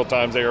show several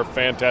times. They are a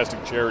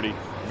fantastic charity,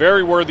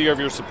 very worthy of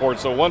your support.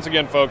 So once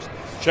again, folks,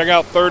 check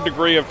out Third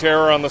Degree of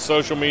Terror on the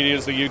social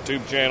medias, the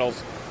YouTube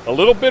channels. A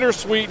little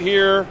bittersweet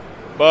here,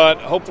 but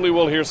hopefully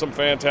we'll hear some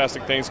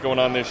fantastic things going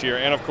on this year.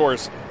 And, of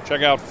course,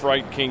 check out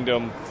Fright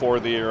Kingdom for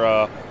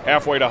their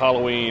Halfway to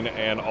Halloween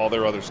and all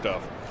their other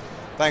stuff.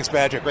 Thanks,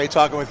 Badger. Great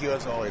talking with you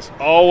as always.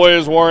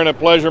 Always, Warren. A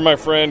pleasure, my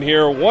friend,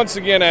 here once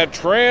again at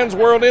Trans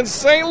World in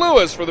St.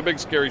 Louis for the Big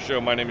Scary Show.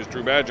 My name is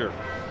Drew Badger,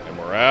 and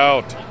we're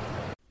out.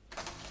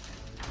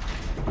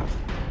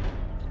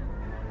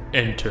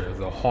 Enter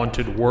the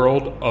haunted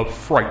world of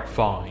Fright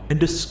Find and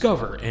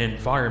discover an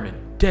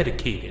environment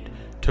dedicated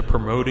to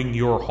promoting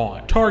your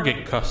haunt.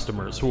 Target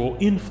customers who will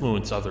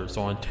influence others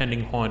on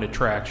attending haunt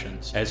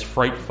attractions, as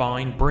Fright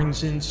Find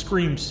brings in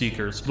scream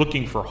seekers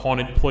looking for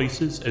haunted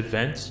places,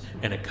 events,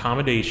 and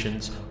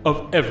accommodations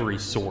of every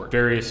sort.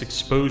 Various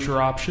exposure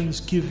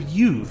options give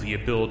you the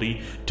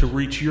ability to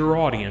reach your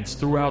audience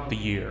throughout the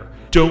year.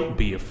 Don't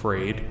be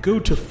afraid. Go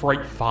to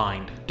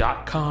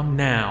frightfind.com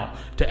now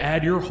to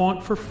add your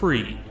haunt for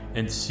free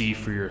and see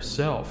for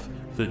yourself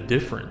the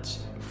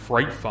difference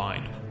Fright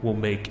Find will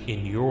make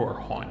in your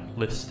haunt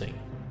listing.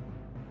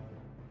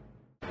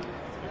 Here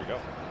we go.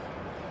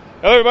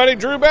 Hello, everybody.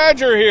 Drew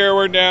Badger here.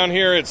 We're down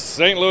here at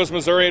St. Louis,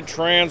 Missouri at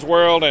Trans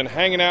World and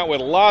hanging out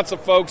with lots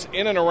of folks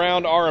in and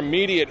around our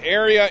immediate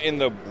area in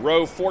the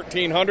row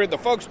 1400. The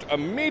folks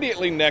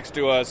immediately next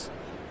to us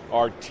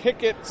are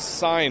Ticket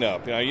Sign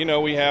Up. Now, you know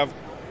we have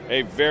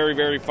a very,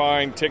 very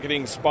fine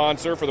ticketing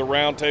sponsor for the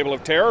Round Table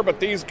of Terror, but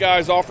these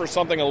guys offer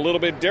something a little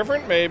bit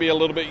different, maybe a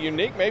little bit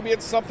unique. Maybe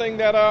it's something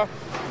that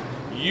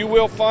you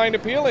will find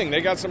appealing. They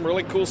got some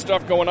really cool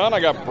stuff going on. I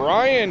got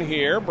Brian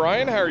here.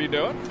 Brian, how are you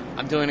doing?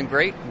 I'm doing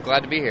great. I'm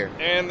glad to be here.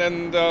 And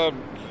then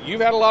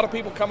you've had a lot of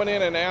people coming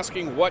in and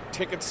asking what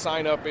Ticket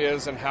Sign Up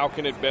is and how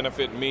can it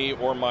benefit me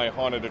or my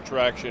haunted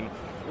attraction.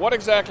 What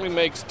exactly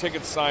makes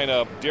Ticket Sign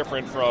Up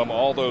different from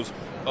all those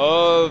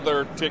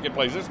other ticket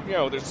places? You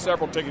know, there's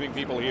several ticketing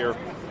people here.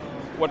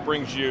 What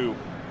brings you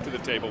to the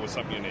table with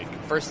something unique?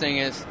 First thing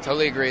is,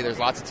 totally agree, there's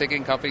lots of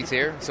ticketing companies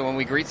here. So when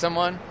we greet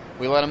someone,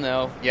 we let them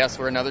know, yes,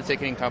 we're another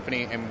ticketing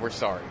company and we're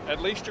sorry.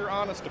 At least you're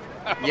honest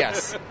about it.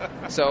 Yes.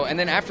 So, and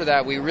then after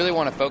that, we really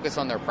want to focus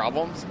on their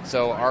problems.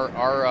 So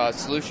our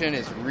solution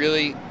is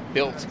really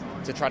built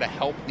to try to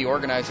help the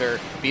organizer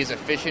be as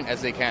efficient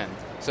as they can.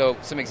 So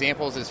some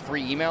examples is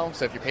free email.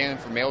 So if you're paying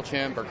for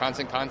MailChimp or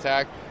Constant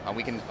Contact,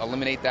 we can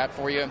eliminate that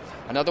for you.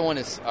 Another one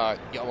is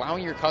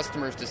allowing your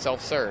customers to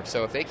self-serve.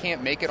 So if they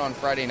can't make it on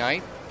Friday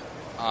night,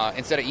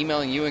 instead of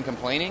emailing you and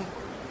complaining,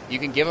 you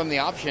can give them the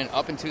option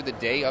up into the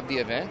day of the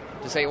event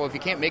to say, well, if you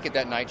can't make it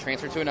that night,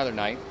 transfer to another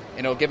night, and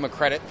it'll give them a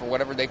credit for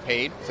whatever they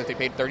paid. So if they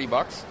paid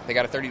 $30, they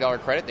got a $30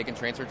 credit, they can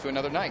transfer to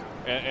another night.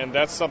 And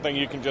that's something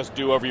you can just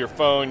do over your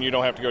phone. You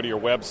don't have to go to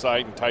your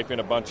website and type in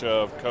a bunch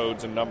of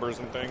codes and numbers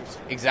and things?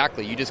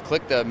 Exactly. You just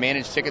click the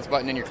Manage Tickets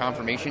button in your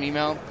confirmation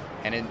email,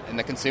 and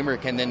the consumer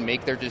can then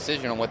make their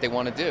decision on what they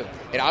want to do.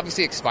 It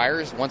obviously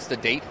expires once the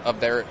date of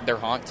their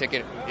haunt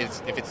ticket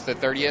is, if it's the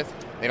 30th,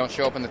 they don't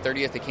show up on the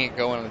 30th, they can't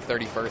go on the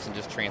 31st and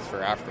just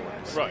transfer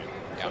afterwards. Right.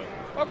 Yeah.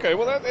 Okay,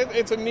 well,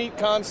 it's a neat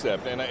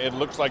concept, and it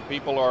looks like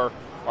people are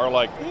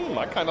like,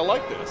 I kind of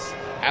like this.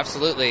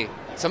 Absolutely.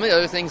 Some of the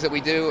other things that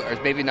we do are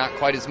maybe not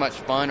quite as much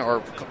fun,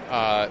 or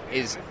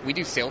is we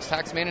do sales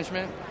tax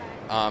management.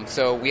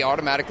 So we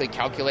automatically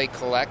calculate,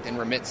 collect, and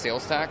remit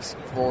sales tax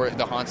for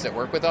the haunts that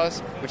work with us,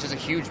 which is a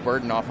huge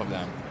burden off of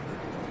them.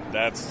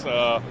 That's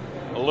a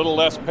little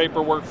less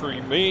paperwork for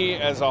me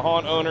as a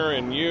haunt owner,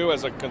 and you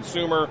as a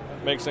consumer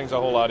makes things a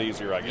whole lot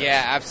easier, I guess.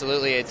 Yeah,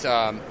 absolutely.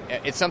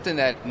 It's something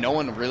that no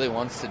one really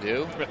wants to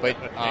do, but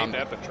ain't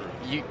that the truth?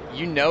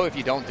 You know, if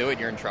you don't do it,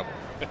 you're in trouble.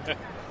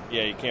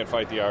 Yeah, you can't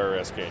fight the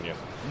IRS, can you?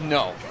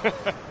 No.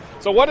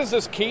 So what is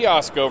this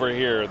kiosk over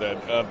here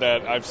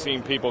that I've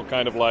seen people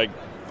kind of like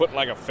putting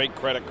like a fake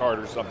credit card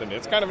or something?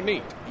 It's kind of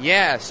neat.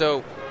 Yeah,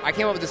 so I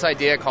came up with this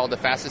idea called the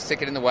fastest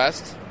ticket in the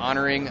West,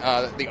 honoring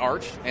the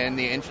arch and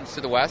the entrance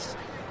to the West.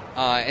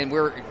 And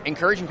we're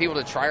encouraging people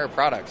to try our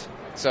product.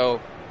 So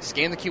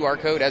scan the QR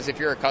code as if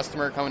you're a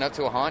customer coming up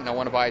to a haunt and I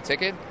want to buy a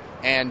ticket.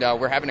 And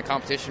we're having a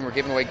competition. We're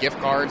giving away gift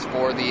cards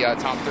for the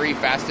top 3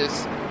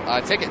 fastest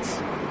tickets.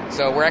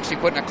 So we're actually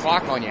putting a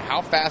clock on you.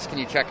 How fast can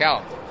you check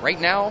out? Right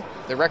now,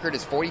 the record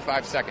is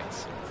 45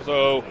 seconds.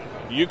 So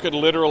you could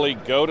literally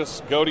go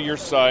to your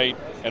site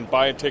and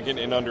buy a ticket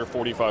in under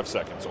 45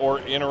 seconds, or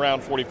in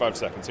around 45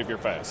 seconds if you're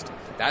fast.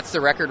 That's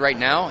the record right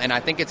now, and I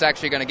think it's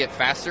actually going to get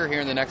faster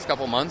here in the next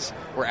couple months.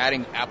 We're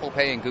adding Apple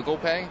Pay and Google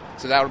Pay,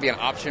 so that will be an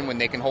option when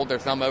they can hold their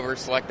thumb over,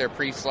 select their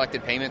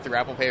pre-selected payment through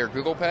Apple Pay or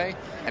Google Pay,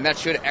 and that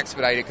should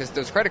expedite it because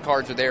those credit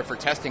cards are there for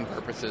testing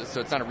purposes, so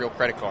it's not a real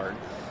credit card.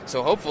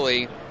 So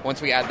hopefully,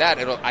 once we add that,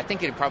 I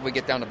think it'd probably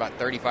get down to about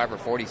 35 or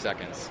 40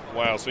 seconds.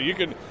 Wow, so you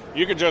could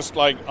just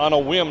like on a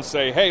whim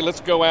say, hey, let's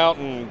go out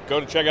and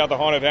go to check out the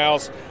haunted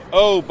house.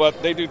 Oh,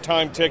 but they do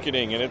time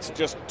ticketing, and it's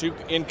just too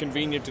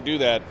inconvenient to do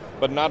that.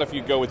 But not if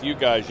you go with you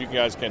guys. You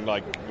guys can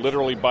like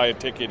literally buy a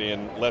ticket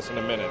in less than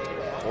a minute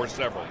or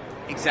several.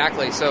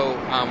 Exactly. So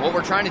what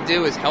we're trying to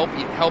do is help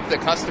the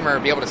customer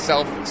be able to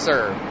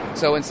self-serve.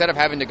 So instead of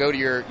having to go to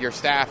your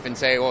staff and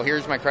say, well,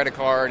 here's my credit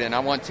card and I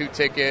want 2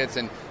 tickets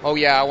and, oh,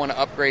 yeah, I want to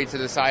upgrade to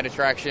the side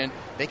attraction,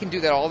 they can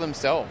do that all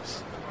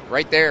themselves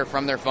right there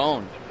from their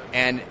phone.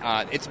 And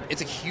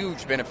it's a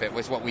huge benefit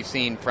with what we've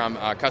seen from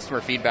customer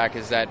feedback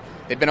is that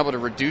they've been able to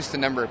reduce the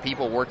number of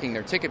people working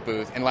their ticket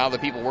booth and allow the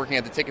people working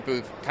at the ticket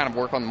booth kind of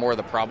work on more of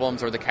the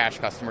problems or the cash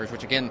customers,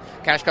 which, again,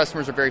 cash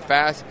customers are very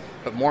fast,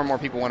 but more and more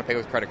people want to pay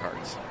with credit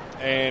cards.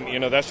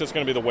 And, that's just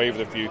going to be the wave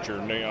of the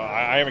future.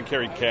 I haven't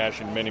carried cash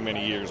in many,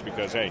 many years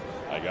because, hey,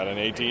 I got an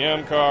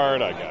ATM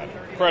card, I got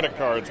credit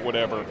cards,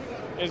 whatever.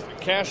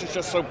 Cash is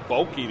just so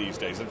bulky these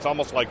days. It's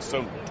almost like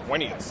so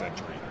 20th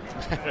century.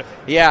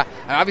 Yeah,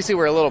 and obviously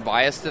we're a little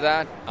biased to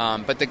that,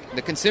 but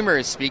the consumer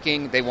is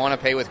speaking. They want to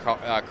pay with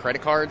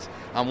credit cards.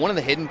 One of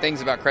the hidden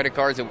things about credit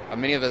cards that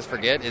many of us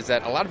forget is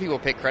that a lot of people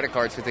pick credit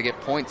cards because they get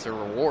points or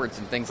rewards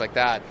and things like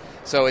that.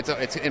 So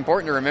it's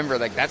important to remember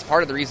like that's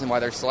part of the reason why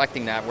they're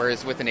selecting that,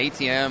 whereas with an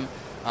ATM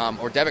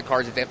or debit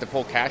cards, if they have to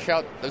pull cash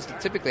out, those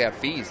typically have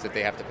fees that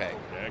they have to pay.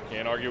 Yeah, I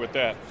can't argue with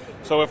that.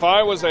 So if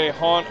I was a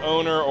haunt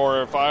owner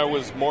or if I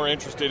was more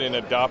interested in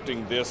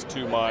adopting this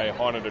to my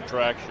haunted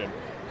attraction,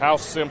 how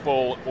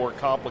simple or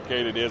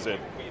complicated is it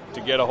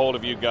to get a hold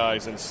of you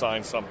guys and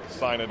sign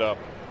it up?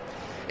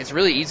 It's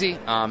really easy.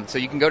 So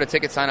you can go to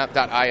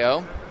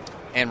ticketsignup.io,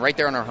 and right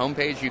there on our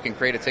homepage, you can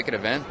create a ticket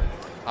event.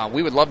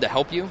 We would love to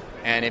help you,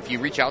 and if you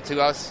reach out to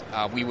us,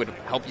 we would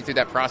help you through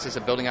that process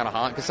of building out a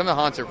haunt, because some of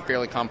the haunts are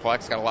fairly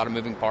complex, got a lot of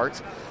moving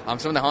parts.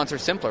 Some of the haunts are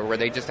simpler, where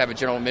they just have a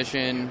general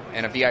admission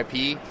and a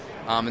VIP,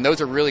 and those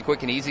are really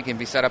quick and easy, can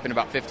be set up in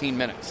about 15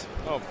 minutes.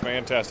 Oh,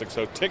 fantastic.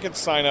 So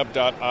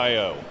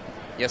ticketsignup.io.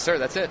 Yes, sir,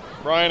 that's it.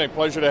 Brian, a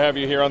pleasure to have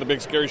you here on the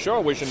Big Scary Show. I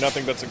wish you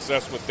nothing but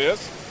success with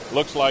this.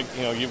 Looks like,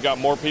 you've got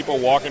more people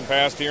walking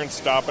past here and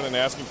stopping and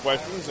asking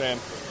questions, and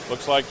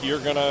looks like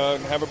you're going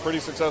to have a pretty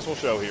successful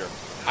show here.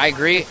 I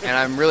agree, and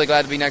I'm really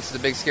glad to be next to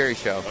the Big Scary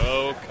Show.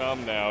 Oh,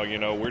 come now.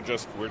 We're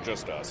just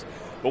us.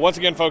 But once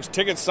again, folks,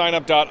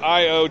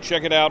 ticketsignup.io.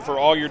 Check it out for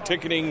all your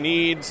ticketing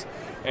needs.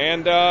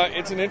 And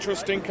it's an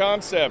interesting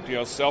concept,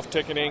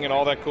 self-ticketing and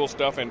all that cool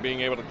stuff and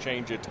being able to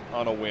change it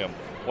on a whim.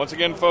 Once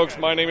again, folks,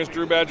 my name is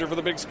Drew Badger for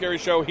the Big Scary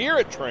Show here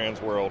at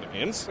Transworld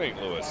in St.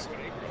 Louis.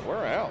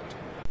 We're out.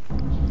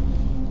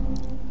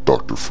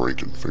 Dr.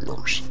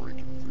 Frankenfingers,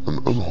 an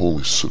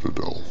unholy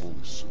citadel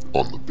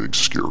on the Big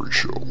Scary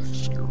Show.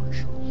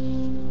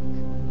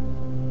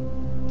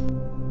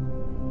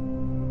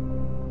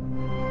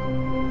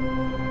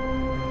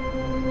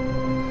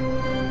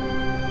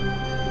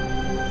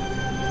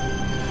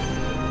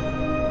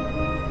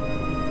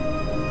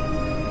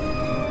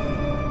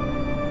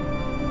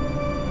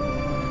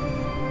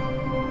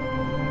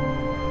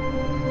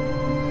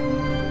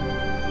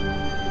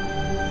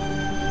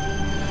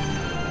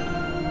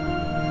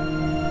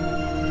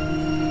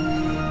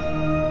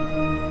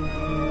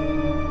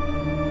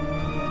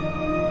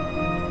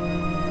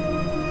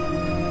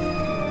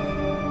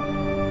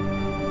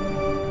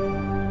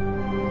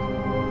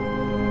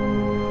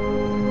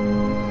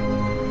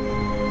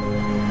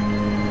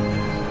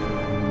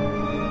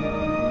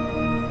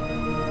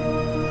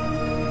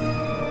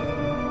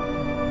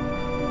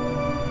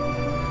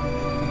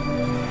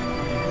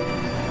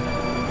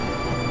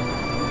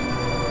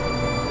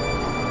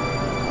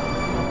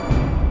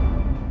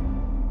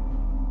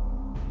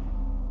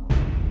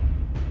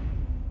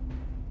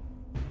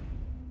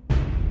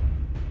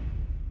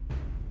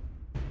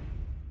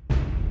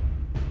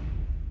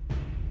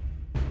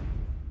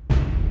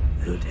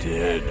 The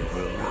dead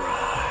will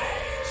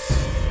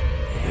rise.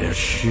 Their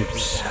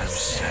ships have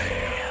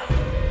sailed.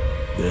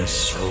 Their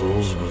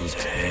souls will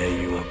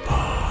tear you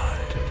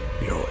apart.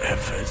 Your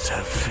efforts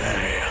have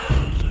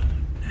failed.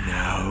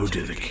 Now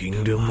to the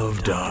kingdom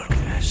of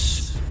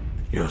darkness.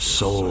 Your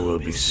soul will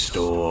be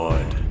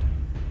stored.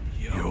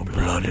 Your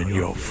blood and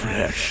your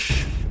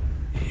flesh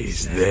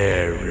is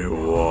their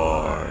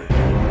reward.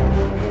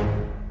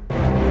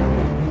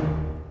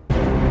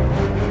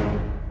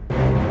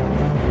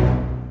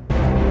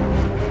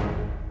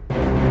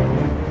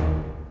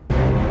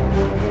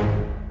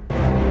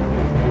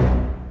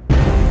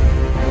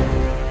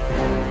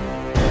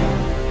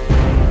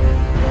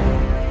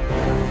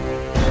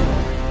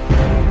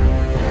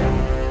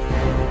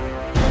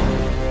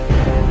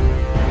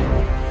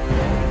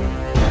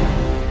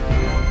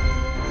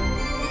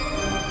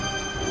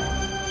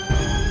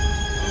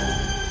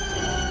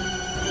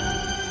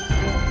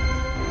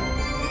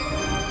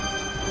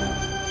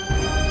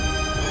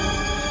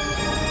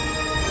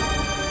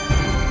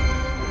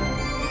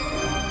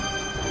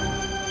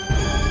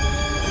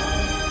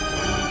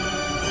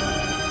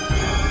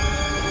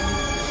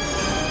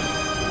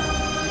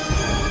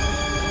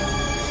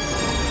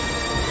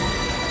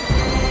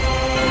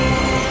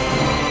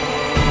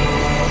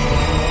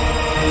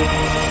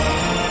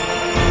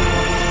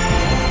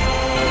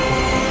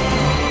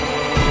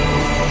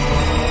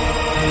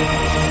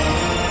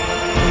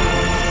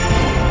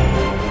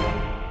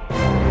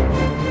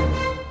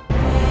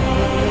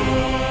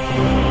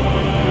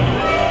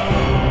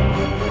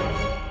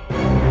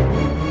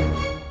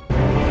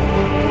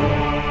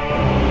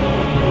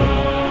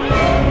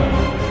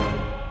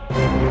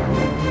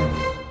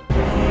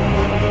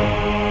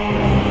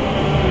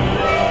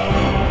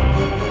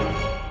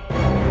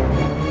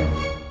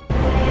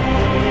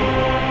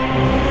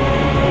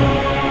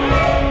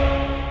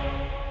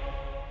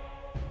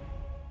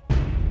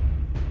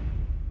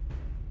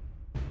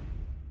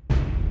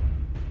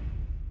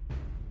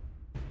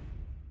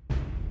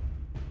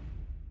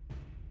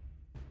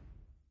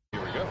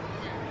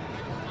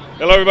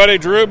 Hello, everybody.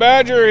 Drew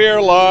Badger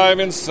here live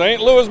in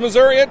St. Louis,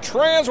 Missouri at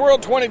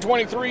Transworld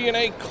 2023 in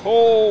a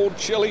cold,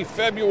 chilly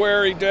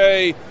February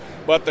day.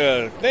 But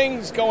the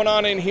things going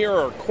on in here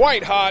are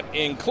quite hot,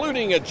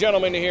 including a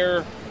gentleman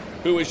here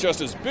who is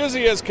just as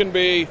busy as can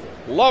be.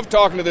 Love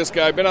talking to this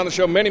guy. Been on the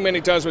show many, many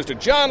times. Mr.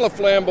 John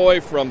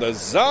LaFlamboy from the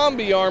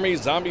Zombie Army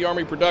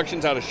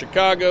Productions out of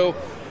Chicago.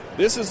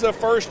 This is the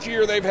first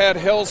year they've had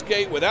Hell's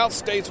Gate without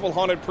Statesville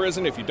Haunted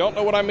Prison. If you don't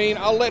know what I mean,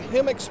 I'll let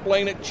him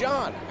explain it.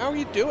 John, how are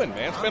you doing,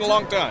 man? It's been a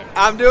long time.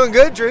 I'm doing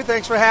good, Drew.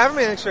 Thanks for having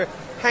me. Thanks for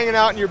hanging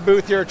out in your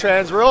booth here at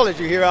Transworld. Did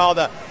you hear all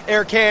the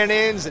air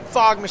cannons and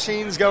fog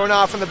machines going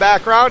off in the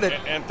background?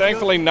 And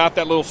thankfully not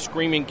that little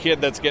screaming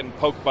kid that's getting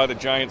poked by the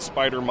giant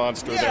spider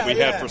monster that we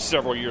had for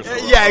several years.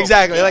 Yeah,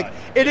 exactly. Like,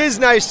 it is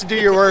nice to do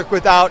your work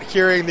without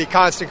hearing the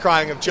constant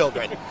crying of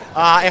children,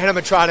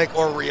 animatronic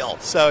or real.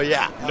 So,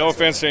 yeah. No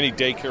offense to any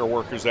daycare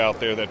workers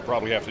out there that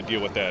probably have to deal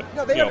with that.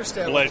 No, they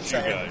understand what we're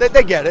saying. Guys.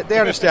 They get it. They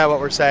understand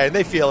what we're saying.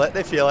 They feel it.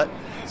 They feel it.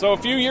 So a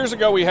few years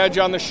ago we had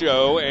you on the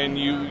show, and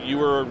you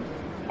were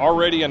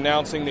already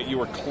announcing that you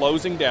were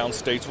closing down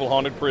Statesville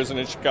Haunted Prison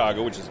in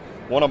Chicago, which is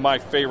one of my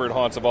favorite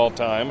haunts of all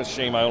time. It's a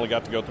shame I only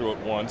got to go through it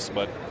once,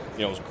 but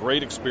it was a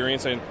great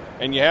experience.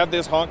 And you have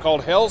this haunt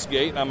called Hell's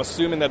Gate, and I'm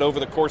assuming that over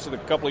the course of a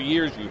couple of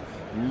years you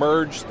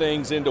merged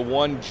things into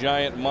one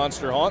giant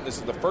monster haunt. This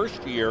is the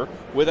first year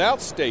without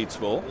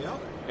Statesville. Yep.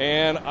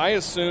 And I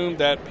assume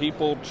that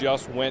people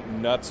just went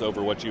nuts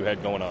over what you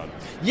had going on.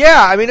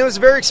 Yeah, I mean, it was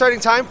a very exciting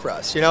time for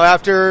us.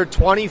 After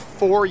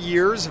 24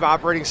 years of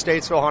operating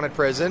Statesville Haunted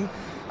Prison,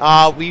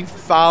 we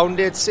found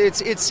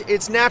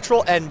its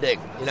natural ending.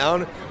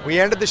 We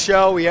ended the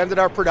show, we ended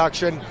our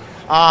production,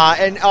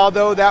 and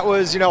although that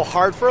was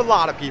hard for a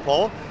lot of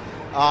people,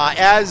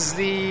 as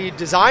the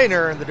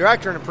designer and the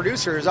director and the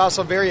producer, is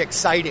also very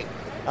exciting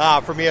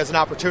for me as an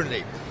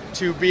opportunity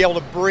to be able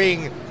to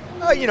bring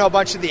a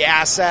bunch of the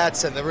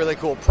assets and the really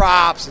cool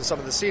props and some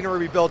of the scenery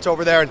we built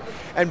over there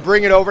and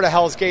bring it over to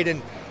Hell's Gate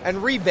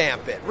and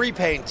revamp it,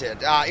 repaint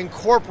it,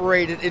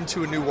 incorporate it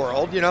into a new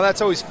world.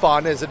 That's always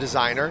fun as a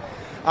designer.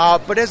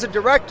 But as a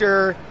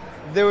director,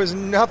 there was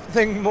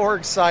nothing more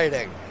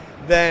exciting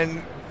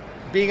than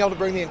being able to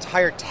bring the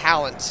entire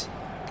talent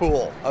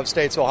pool of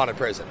Statesville Haunted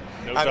Prison.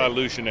 No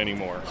dilution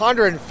anymore.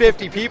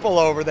 150 people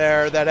over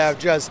there that have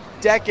just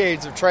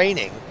decades of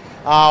training,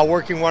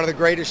 working one of the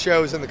greatest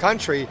shows in the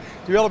country,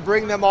 to be able to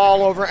bring them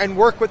all over and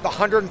work with the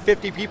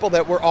 150 people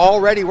that were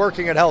already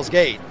working at Hell's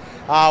Gate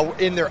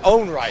in their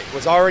own right. It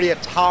was already a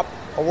top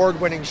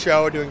award-winning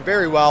show, doing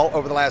very well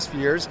over the last few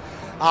years.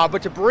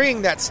 But to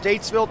bring that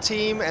Statesville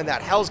team and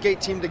that Hell's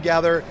Gate team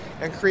together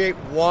and create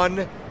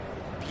one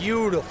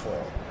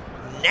beautiful,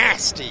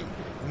 nasty,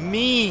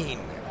 mean,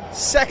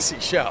 sexy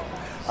show.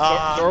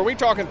 So are we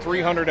talking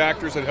 300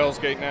 actors at Hell's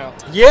Gate now?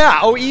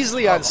 Yeah,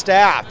 easily on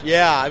staff.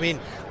 Yeah, I mean,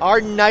 our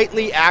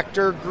nightly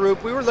actor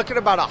group, we were looking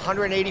at about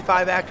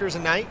 185 actors a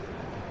night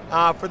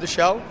for the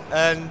show.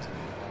 And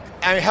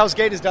Hell's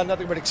Gate has done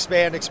nothing but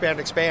expand.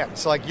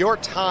 So, like, your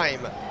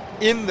time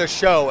in the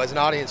show as an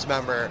audience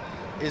member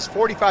is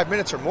 45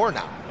 minutes or more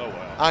now. Oh,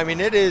 wow. I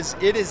mean, it is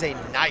a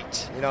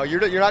night.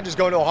 You're not just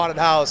going to a haunted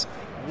house,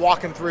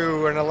 walking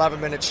through an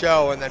 11-minute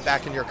show and then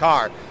back in your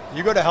car.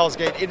 You go to Hell's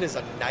Gate, it is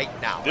a night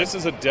now. This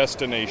is a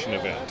destination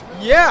event.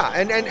 Yeah,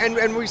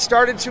 and we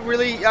started to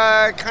really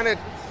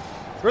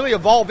really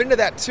evolve into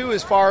that too,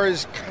 as far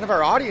as kind of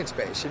our audience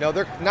base.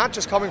 They're not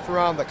just coming from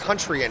around the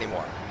country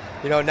anymore.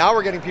 Now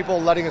we're getting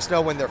people letting us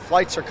know when their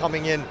flights are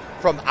coming in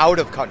from out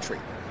of country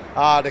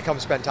to come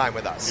spend time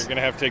with us. You're going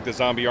to have to take the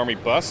Zombie Army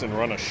bus and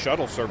run a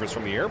shuttle service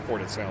from the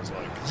airport, it sounds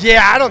like.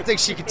 Yeah, I don't think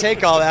she could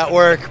take all that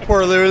work.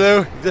 Poor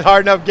Lulu. It's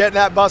hard enough getting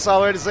that bus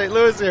all the way to St.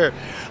 Louis here.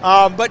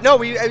 But no,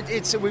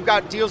 we've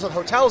got deals with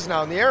hotels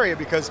now in the area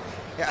because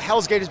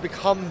Hell's Gate has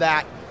become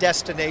that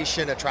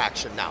destination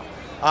attraction now.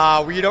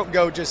 Where you don't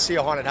go just see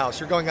a haunted house.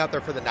 You're going out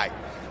there for the night.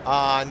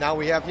 Now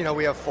we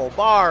have full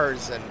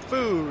bars and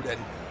food and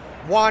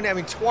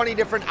 20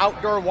 different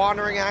outdoor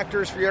wandering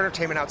actors for your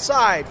entertainment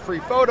outside, free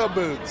photo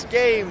booths,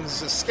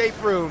 games, escape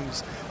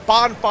rooms,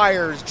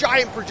 bonfires,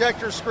 giant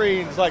projector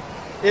screens. Like,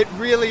 it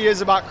really is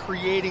about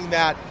creating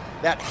that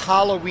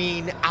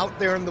Halloween out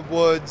there in the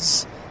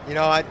woods.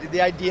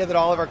 The idea that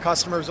all of our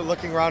customers are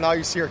looking around, all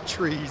you see are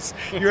trees.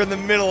 You're in the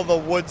middle of the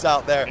woods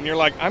out there. And you're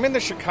like, I'm in the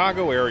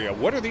Chicago area.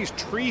 What are these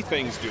tree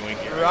things doing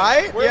here?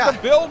 Right? Where are the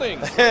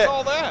buildings? What's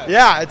all that?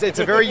 Yeah, it's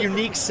a very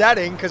unique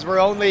setting because we're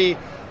only,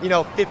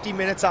 50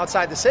 minutes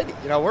outside the city.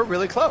 We're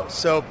really close.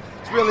 So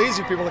it's really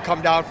easy for people to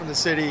come down from the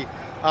city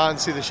and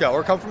see the show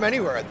or come from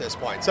anywhere at this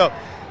point. So,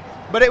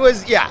 but it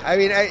was,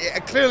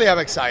 clearly I'm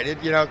excited.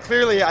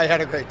 Clearly I had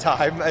a great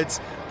time.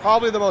 It's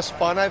probably the most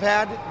fun I've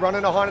had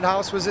running a haunted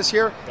house was this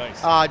year.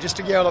 Nice. Just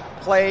to be able to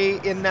play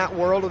in that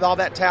world with all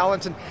that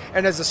talent.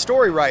 And as a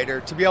story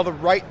writer, to be able to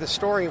write the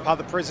story of how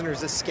the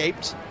prisoners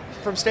escaped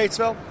from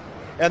Statesville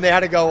and they had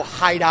to go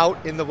hide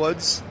out in the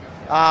woods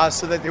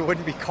so that they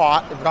wouldn't be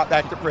caught and brought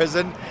back to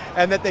prison,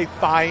 and that they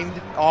find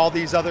all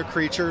these other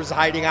creatures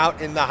hiding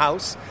out in the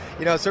house.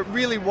 So it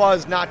really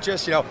was not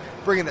just,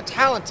 bringing the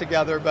talent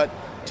together, but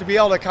to be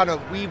able to kind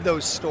of weave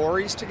those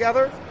stories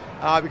together.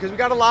 Because we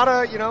got a lot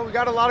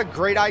of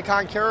great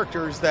icon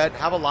characters that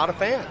have a lot of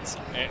fans,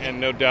 and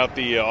no doubt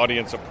the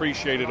audience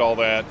appreciated all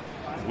that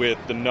with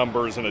the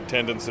numbers and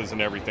attendances and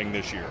everything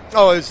this year.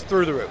 Oh, it's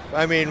through the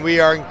roof. We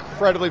are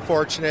incredibly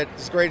fortunate.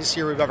 It's the greatest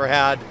year we've ever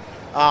had,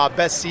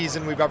 best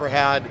season we've ever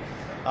had,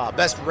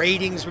 best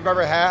ratings we've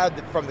ever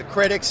had from the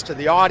critics to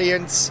the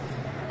audience.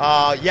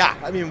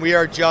 We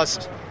are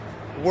just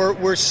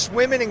we're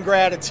swimming in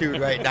gratitude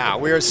right now.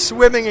 We are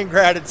swimming in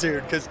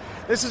gratitude because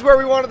this is where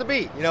we wanted to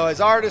be, as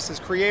artists, as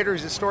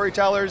creators, as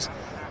storytellers.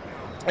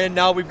 And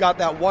now we've got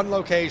that one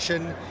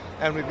location,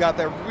 and we've got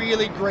that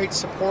really great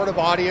supportive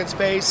audience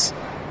base.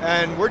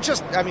 And we're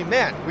just,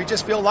 we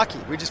just feel lucky.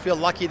 We just feel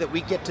lucky that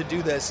we get to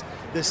do this.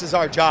 This is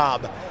our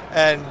job.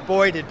 And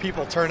boy, did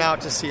people turn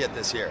out to see it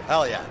this year.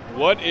 Hell yeah.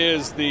 What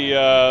is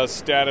the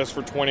status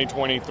for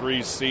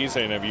 2023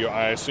 season?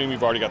 I assume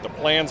you've already got the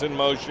plans in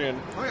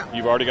motion. Oh, yeah.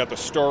 You've already got the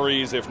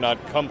stories, if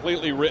not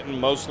completely written,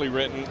 mostly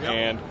written. Yep.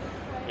 And,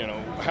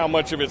 how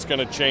much of it's going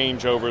to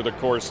change over the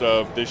course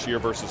of this year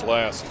versus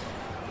last?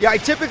 Yeah, I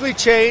typically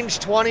change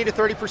 20 to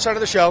 30%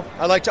 of the show.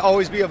 I like to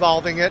always be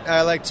evolving it.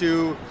 I like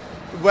to,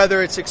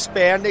 whether it's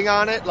expanding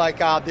on it, like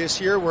this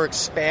year, we're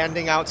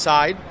expanding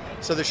outside.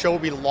 So the show will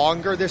be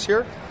longer this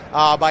year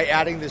by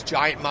adding this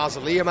giant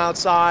mausoleum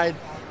outside.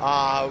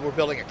 We're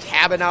building a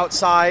cabin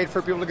outside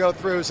for people to go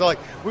through. So,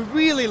 we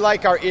really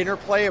like our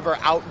interplay of our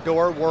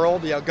outdoor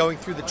world, going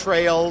through the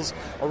trails,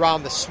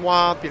 around the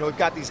swamp. We've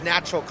got these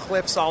natural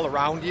cliffs all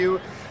around you.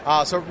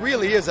 So it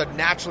really is a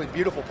naturally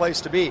beautiful place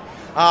to be.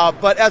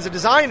 But as a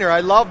designer, I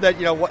love that,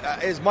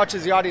 as much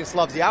as the audience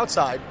loves the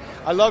outside,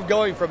 I love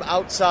going from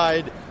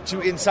outside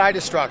to inside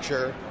a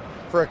structure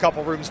for a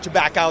couple rooms to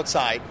back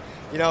outside.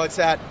 It's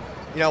that,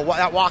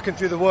 that walking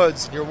through the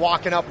woods, and you're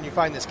walking up and you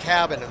find this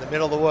cabin in the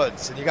middle of the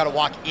woods, and you got to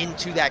walk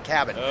into that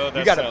cabin. Oh,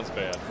 that sounds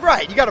bad.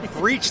 Right, you got to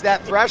breach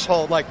that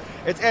threshold.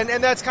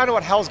 And that's kind of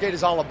what Hell's Gate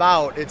is all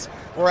about.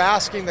 We're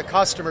asking the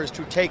customers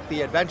to take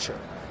the adventure.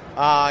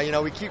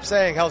 We keep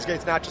saying Hell's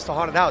Gate's not just a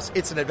haunted house;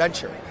 it's an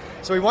adventure.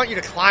 So we want you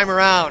to climb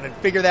around and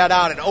figure that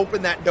out and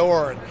open that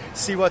door and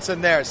see what's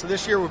in there. So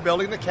this year we're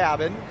building the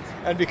cabin,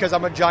 and because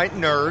I'm a giant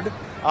nerd,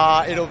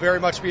 it'll very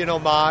much be an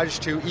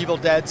homage to Evil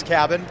Dead's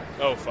cabin.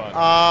 Oh,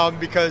 fun.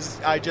 Because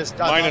I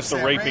minus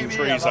the raping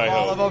trees, I hope.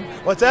 All of them.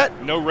 What's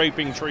that? No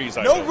raping trees,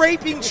 I hope. No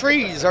raping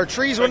trees. Our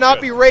trees will not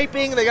be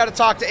raping. They got to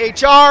talk to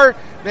HR,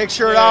 make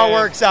sure it all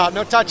works out.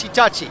 No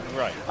touchy-touchy.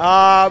 Right.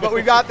 But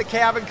we've got the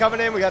cabin coming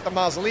in. We got the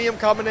mausoleum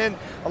coming in.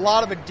 A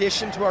lot of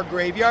addition to our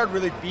graveyard,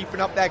 really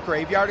beefing up that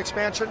graveyard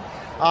expansion.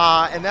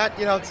 And that,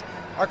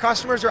 our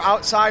customers are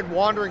outside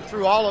wandering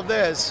through all of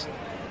this.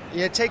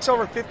 It takes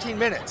over 15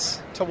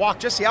 minutes to walk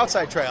just the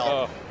outside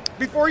trail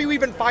before you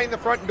even find the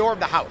front door of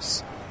the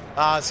house.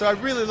 So I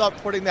really love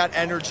putting that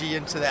energy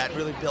into that and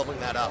really building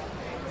that up.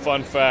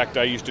 Fun fact,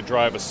 I used to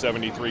drive a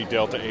 73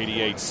 Delta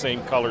 88,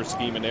 same color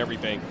scheme and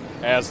everything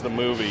as the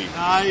movie.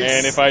 Nice.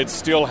 And if I had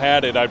still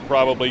had it, I'd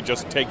probably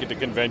just take it to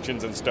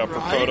conventions and stuff for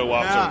photo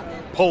ops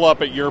or pull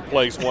up at your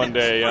place one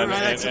day. and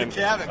the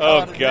cabin,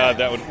 oh, God,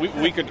 that would,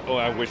 we could,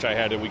 I wish I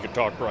had it, we could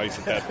talk price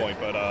at that point,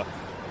 but...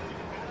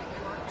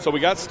 So we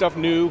got stuff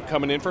new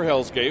coming in for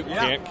Hell's Gate.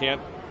 Yeah.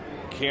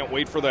 Can't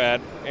wait for that.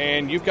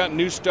 And you've got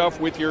new stuff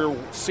with your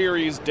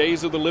series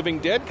Days of the Living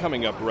Dead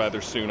coming up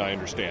rather soon, I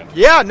understand.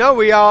 Yeah, no,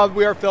 we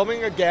are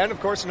filming again, of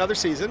course, another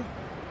season.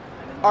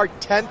 Our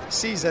 10th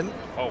season.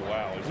 Oh,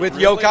 wow. Is it With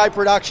really? Yokai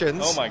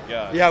Productions. Oh, my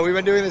God. Yeah, we've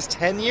been doing this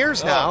 10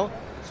 years now.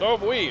 So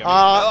have we.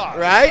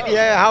 Right?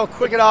 Yeah, how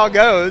quick it all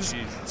goes.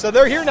 So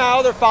they're here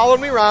now. They're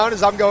following me around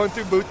as I'm going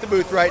through booth to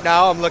booth right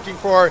now. I'm looking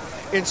for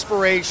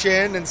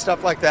inspiration and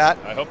stuff like that.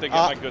 I hope they get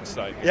my good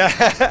side.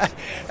 Yeah.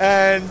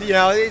 And,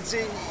 it's...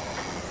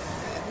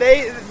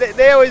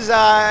 They always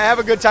have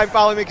a good time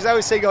following me because I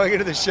always say going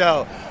into the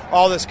show,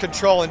 all this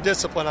control and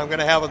discipline I'm going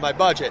to have with my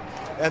budget.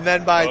 And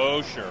then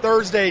by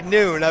Thursday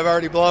noon, I've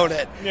already blown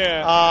it.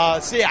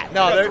 Yeah. We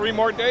got 3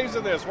 more days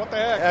of this. What the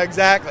heck?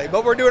 Exactly.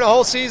 But we're doing a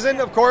whole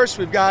season, of course.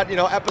 We've got,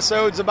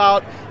 episodes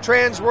about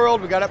Trans World.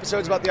 We've got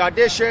episodes about the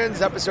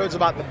auditions, episodes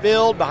about the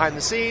build, behind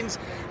the scenes.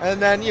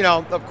 And then,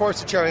 of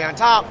course, the cherry on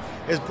top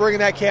is bringing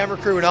that camera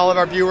crew and all of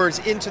our viewers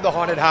into the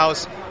haunted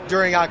house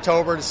during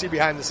October to see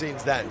behind the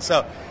scenes then.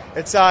 So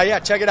it's,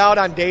 check it out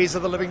on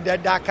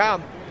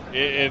daysofthelivingdead.com.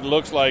 It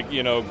looks like,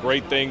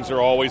 great things are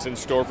always in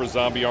store for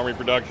Zombie Army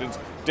Productions.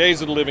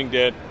 Days of the Living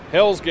Dead,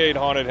 Hell's Gate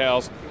Haunted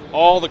House,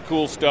 all the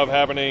cool stuff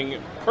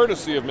happening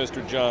courtesy of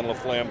Mr. John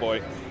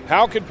LaFlamboy.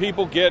 How can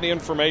people get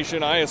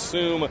information? I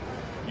assume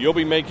you'll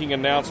be making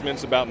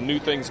announcements about new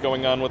things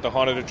going on with the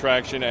haunted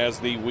attraction as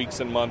the weeks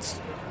and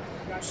months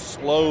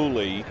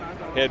slowly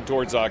head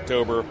towards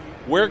October.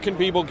 Where can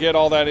people get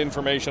all that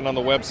information on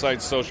the website,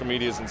 social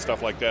medias, and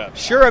stuff like that?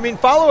 Sure.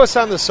 Follow us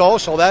on the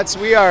social.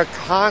 We are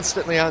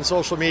constantly on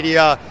social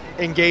media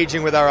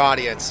engaging with our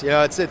audience.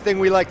 It's a thing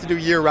we like to do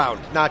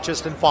year-round, not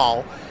just in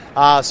fall.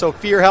 So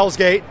Fear Hell's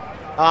Gate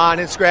on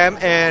Instagram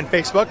and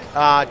Facebook.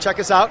 Check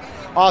us out.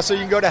 Also, you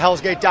can go to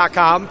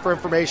hellsgate.com for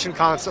information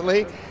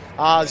constantly.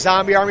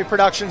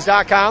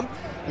 ZombieArmyProductions.com.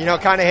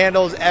 Kind of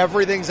handles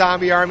everything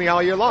Zombie Army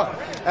all year long.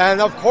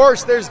 And, of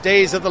course, there's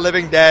Days of the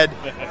Living Dead.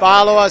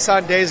 Follow us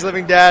on Days of the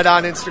Living Dead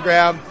on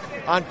Instagram,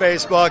 on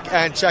Facebook,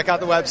 and check out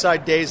the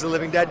website,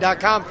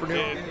 daysofthelivingdead.com, for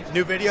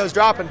new videos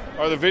dropping.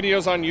 Are the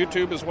videos on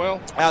YouTube as well?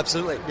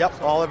 Absolutely.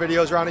 Yep. All the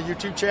videos are on a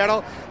YouTube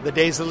channel, the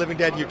Days of the Living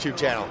Dead YouTube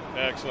channel.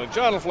 Excellent.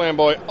 John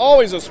LaFlamboy,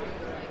 always a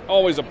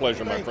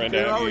pleasure, my friend, to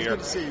have you Always here.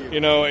 good to see you.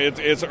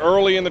 It's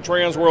early in the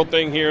Trans World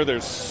thing here.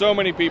 There's so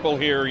many people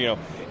here.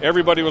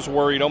 Everybody was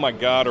worried, oh my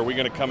God, are we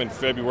going to come in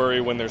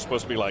February when there's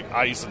supposed to be like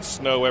ice and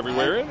snow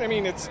everywhere?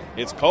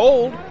 It's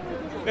cold.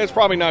 It's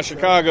probably not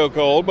Chicago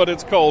cold, but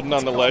it's cold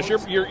nonetheless.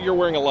 You're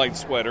wearing a light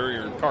sweater,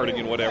 your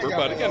cardigan, whatever,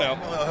 but a little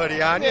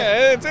hoodie on.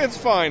 Yeah, it's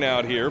fine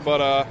out here,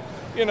 but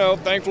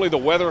thankfully the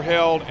weather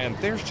held, and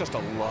there's just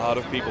a lot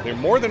of people here,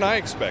 more than I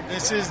expected.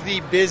 This is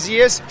the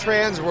busiest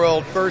Trans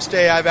World first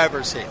day I've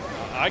ever seen.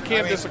 I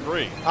can't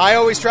disagree. I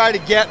always try to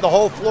get the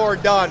whole floor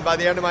done by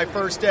the end of my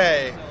first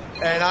day,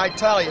 and I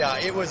tell you,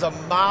 it was a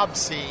mob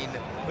scene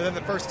within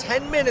the first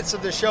 10 minutes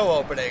of the show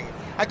opening.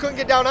 I couldn't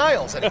get down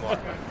aisles anymore.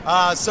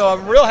 So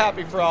I'm real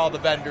happy for all the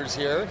vendors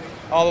here,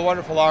 all the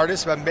wonderful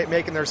artists who have been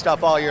making their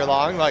stuff all year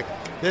long.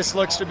 This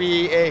looks to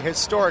be a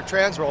historic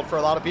Trans World for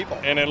a lot of people.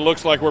 And it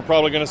looks like we're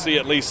probably going to see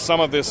at least some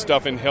of this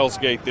stuff in Hell's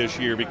Gate this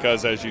year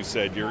because, as you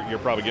said, you're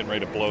probably getting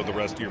ready to blow the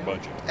rest of your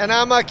budget. And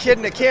I'm a kid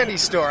in a candy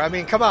store.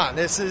 Come on.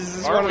 This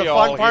is one of the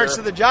fun parts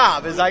of the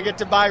job is I get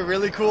to buy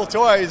really cool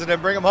toys and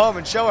then bring them home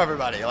and show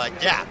everybody.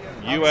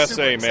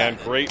 USA, man.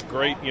 Great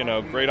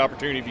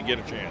opportunity if you get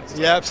a chance.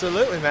 Yeah,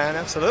 absolutely, man.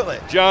 Absolutely.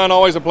 John,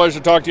 always a pleasure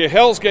to talk to you.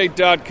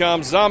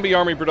 Hellsgate.com,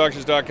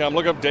 ZombieArmyProductions.com.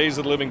 Look up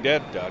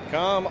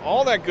DaysOfTheLivingDead.com.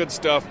 All that good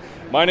stuff.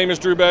 My name is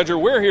Drew Badger.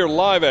 We're here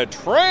live at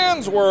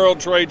Trans World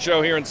Trade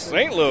Show here in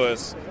St.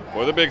 Louis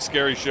for the Big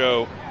Scary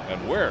Show,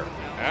 and we're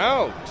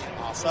out.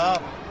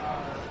 Awesome.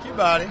 Thank you,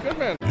 buddy. Good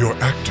man. Your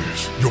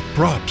actors, your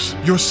props,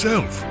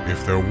 yourself.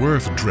 If they're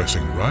worth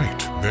dressing right,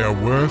 they're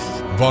worth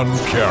Von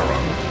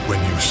Charon.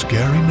 When you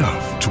scare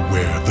enough to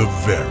wear the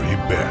very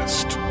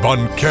best.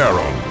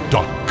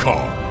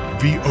 VonCharon.com.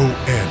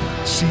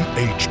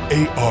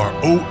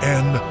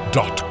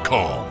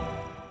 VonCharon.com.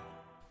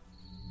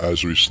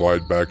 As we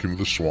slide back into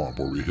the swamp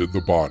where we hid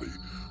the body,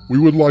 we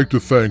would like to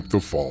thank the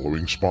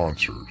following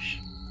sponsors: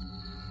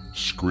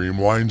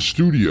 Screamline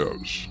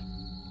Studios,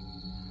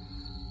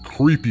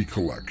 Creepy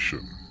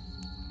Collection,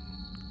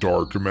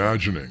 Dark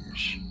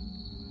Imaginings,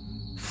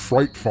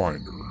 Fright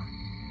Finder,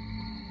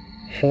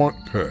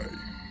 Haunt Pay,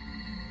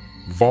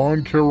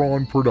 Von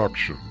Charon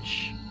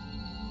Productions,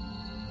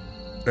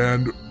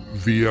 and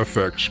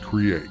VFX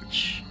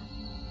Creates.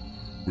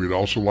 We'd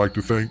also like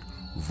to thank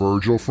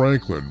Virgil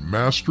Franklin,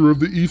 master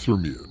of the Ether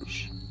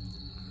Muse.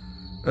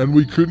 And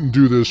we couldn't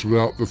do this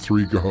without the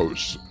three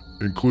hosts,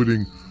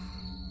 including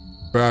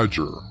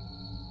Badger,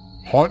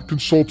 Haunt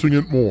Consulting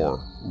and more,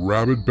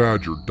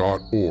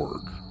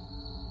 rabidbadger.org.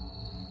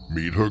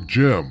 Meat Hook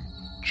Jim,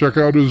 check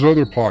out his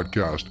other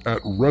podcast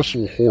at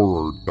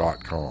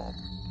wrestlehorror.com.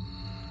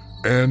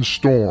 And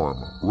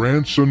Storm,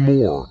 Rants and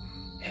More,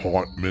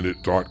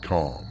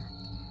 hauntminute.com.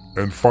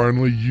 And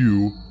finally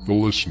you, the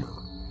listener.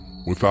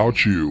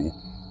 Without you,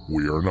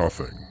 we are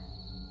nothing.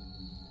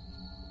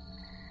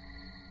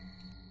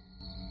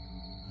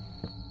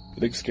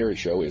 Big Scary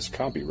Show is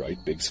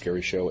copyright Big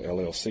Scary Show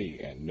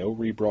LLC, and no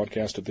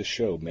rebroadcast of this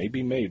show may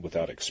be made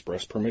without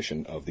express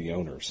permission of the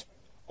owners.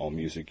 All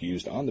music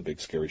used on The Big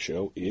Scary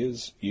Show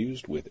is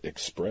used with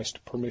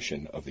expressed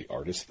permission of the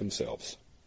artists themselves.